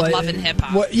whatever. Called Love and Hip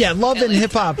Hop. Yeah, Love and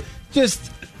Hip Hop.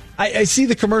 Just, I see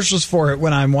the commercials for it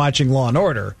when I'm watching Law and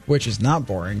Order, which is not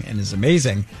boring and is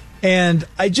amazing. And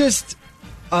I just...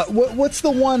 what's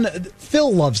the one?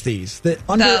 Phil loves these.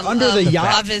 Under the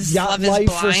yacht life blind.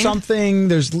 or something.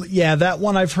 There's that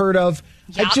one I've heard of.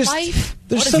 Yacht life?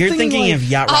 There's something you're thinking like, of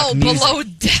yacht rock music. Below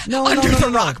deck. Under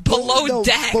the rock. Below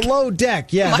deck. Below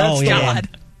deck. Yeah, that's the God.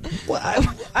 one. Well,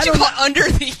 I don't know. Under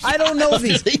the. I don't know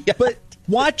these, but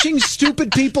watching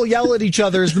stupid people yell at each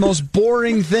other is the most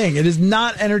boring thing. It is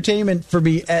not entertainment for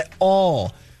me at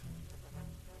all.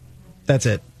 That's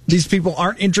it. These people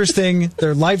aren't interesting.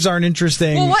 Their lives aren't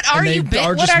interesting. Well, what are you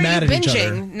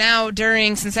binging now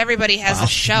since everybody has a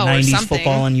show 90s or something?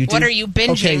 Football on YouTube. What are you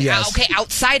binging? Okay,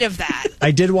 Outside of that.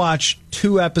 I did watch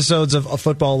 2 episodes of A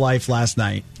Football Life last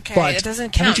night. Okay, but it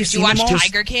doesn't count. Did you watch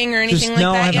Tiger King or anything like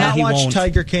no, that? No, I have yet? not watched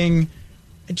Tiger King.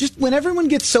 Just when everyone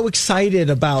gets so excited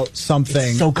about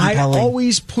something, I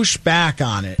always push back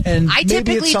on it. And I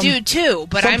typically do too,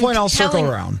 but at some point I'll circle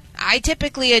around. I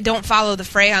typically don't follow the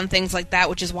fray on things like that,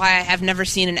 which is why I have never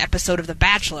seen an episode of The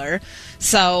Bachelor.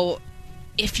 So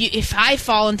if I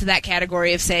fall into that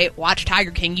category of, say, watch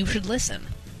Tiger King, you should listen.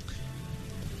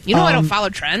 You know I don't follow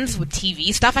trends with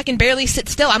TV stuff. I can barely sit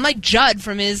still. I'm like Judd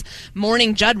from his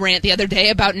morning Judd rant the other day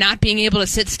about not being able to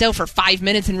sit still for 5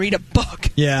 minutes and read a book.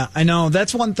 Yeah, I know.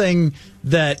 That's one thing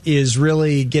that is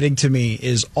really getting to me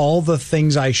is all the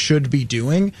things I should be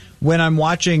doing when I'm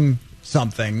watching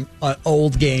something, an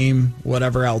old game,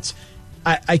 whatever else.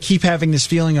 I keep having this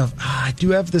feeling of, I do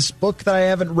have this book that I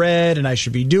haven't read, and I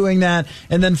should be doing that.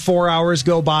 And then 4 hours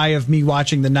go by of me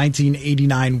watching the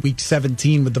 1989 Week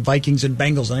 17 with the Vikings and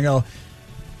Bengals, and I go,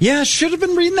 yeah, should have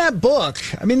been reading that book.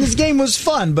 I mean, this game was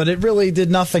fun, but it really did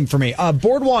nothing for me.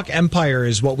 Boardwalk Empire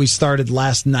is what we started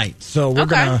last night, so we're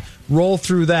going to roll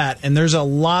through that, and there's a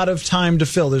lot of time to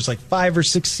fill. There's like 5 or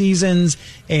 6 seasons,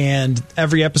 and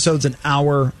every episode's an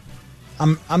hour.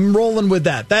 I'm rolling with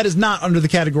that. That is not under the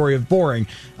category of boring,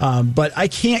 but I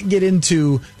can't get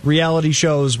into reality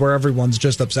shows where everyone's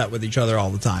just upset with each other all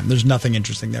the time. There's nothing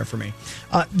interesting there for me.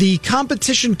 The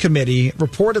competition committee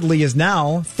reportedly is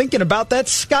now thinking about that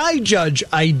Sky Judge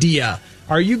idea.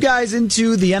 Are you guys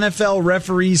into the NFL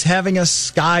referees having a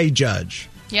Sky Judge?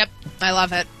 Yep, I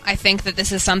love it. I think that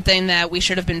this is something that we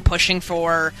should have been pushing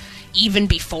for even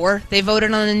before they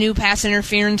voted on the new pass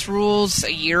interference rules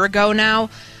a year ago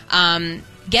now.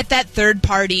 Get that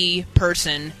third-party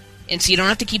person, and so you don't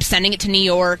have to keep sending it to New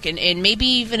York, and maybe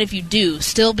even if you do,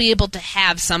 still be able to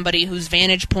have somebody whose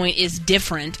vantage point is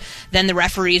different than the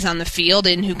referees on the field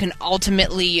and who can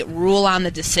ultimately rule on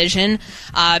the decision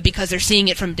because they're seeing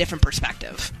it from a different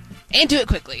perspective. And do it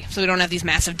quickly, so we don't have these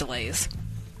massive delays.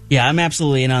 Yeah, I'm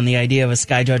absolutely in on the idea of a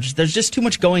Sky Judge. There's just too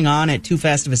much going on at too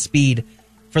fast of a speed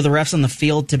for the refs on the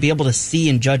field to be able to see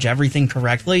and judge everything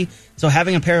correctly. So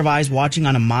having a pair of eyes watching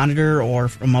on a monitor or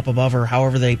from up above or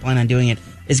however they plan on doing it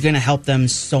is going to help them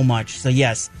so much. So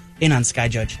yes, in on Sky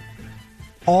Judge.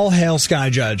 All hail Sky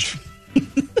Judge.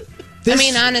 I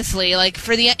mean, honestly, like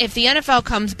if the NFL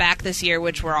comes back this year,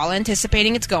 which we're all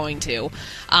anticipating it's going to,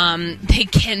 they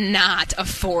cannot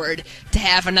afford to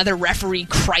have another referee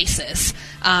crisis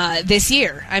this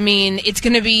year. I mean, it's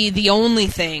going to be the only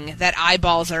thing that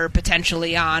eyeballs are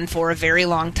potentially on for a very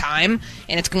long time,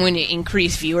 and it's going to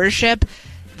increase viewership.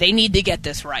 They need to get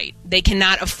this right. They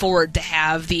cannot afford to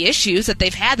have the issues that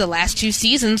they've had the last 2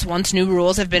 seasons once new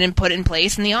rules have been put in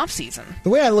place in the offseason. The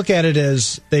way I look at it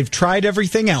is they've tried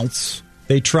everything else.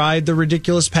 They tried the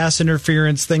ridiculous pass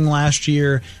interference thing last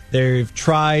year. They've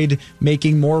tried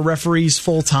making more referees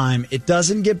full-time. It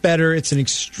doesn't get better. It's an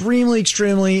extremely,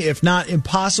 if not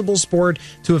impossible sport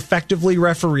to effectively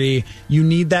referee. You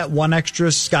need that one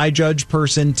extra Sky Judge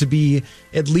person to be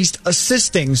at least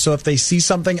assisting. So if they see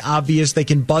something obvious, they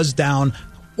can buzz down.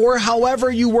 Or however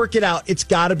you work it out, it's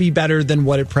got to be better than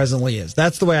what it presently is.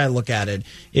 That's the way I look at it,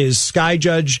 is Sky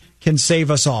Judge can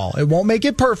save us all. It won't make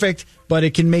it perfect, but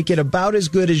it can make it about as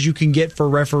good as you can get for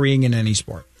refereeing in any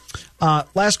sport.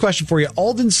 Last question for you.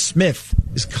 Aldon Smith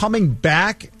is coming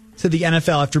back to the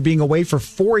NFL after being away for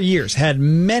 4 years. Had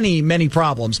many, many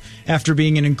problems after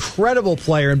being an incredible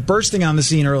player and bursting on the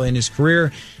scene early in his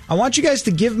career. I want you guys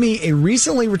to give me a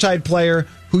recently retired player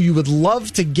who you would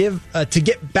love to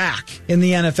get back in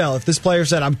the NFL. If this player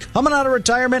said, I'm coming out of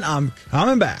retirement, I'm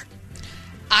coming back.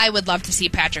 I would love to see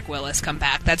Patrick Willis come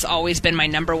back. That's always been my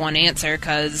number one answer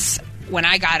because when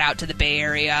I got out to the Bay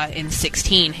Area in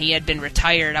 2016, he had been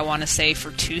retired, I want to say,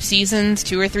 for 2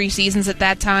 or 3 seasons at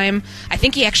that time. I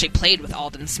think he actually played with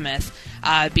Aldon Smith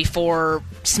before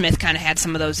Smith kind of had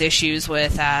some of those issues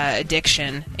with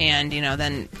addiction. And,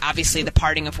 then obviously the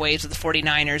parting of ways with the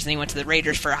 49ers, and he went to the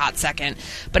Raiders for a hot second.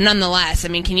 But nonetheless, I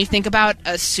mean, can you think about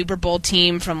a Super Bowl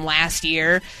team from last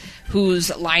year whose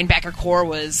linebacker core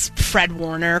was Fred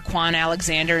Warner, Quan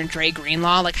Alexander, and Dre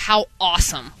Greenlaw? Like, how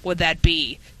awesome would that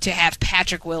be to have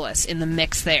Patrick Willis in the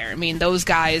mix there? I mean, those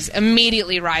guys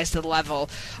immediately rise to the level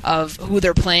of who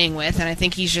they're playing with, and I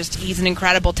think he's an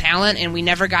incredible talent, and we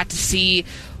never got to see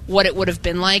what it would have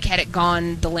been like had it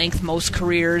gone the length most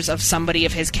careers of somebody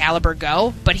of his caliber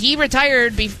go. But he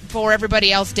retired before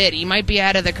everybody else did. He might be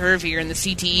ahead of the curve here in the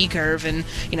CTE curve and,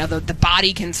 the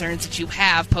body concerns that you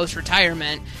have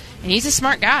post-retirement. And he's a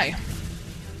smart guy.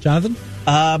 Jonathan?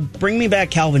 Bring me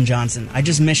back Calvin Johnson. I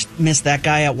just miss that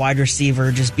guy at wide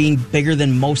receiver, just being bigger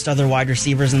than most other wide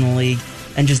receivers in the league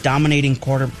and just dominating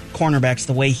cornerbacks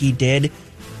the way he did.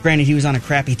 Granted, he was on a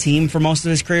crappy team for most of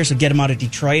his career, so get him out of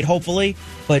Detroit, hopefully.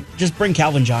 But just bring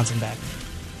Calvin Johnson back.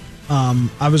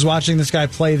 I was watching this guy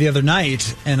play the other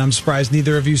night, and I'm surprised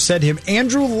neither of you said him.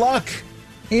 Andrew Luck.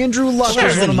 Andrew Luck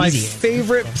is one of my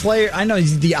favorite players. I know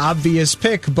he's the obvious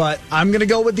pick, but I'm going to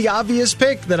go with the obvious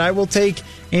pick that I will take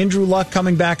Andrew Luck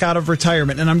coming back out of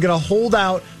retirement. And I'm going to hold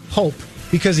out hope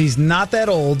because he's not that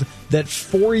old that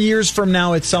 4 years from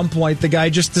now at some point the guy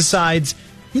just decides,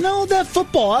 that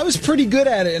football, I was pretty good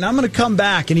at it, and I'm going to come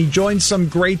back. And he joins some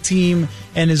great team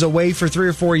and is away for 3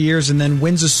 or 4 years and then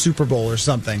wins a Super Bowl or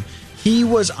something. He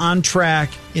was on track,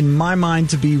 in my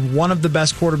mind, to be one of the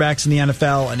best quarterbacks in the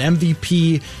NFL, an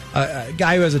MVP, a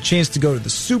guy who has a chance to go to the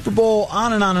Super Bowl,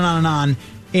 on and on and on and on.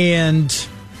 And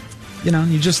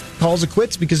he just calls it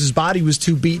quits because his body was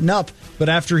too beaten up. But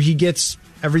after he gets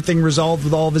everything resolved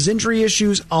with all of his injury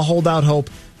issues, I'll hold out hope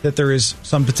that there is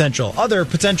some potential. Other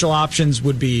potential options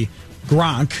would be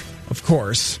Gronk, of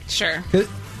course. Sure.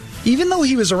 Even though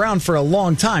he was around for a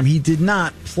long time, he did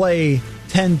not play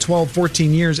 10, 12,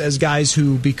 14 years as guys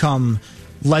who become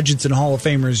legends and Hall of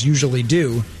Famers usually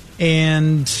do.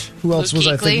 And who else was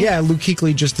I thinking? Yeah, Luke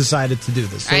Kuechly just decided to do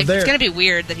this. So it's going to be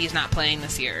weird that he's not playing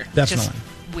this year. Definitely.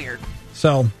 Just weird.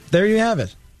 So there you have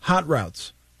it. Hot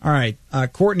routes. All right.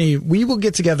 Courtney, we will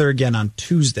get together again on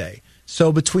Tuesday.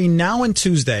 So between now and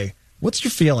Tuesday, what's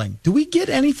your feeling? Do we get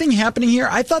anything happening here?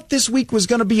 I thought this week was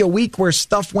going to be a week where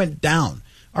stuff went down.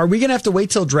 Are we going to have to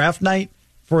wait till draft night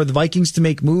for the Vikings to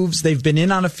make moves? They've been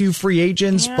in on a few free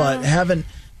agents, but haven't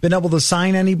been able to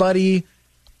sign anybody.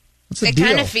 What's the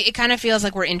deal? It kind of feels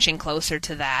like we're inching closer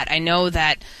to that. I know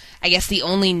that, I guess the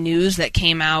only news that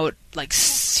came out, like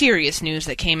serious news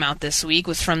that came out this week,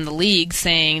 was from the league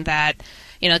saying that,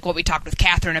 like what we talked with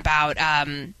Catherine about,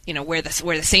 where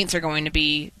the Saints are going to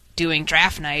be doing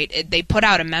draft night. They put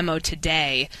out a memo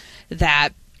today that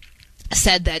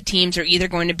said that teams are either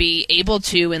going to be able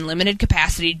to, in limited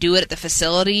capacity, do it at the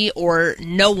facility, or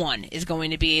no one is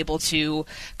going to be able to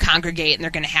congregate, and they're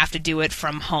going to have to do it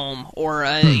from home, or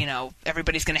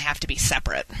everybody's going to have to be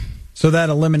separate. So that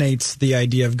eliminates the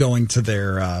idea of going to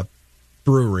their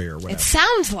brewery or whatever. It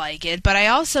sounds like it, but I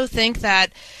also think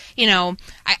that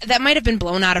that might have been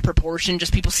blown out of proportion.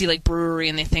 Just people see like brewery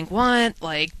and they think what,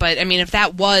 but I mean, if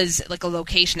that was like a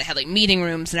location that had like meeting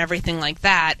rooms and everything like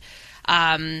that.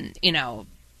 That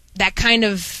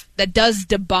does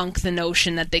debunk the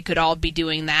notion that they could all be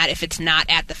doing that if it's not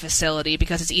at the facility,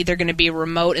 because it's either going to be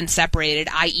remote and separated,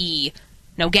 i.e.,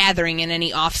 no gathering in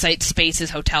any off-site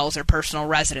spaces, hotels, or personal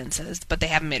residences, but they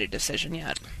haven't made a decision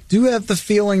yet. Do you have the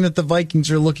feeling that the Vikings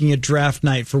are looking at draft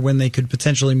night for when they could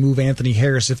potentially move Anthony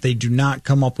Harris if they do not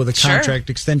come up with a contract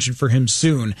extension for him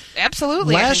soon?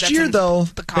 Absolutely. Last year, though,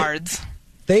 the cards.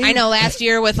 I know last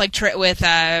year with Trey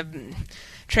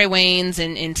Waynes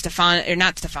and Stephon, or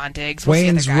not Stephon Diggs.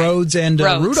 Waynes, Rhodes, and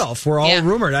Rudolph were all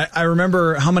rumored. I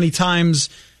remember how many times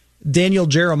Daniel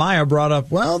Jeremiah brought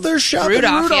up, well, there's shopping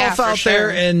Rudolph out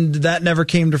there, and that never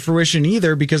came to fruition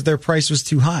either because their price was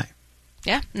too high.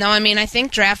 Yeah. No, I mean, I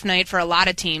think draft night for a lot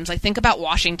of teams, like think about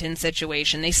Washington's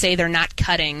situation. They say they're not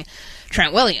cutting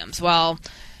Trent Williams. Well,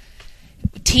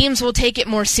 teams will take it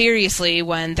more seriously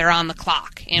when they're on the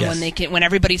clock and when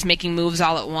everybody's making moves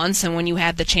all at once, and when you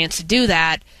have the chance to do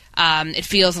that, it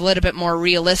feels a little bit more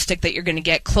realistic that you're going to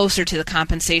get closer to the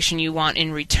compensation you want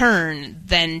in return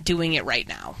than doing it right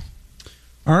now.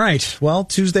 All right. Well,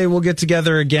 Tuesday we'll get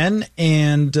together again,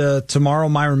 and tomorrow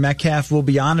Myron Metcalf will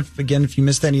be on. If you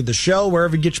missed any of the show,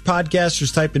 wherever you get your podcasts,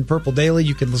 just type in Purple Daily.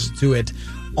 You can listen to it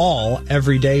all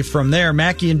every day from there.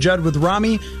 Mackie and Judd with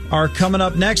Rami are coming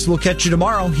up next. We'll catch you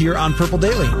tomorrow here on Purple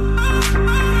Daily.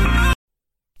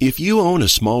 If you own a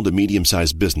small to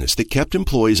medium-sized business that kept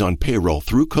employees on payroll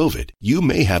through COVID, you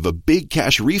may have a big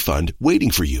cash refund waiting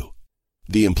for you.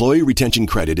 The Employee Retention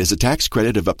Credit is a tax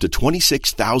credit of up to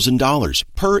 $26,000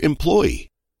 per employee.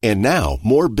 And now,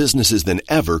 more businesses than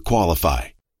ever qualify.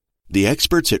 The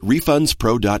experts at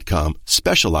RefundsPro.com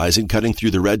specialize in cutting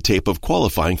through the red tape of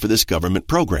qualifying for this government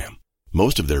program.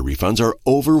 Most of their refunds are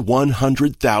over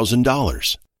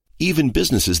 $100,000. Even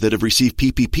businesses that have received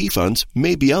PPP funds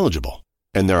may be eligible.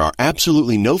 And there are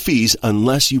absolutely no fees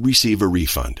unless you receive a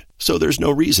refund. So there's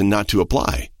no reason not to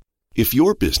apply. If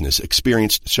your business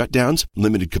experienced shutdowns,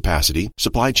 limited capacity,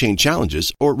 supply chain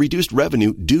challenges, or reduced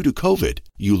revenue due to COVID,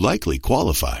 you likely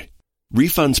qualify.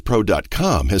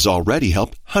 RefundsPro.com has already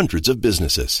helped hundreds of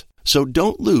businesses. So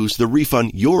don't lose the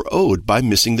refund you're owed by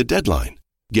missing the deadline.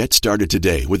 Get started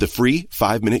today with a free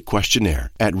 5-minute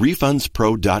questionnaire at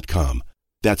RefundsPro.com.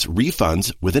 That's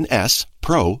refunds with an S,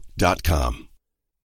 pro.com.